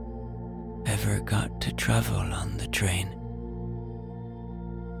ever got to travel on the train,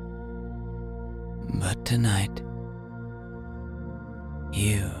 but tonight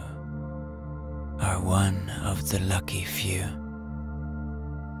you are one of the lucky few.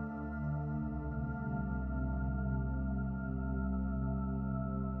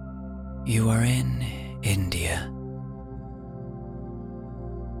 You are in India.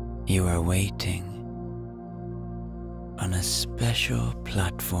 You are waiting on a special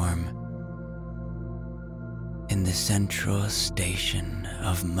platform in the central station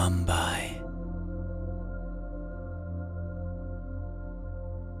of Mumbai.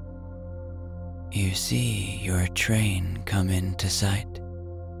 You see your train come into sight.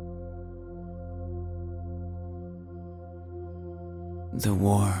 The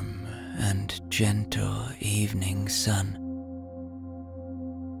warm and gentle evening sun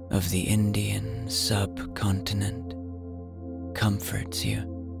of the Indian subcontinent comforts you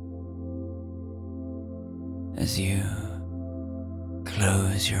as you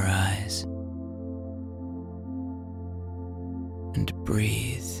close your eyes and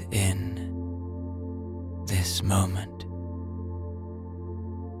breathe in this moment.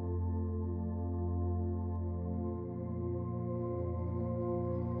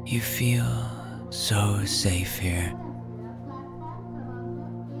 You feel so safe here,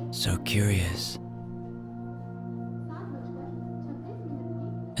 so curious,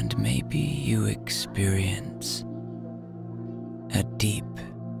 and maybe you experience a deep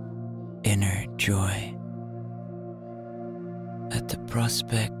inner joy at the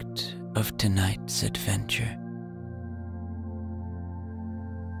prospect of tonight's adventure.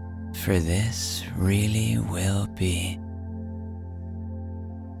 For this really will be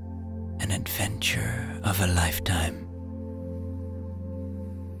an adventure of a lifetime.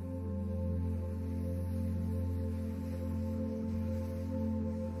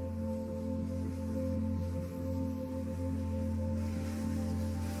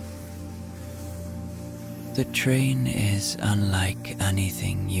 The train is unlike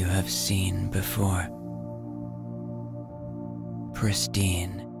anything you have seen before.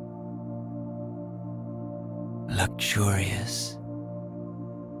 Pristine, luxurious,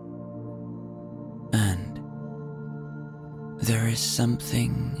 and there is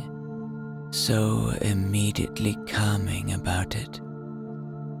something so immediately calming about it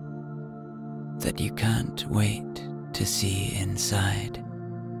that you can't wait to see inside.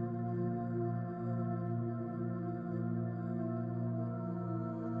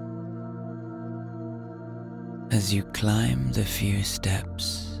 As you climb the few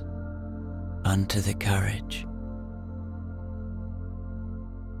steps onto the carriage,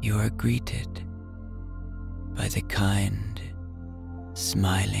 you are greeted by the kind,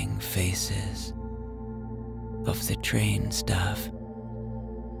 smiling faces of the train staff,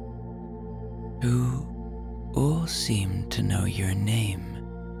 who all seem to know your name,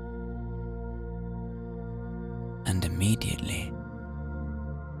 and immediately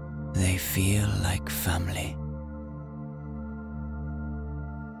they feel like family.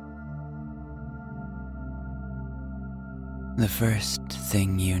 The first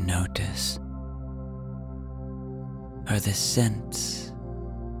thing you notice are the scents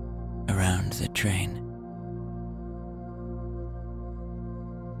around the train.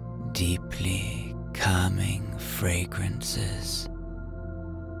 Deeply calming fragrances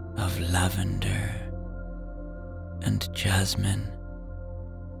of lavender and jasmine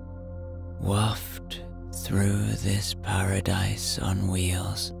waft through this paradise on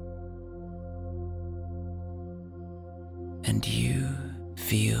wheels, and you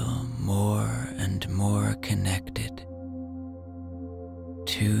feel more and more connected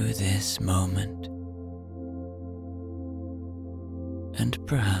to this moment. And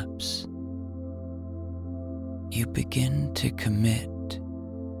perhaps you begin to commit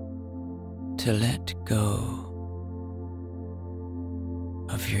to let go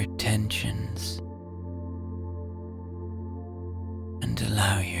of your tensions and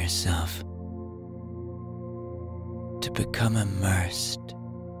allow yourself to become immersed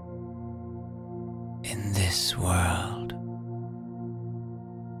in this world.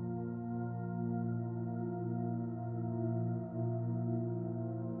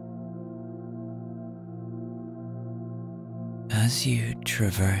 As you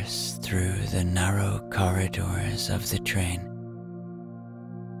traverse through the narrow corridors of the train,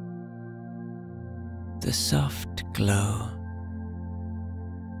 the soft glow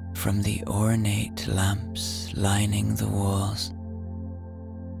from the ornate lamps lining the walls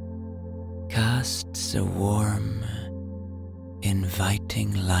casts a warm,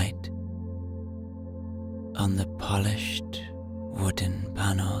 inviting light on the polished wooden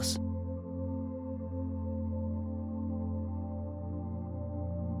panels.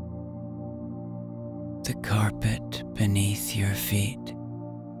 The carpet beneath your feet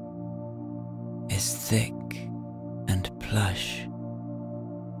is thick and plush,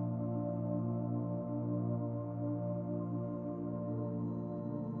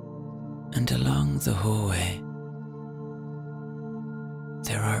 and along the hallway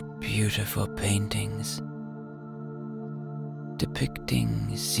there are beautiful paintings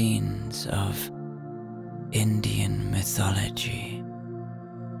depicting scenes of Indian mythology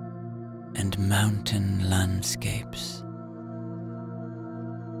and mountain landscapes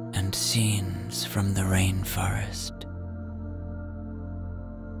and scenes from the rainforest.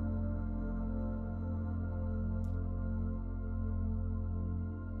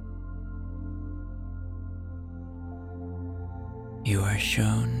 You are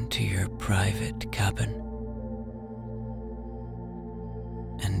shown to your private cabin,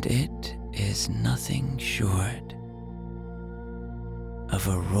 and it is nothing short of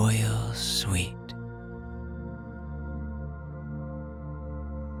a royal suite.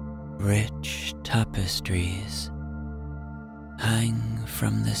 Rich tapestries hang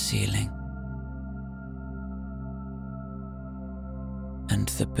from the ceiling, and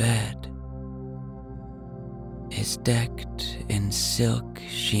the bed is decked in silk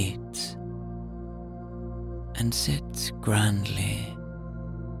sheets and sits grandly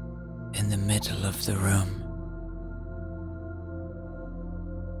in the middle of the room.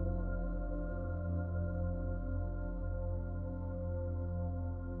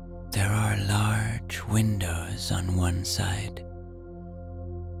 There are large windows on one side,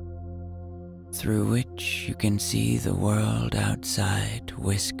 through which you can see the world outside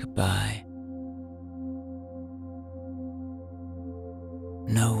whisk by.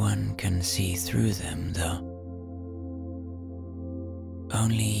 No one can see through them, though.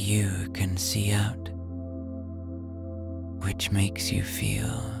 Only you can see out, which makes you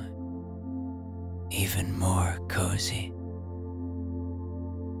feel even more cozy.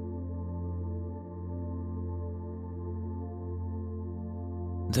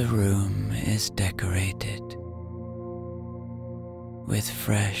 The room is decorated with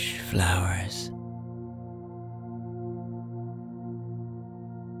fresh flowers,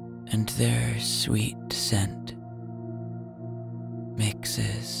 and their sweet scent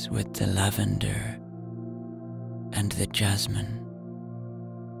mixes with the lavender and the jasmine.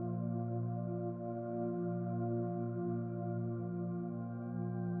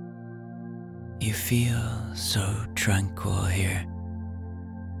 You feel so tranquil here,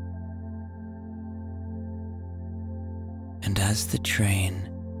 and as the train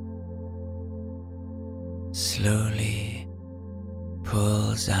slowly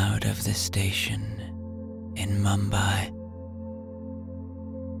pulls out of the station in Mumbai,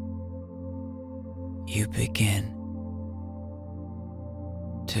 you begin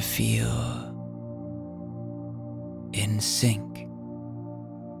to feel in sync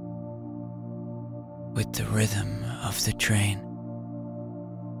with the rhythm of the train.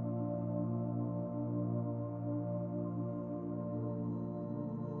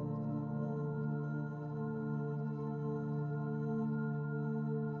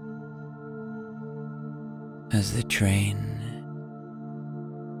 As the train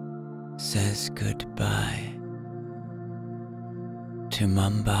says goodbye to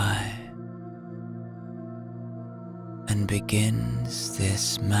Mumbai and begins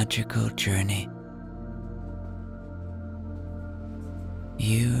this magical journey,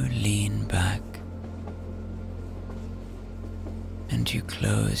 you lean back and you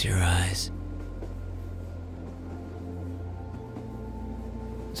close your eyes.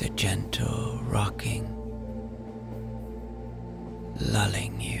 The gentle rocking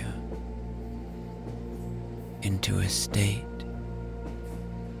lulling you into a state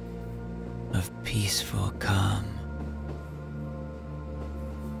of peaceful calm.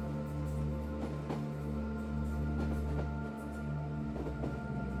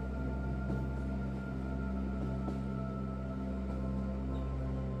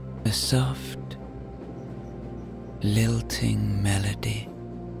 A soft, lilting melody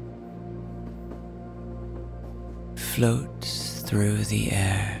floats through the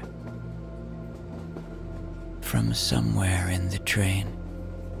air from somewhere in the train,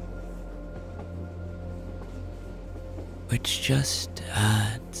 which just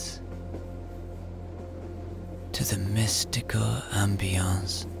adds to the mystical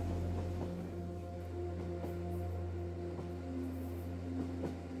ambience.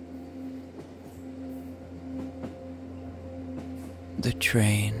 The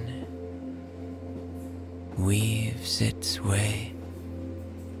train weaves its way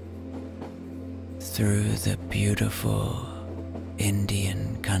through the beautiful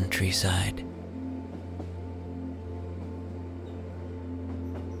Indian countryside.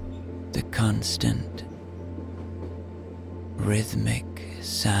 The constant rhythmic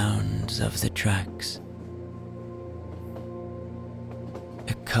sounds of the tracks,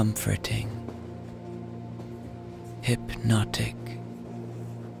 a comforting, hypnotic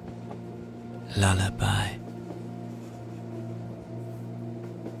lullaby.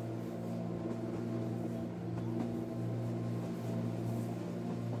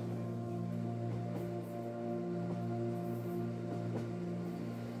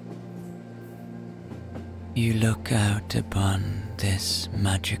 You look out upon this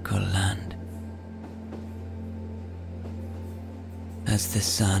magical land as the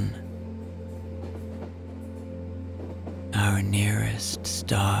sun, our nearest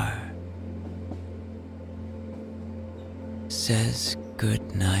star, says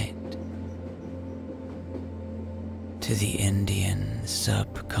good night to the Indian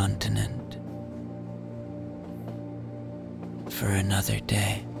subcontinent for another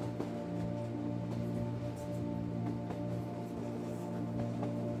day.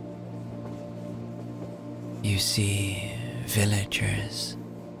 You see villagers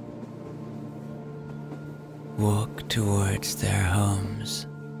walk towards their homes.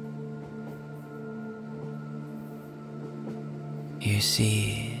 You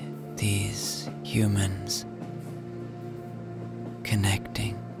see these humans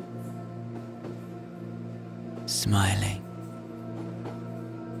connecting, smiling,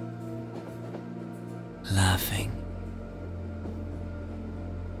 laughing.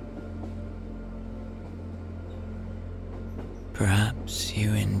 Perhaps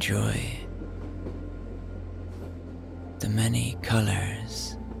you enjoy the many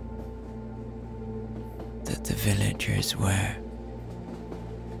colors that the villagers wear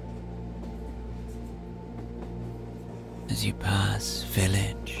as you pass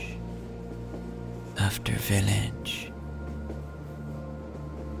village after village,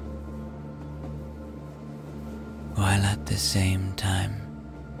 while at the same time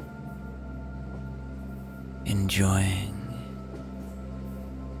enjoying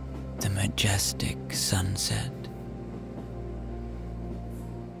the majestic sunset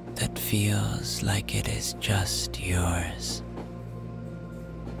that feels like it is just yours.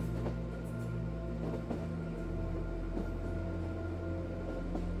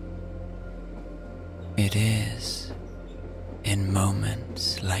 It is in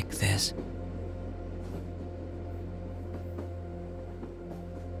moments like this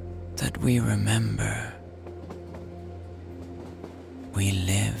that we remember we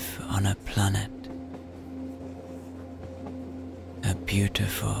live on a planet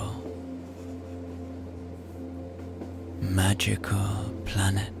beautiful, magical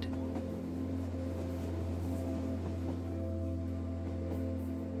planet.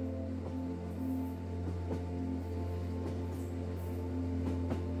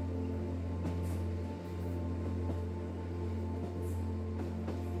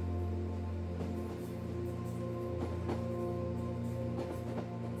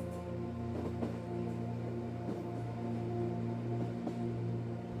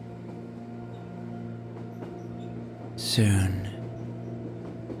 Soon,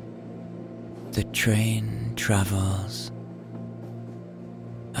 the train travels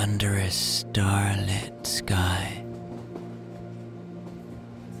under a starlit sky.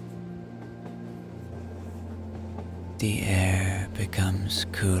 The air becomes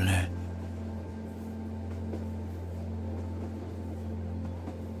cooler.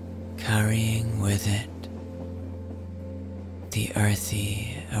 Carrying with it the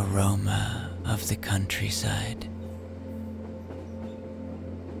earthy aroma of the countryside.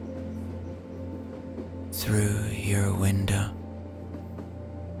 Through your window,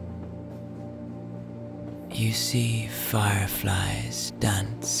 you see fireflies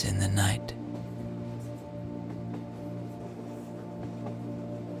dance in the night.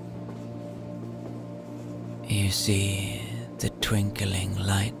 You see the twinkling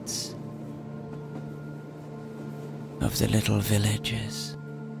lights of the little villages.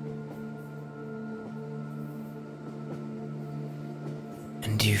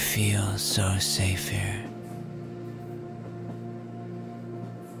 And you feel so safe here,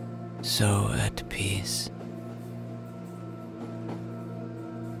 so at peace.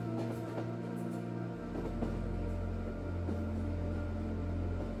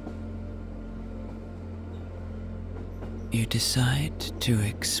 You decide to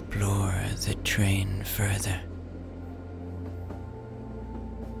explore the train further.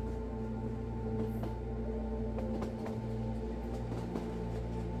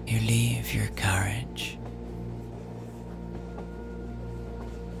 You leave your carriage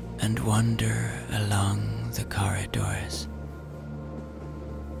and wander along the corridors.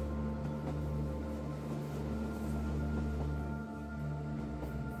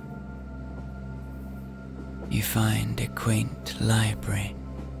 You find a quaint library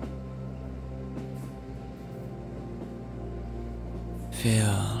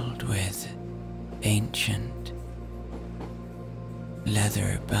filled with ancient,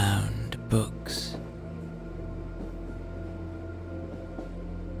 leather-bound books.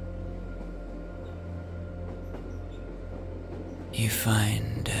 You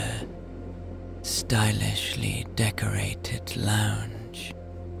find a stylishly decorated lounge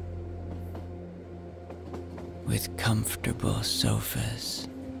with comfortable sofas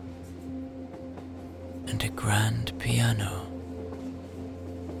and a grand piano.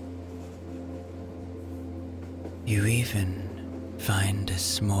 You even find a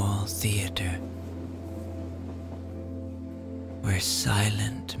small theater where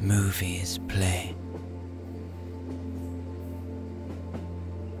silent movies play.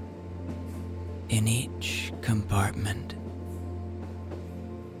 In each compartment,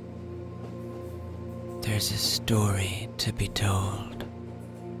 there's a story to be told.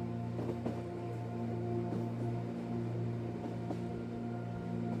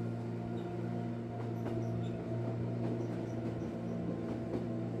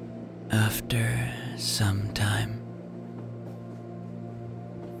 After some time,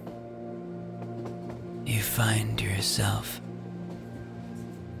 you find yourself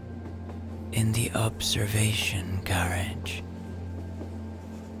in the observation carriage.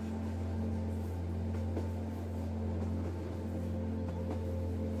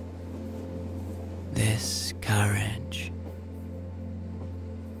 This carriage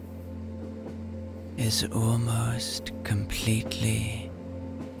is almost completely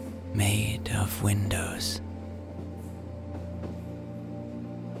made of windows.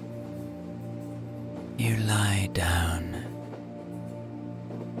 You lie down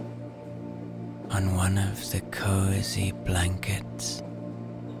on one of the cozy blankets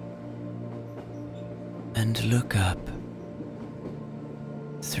and look up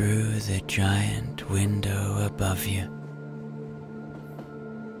through the giant window above you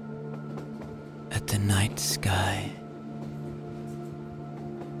at the night sky.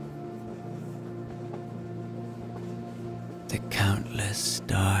 The countless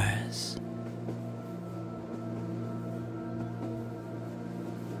stars.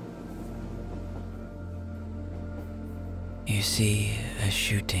 You see a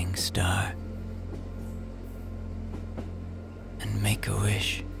shooting star and make a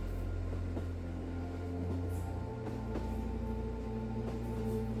wish.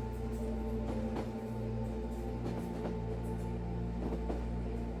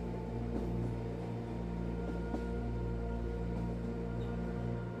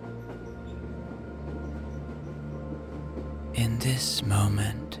 this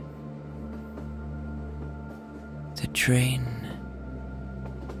moment, the train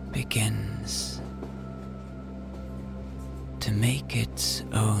begins to make its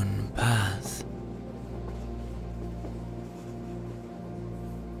own path.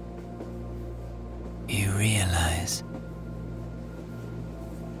 You realize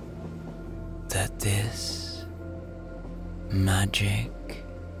that this magic,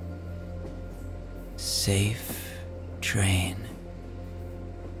 safe train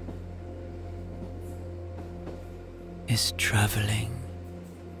is traveling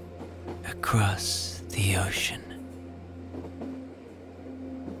across the ocean.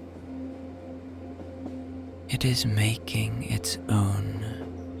 It is making its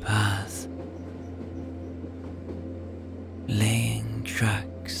own path, laying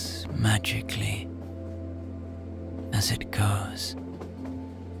tracks magically as it goes.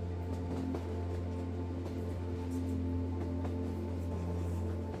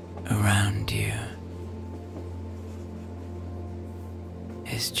 Around you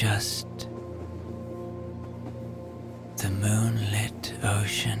is just the moonlit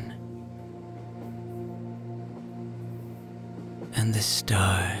ocean and the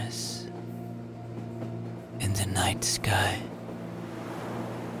stars in the night sky.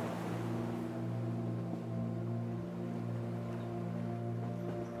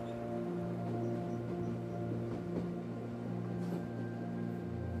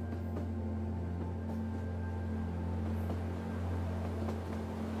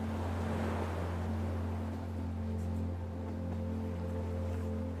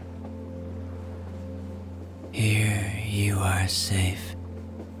 Here you are safe.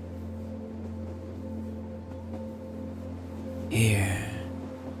 Here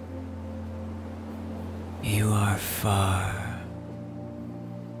you are far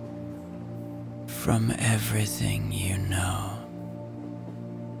from everything you know.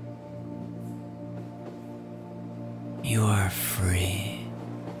 You are free.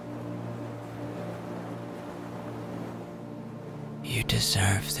 You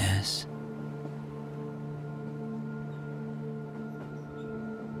deserve this.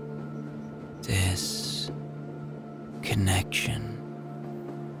 This connection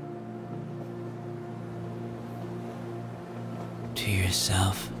to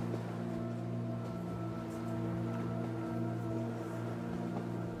yourself,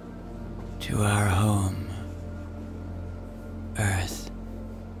 to our home, Earth.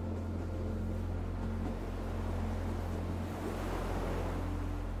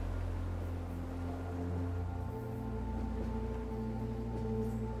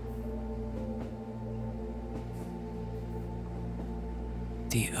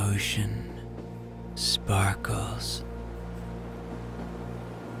 The ocean sparkles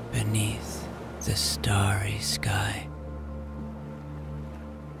beneath the starry sky.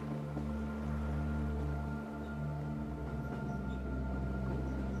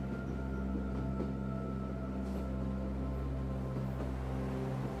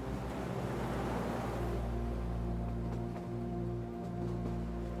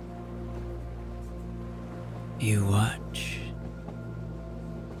 You watch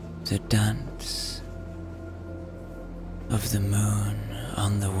the dance of the moon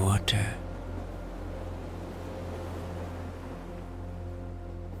on the water,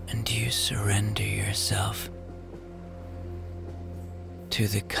 and you surrender yourself to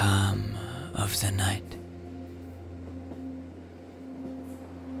the calm of the night.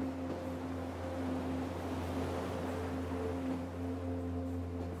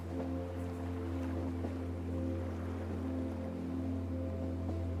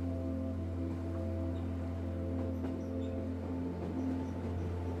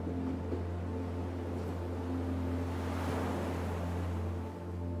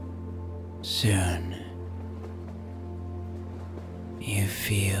 Soon, you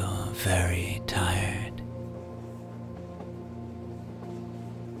feel very tired,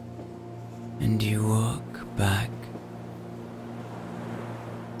 and you walk back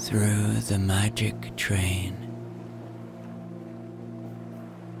through the magic train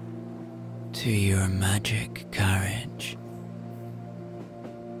to your magic carriage.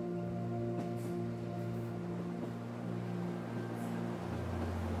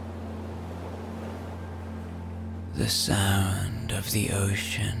 The sound of the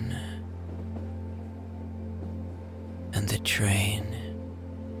ocean and the train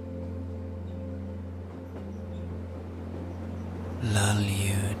lull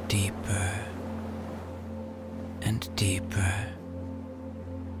you deeper and deeper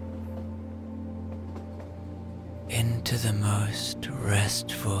into the most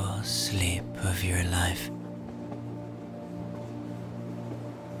restful sleep of your life.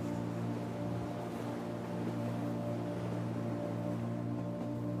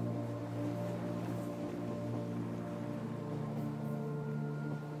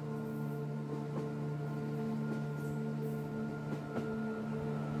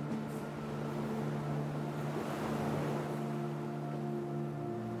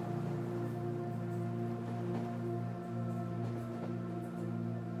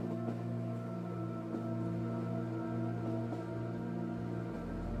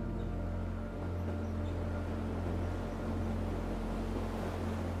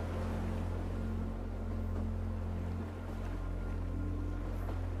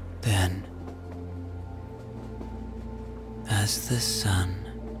 Then, as the sun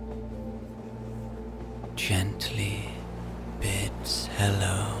gently bids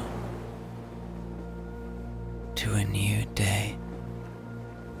hello to a new day,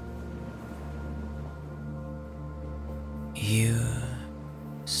 you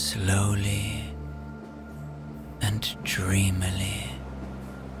slowly and dreamily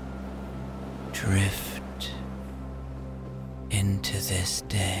drift into this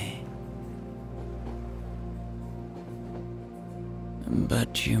day.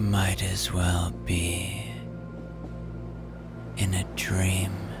 But you might as well be in a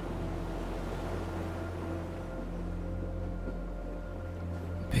dream,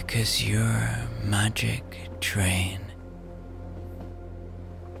 because your magic train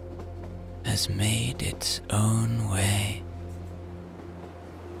has made its own way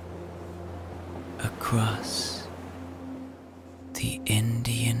across the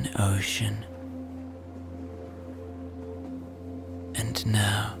Indian Ocean, and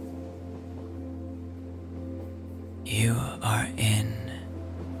now you are in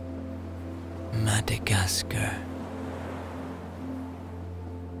Madagascar.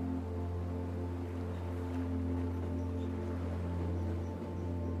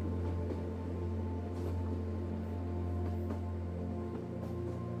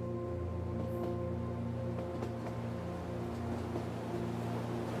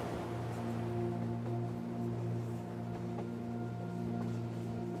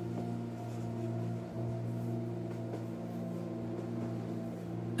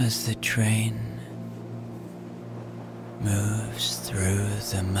 As the train moves through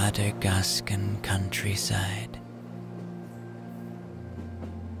the Madagascan countryside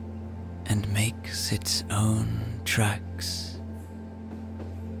and makes its own tracks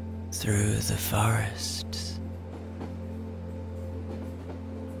through the forests,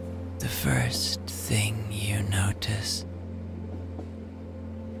 the first thing you notice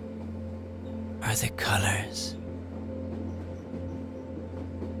are the colors.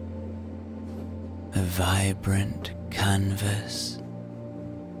 A vibrant canvas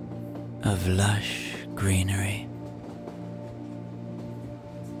of lush greenery.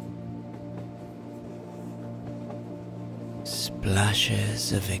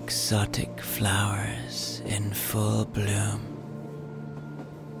 Splashes of exotic flowers in full bloom.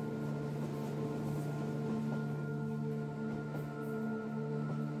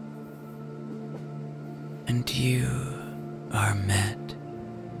 And you are met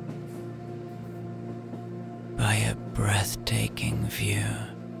by a breathtaking view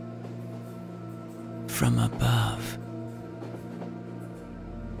from above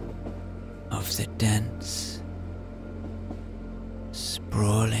of the dense,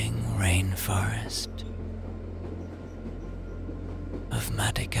 sprawling rainforest of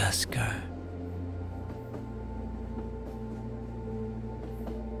Madagascar.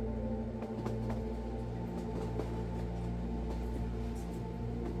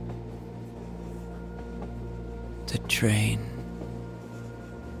 The train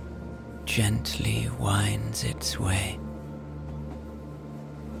gently winds its way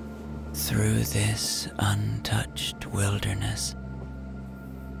through this untouched wilderness,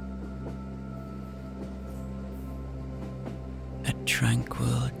 a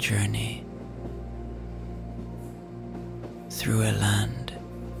tranquil journey through a land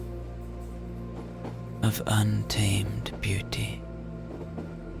of untamed beauty.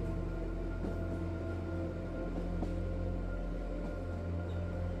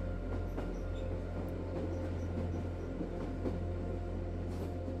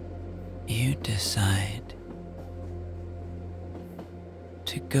 You decide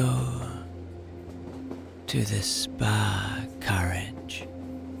to go to the spa carriage.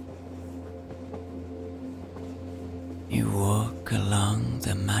 You walk along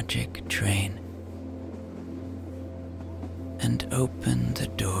the magic train and open the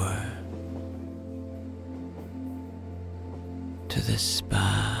door to the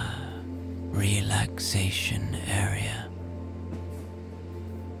spa relaxation area.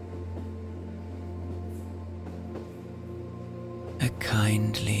 A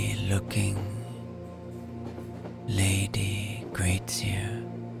kindly looking lady greets you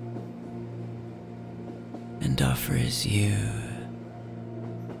and offers you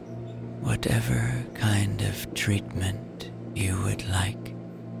whatever kind of treatment you would like.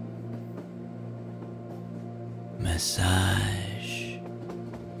 Massage,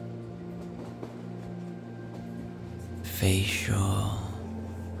 facial,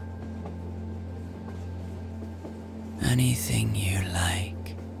 anything you like.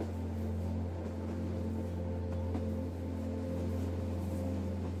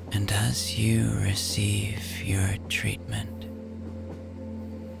 And as you receive your treatment,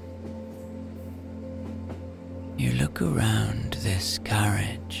 you look around this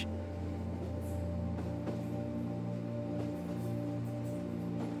carriage.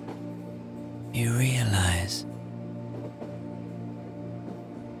 You realize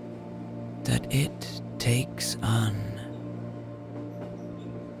that it takes on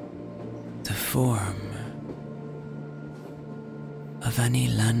the form of any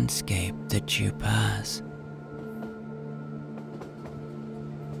landscape that you pass.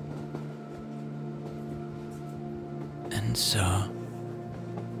 And so,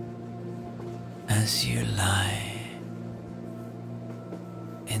 as you lie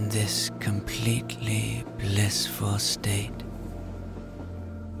in this completely blissful state,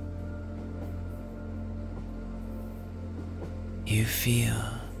 you feel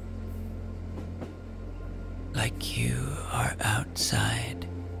like you are outside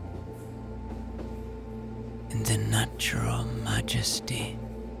in the natural majesty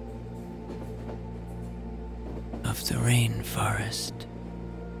of the rainforest.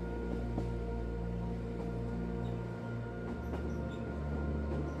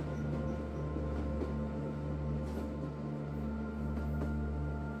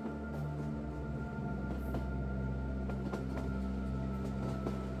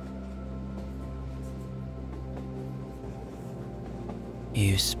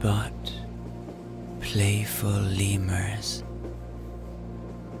 You spot playful lemurs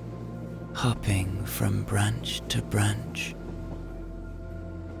hopping from branch to branch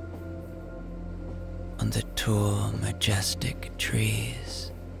on the tall, majestic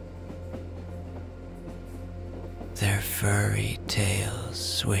trees, their furry tails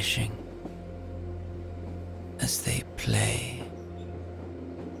swishing as they play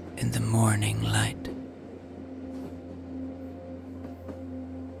in the morning light.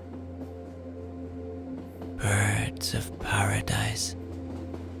 Birds of paradise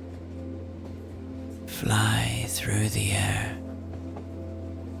fly through the air,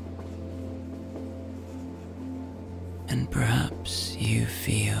 and perhaps you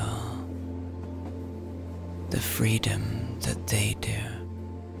feel the freedom that they do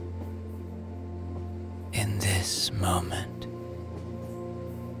in this moment.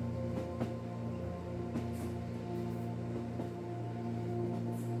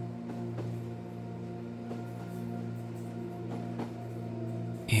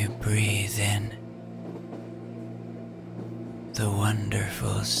 You breathe in the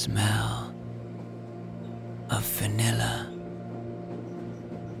wonderful smell of vanilla,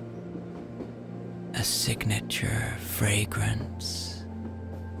 a signature fragrance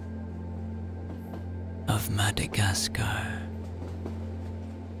of Madagascar.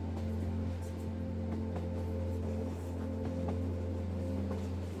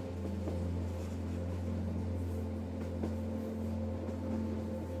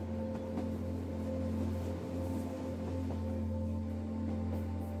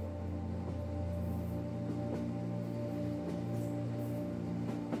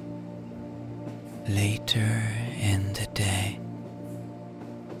 Later in the day,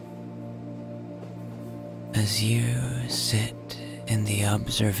 as you sit in the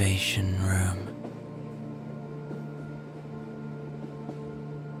observation room,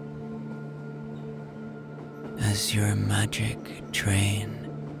 as your magic train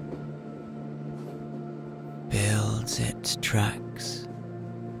builds its tracks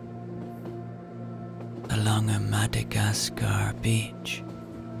along a Madagascar beach,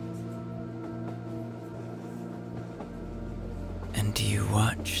 and you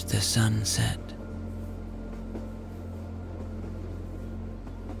watch the sunset,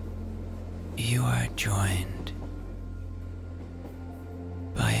 you are joined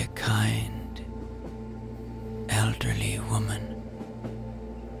by a kind, elderly woman.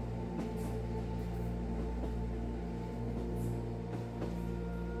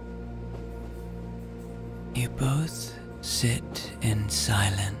 You both sit in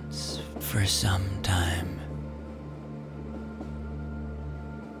silence for some time.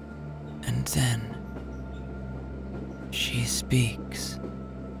 And then she speaks.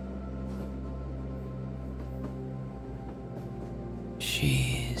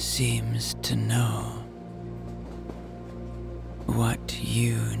 She seems to know what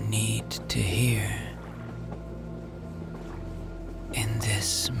you need to hear in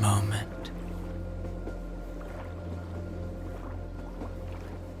this moment.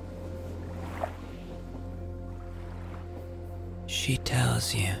 She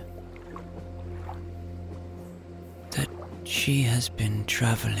tells you that she has been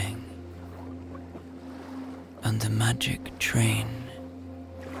traveling on the magic train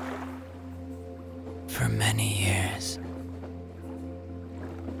for many years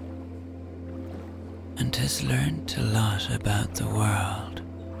and has learnt a lot about the world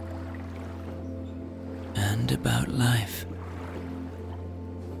and about life.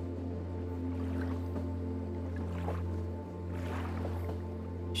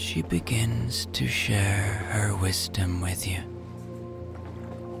 She begins to share her wisdom with you.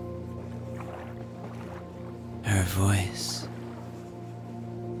 Her voice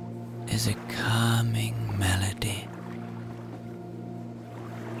is a calming melody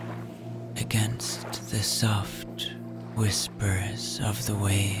against the soft whispers of the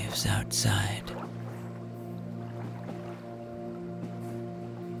waves outside.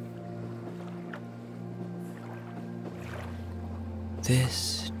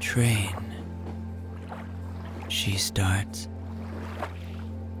 This train, she starts,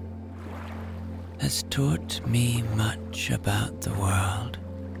 has taught me much about the world.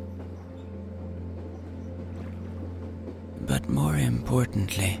 But more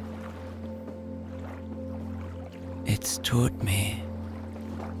importantly, it's taught me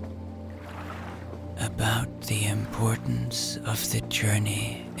about the importance of the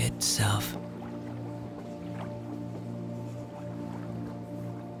journey itself.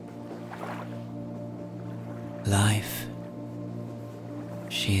 Life,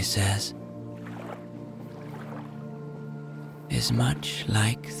 she says, is much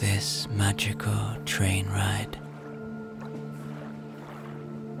like this magical train ride.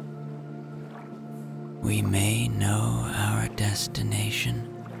 We may know our destination,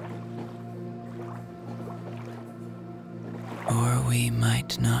 or we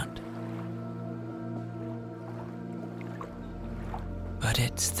might not. But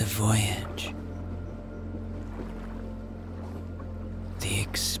it's the voyage, the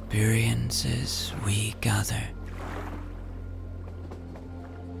experiences we gather,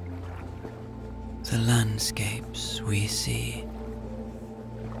 the landscapes we see,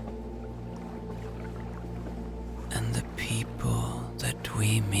 and the people that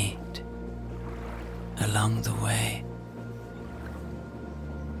we meet along the way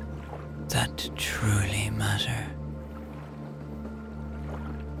that truly matter.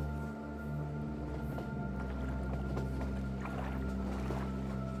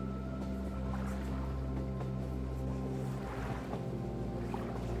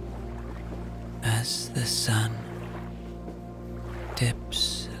 As the sun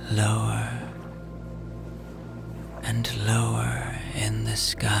dips lower and lower in the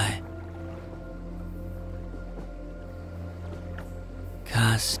sky,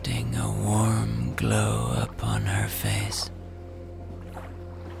 casting a warm glow upon her face,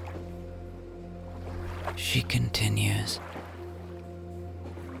 she continues,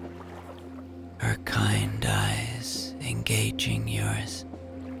 her kind eyes engaging yours.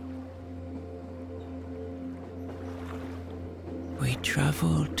 We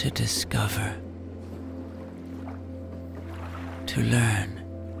travel to discover, to learn,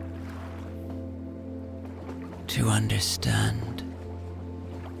 to understand,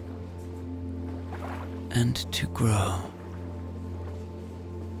 and to grow.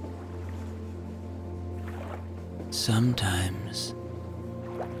 Sometimes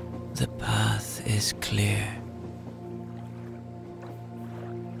the path is clear,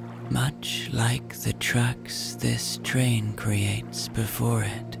 much like the tracks this train creates before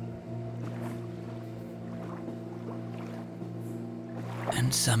it.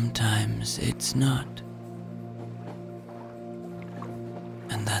 And sometimes it's not.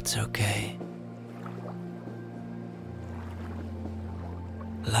 And that's okay.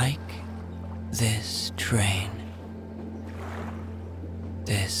 Like this train,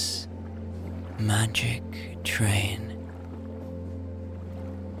 this magic train,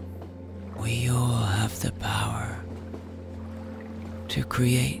 we all have the power to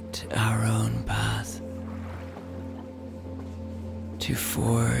create our own path, to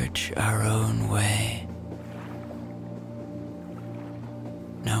forge our own way,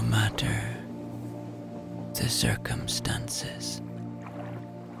 no matter the circumstances.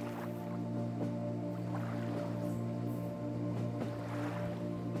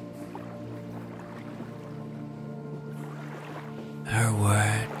 Her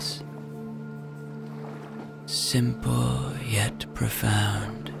words, simple yet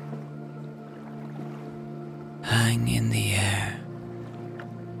profound, hang in the air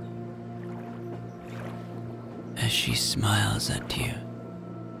as she smiles at you,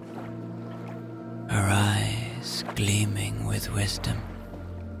 her eyes gleaming with wisdom.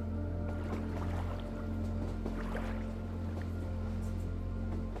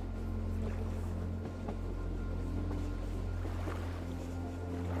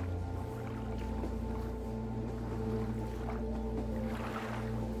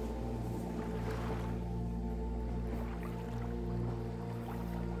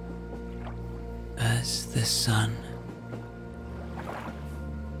 as the sun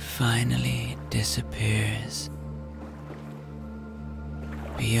finally disappears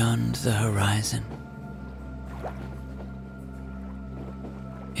beyond the horizon,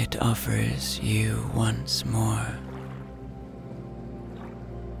 it offers you once more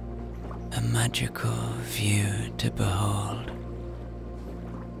a magical view to behold.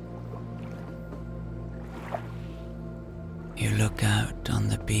 You look out on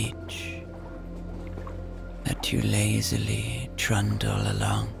the beach that you lazily trundle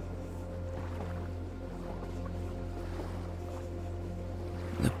along.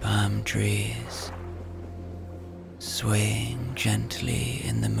 The palm trees swaying gently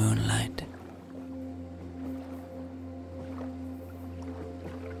in the moonlight,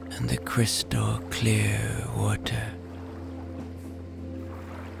 and the crystal clear water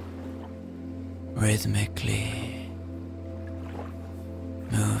rhythmically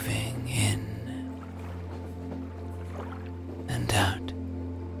moving in and out.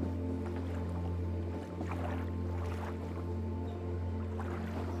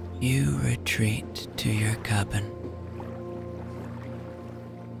 You retreat to your cabin,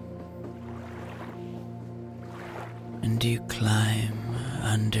 and you climb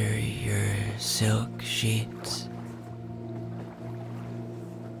under your silk sheets,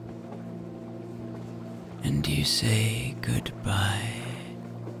 and you say goodbye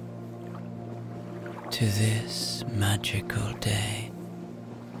to this magical day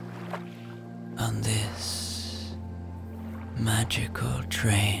on this magical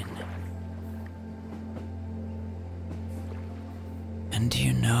train. And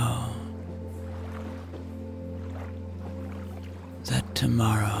you know that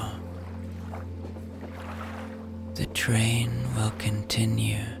tomorrow the train will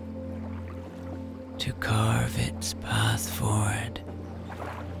continue to carve its path forward,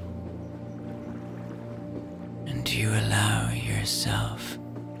 and you allow yourself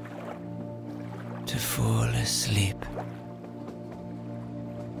to fall asleep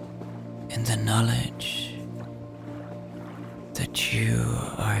in the knowledge that you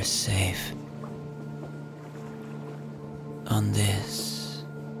are safe on this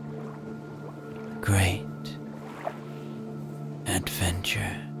great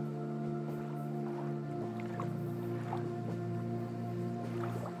adventure.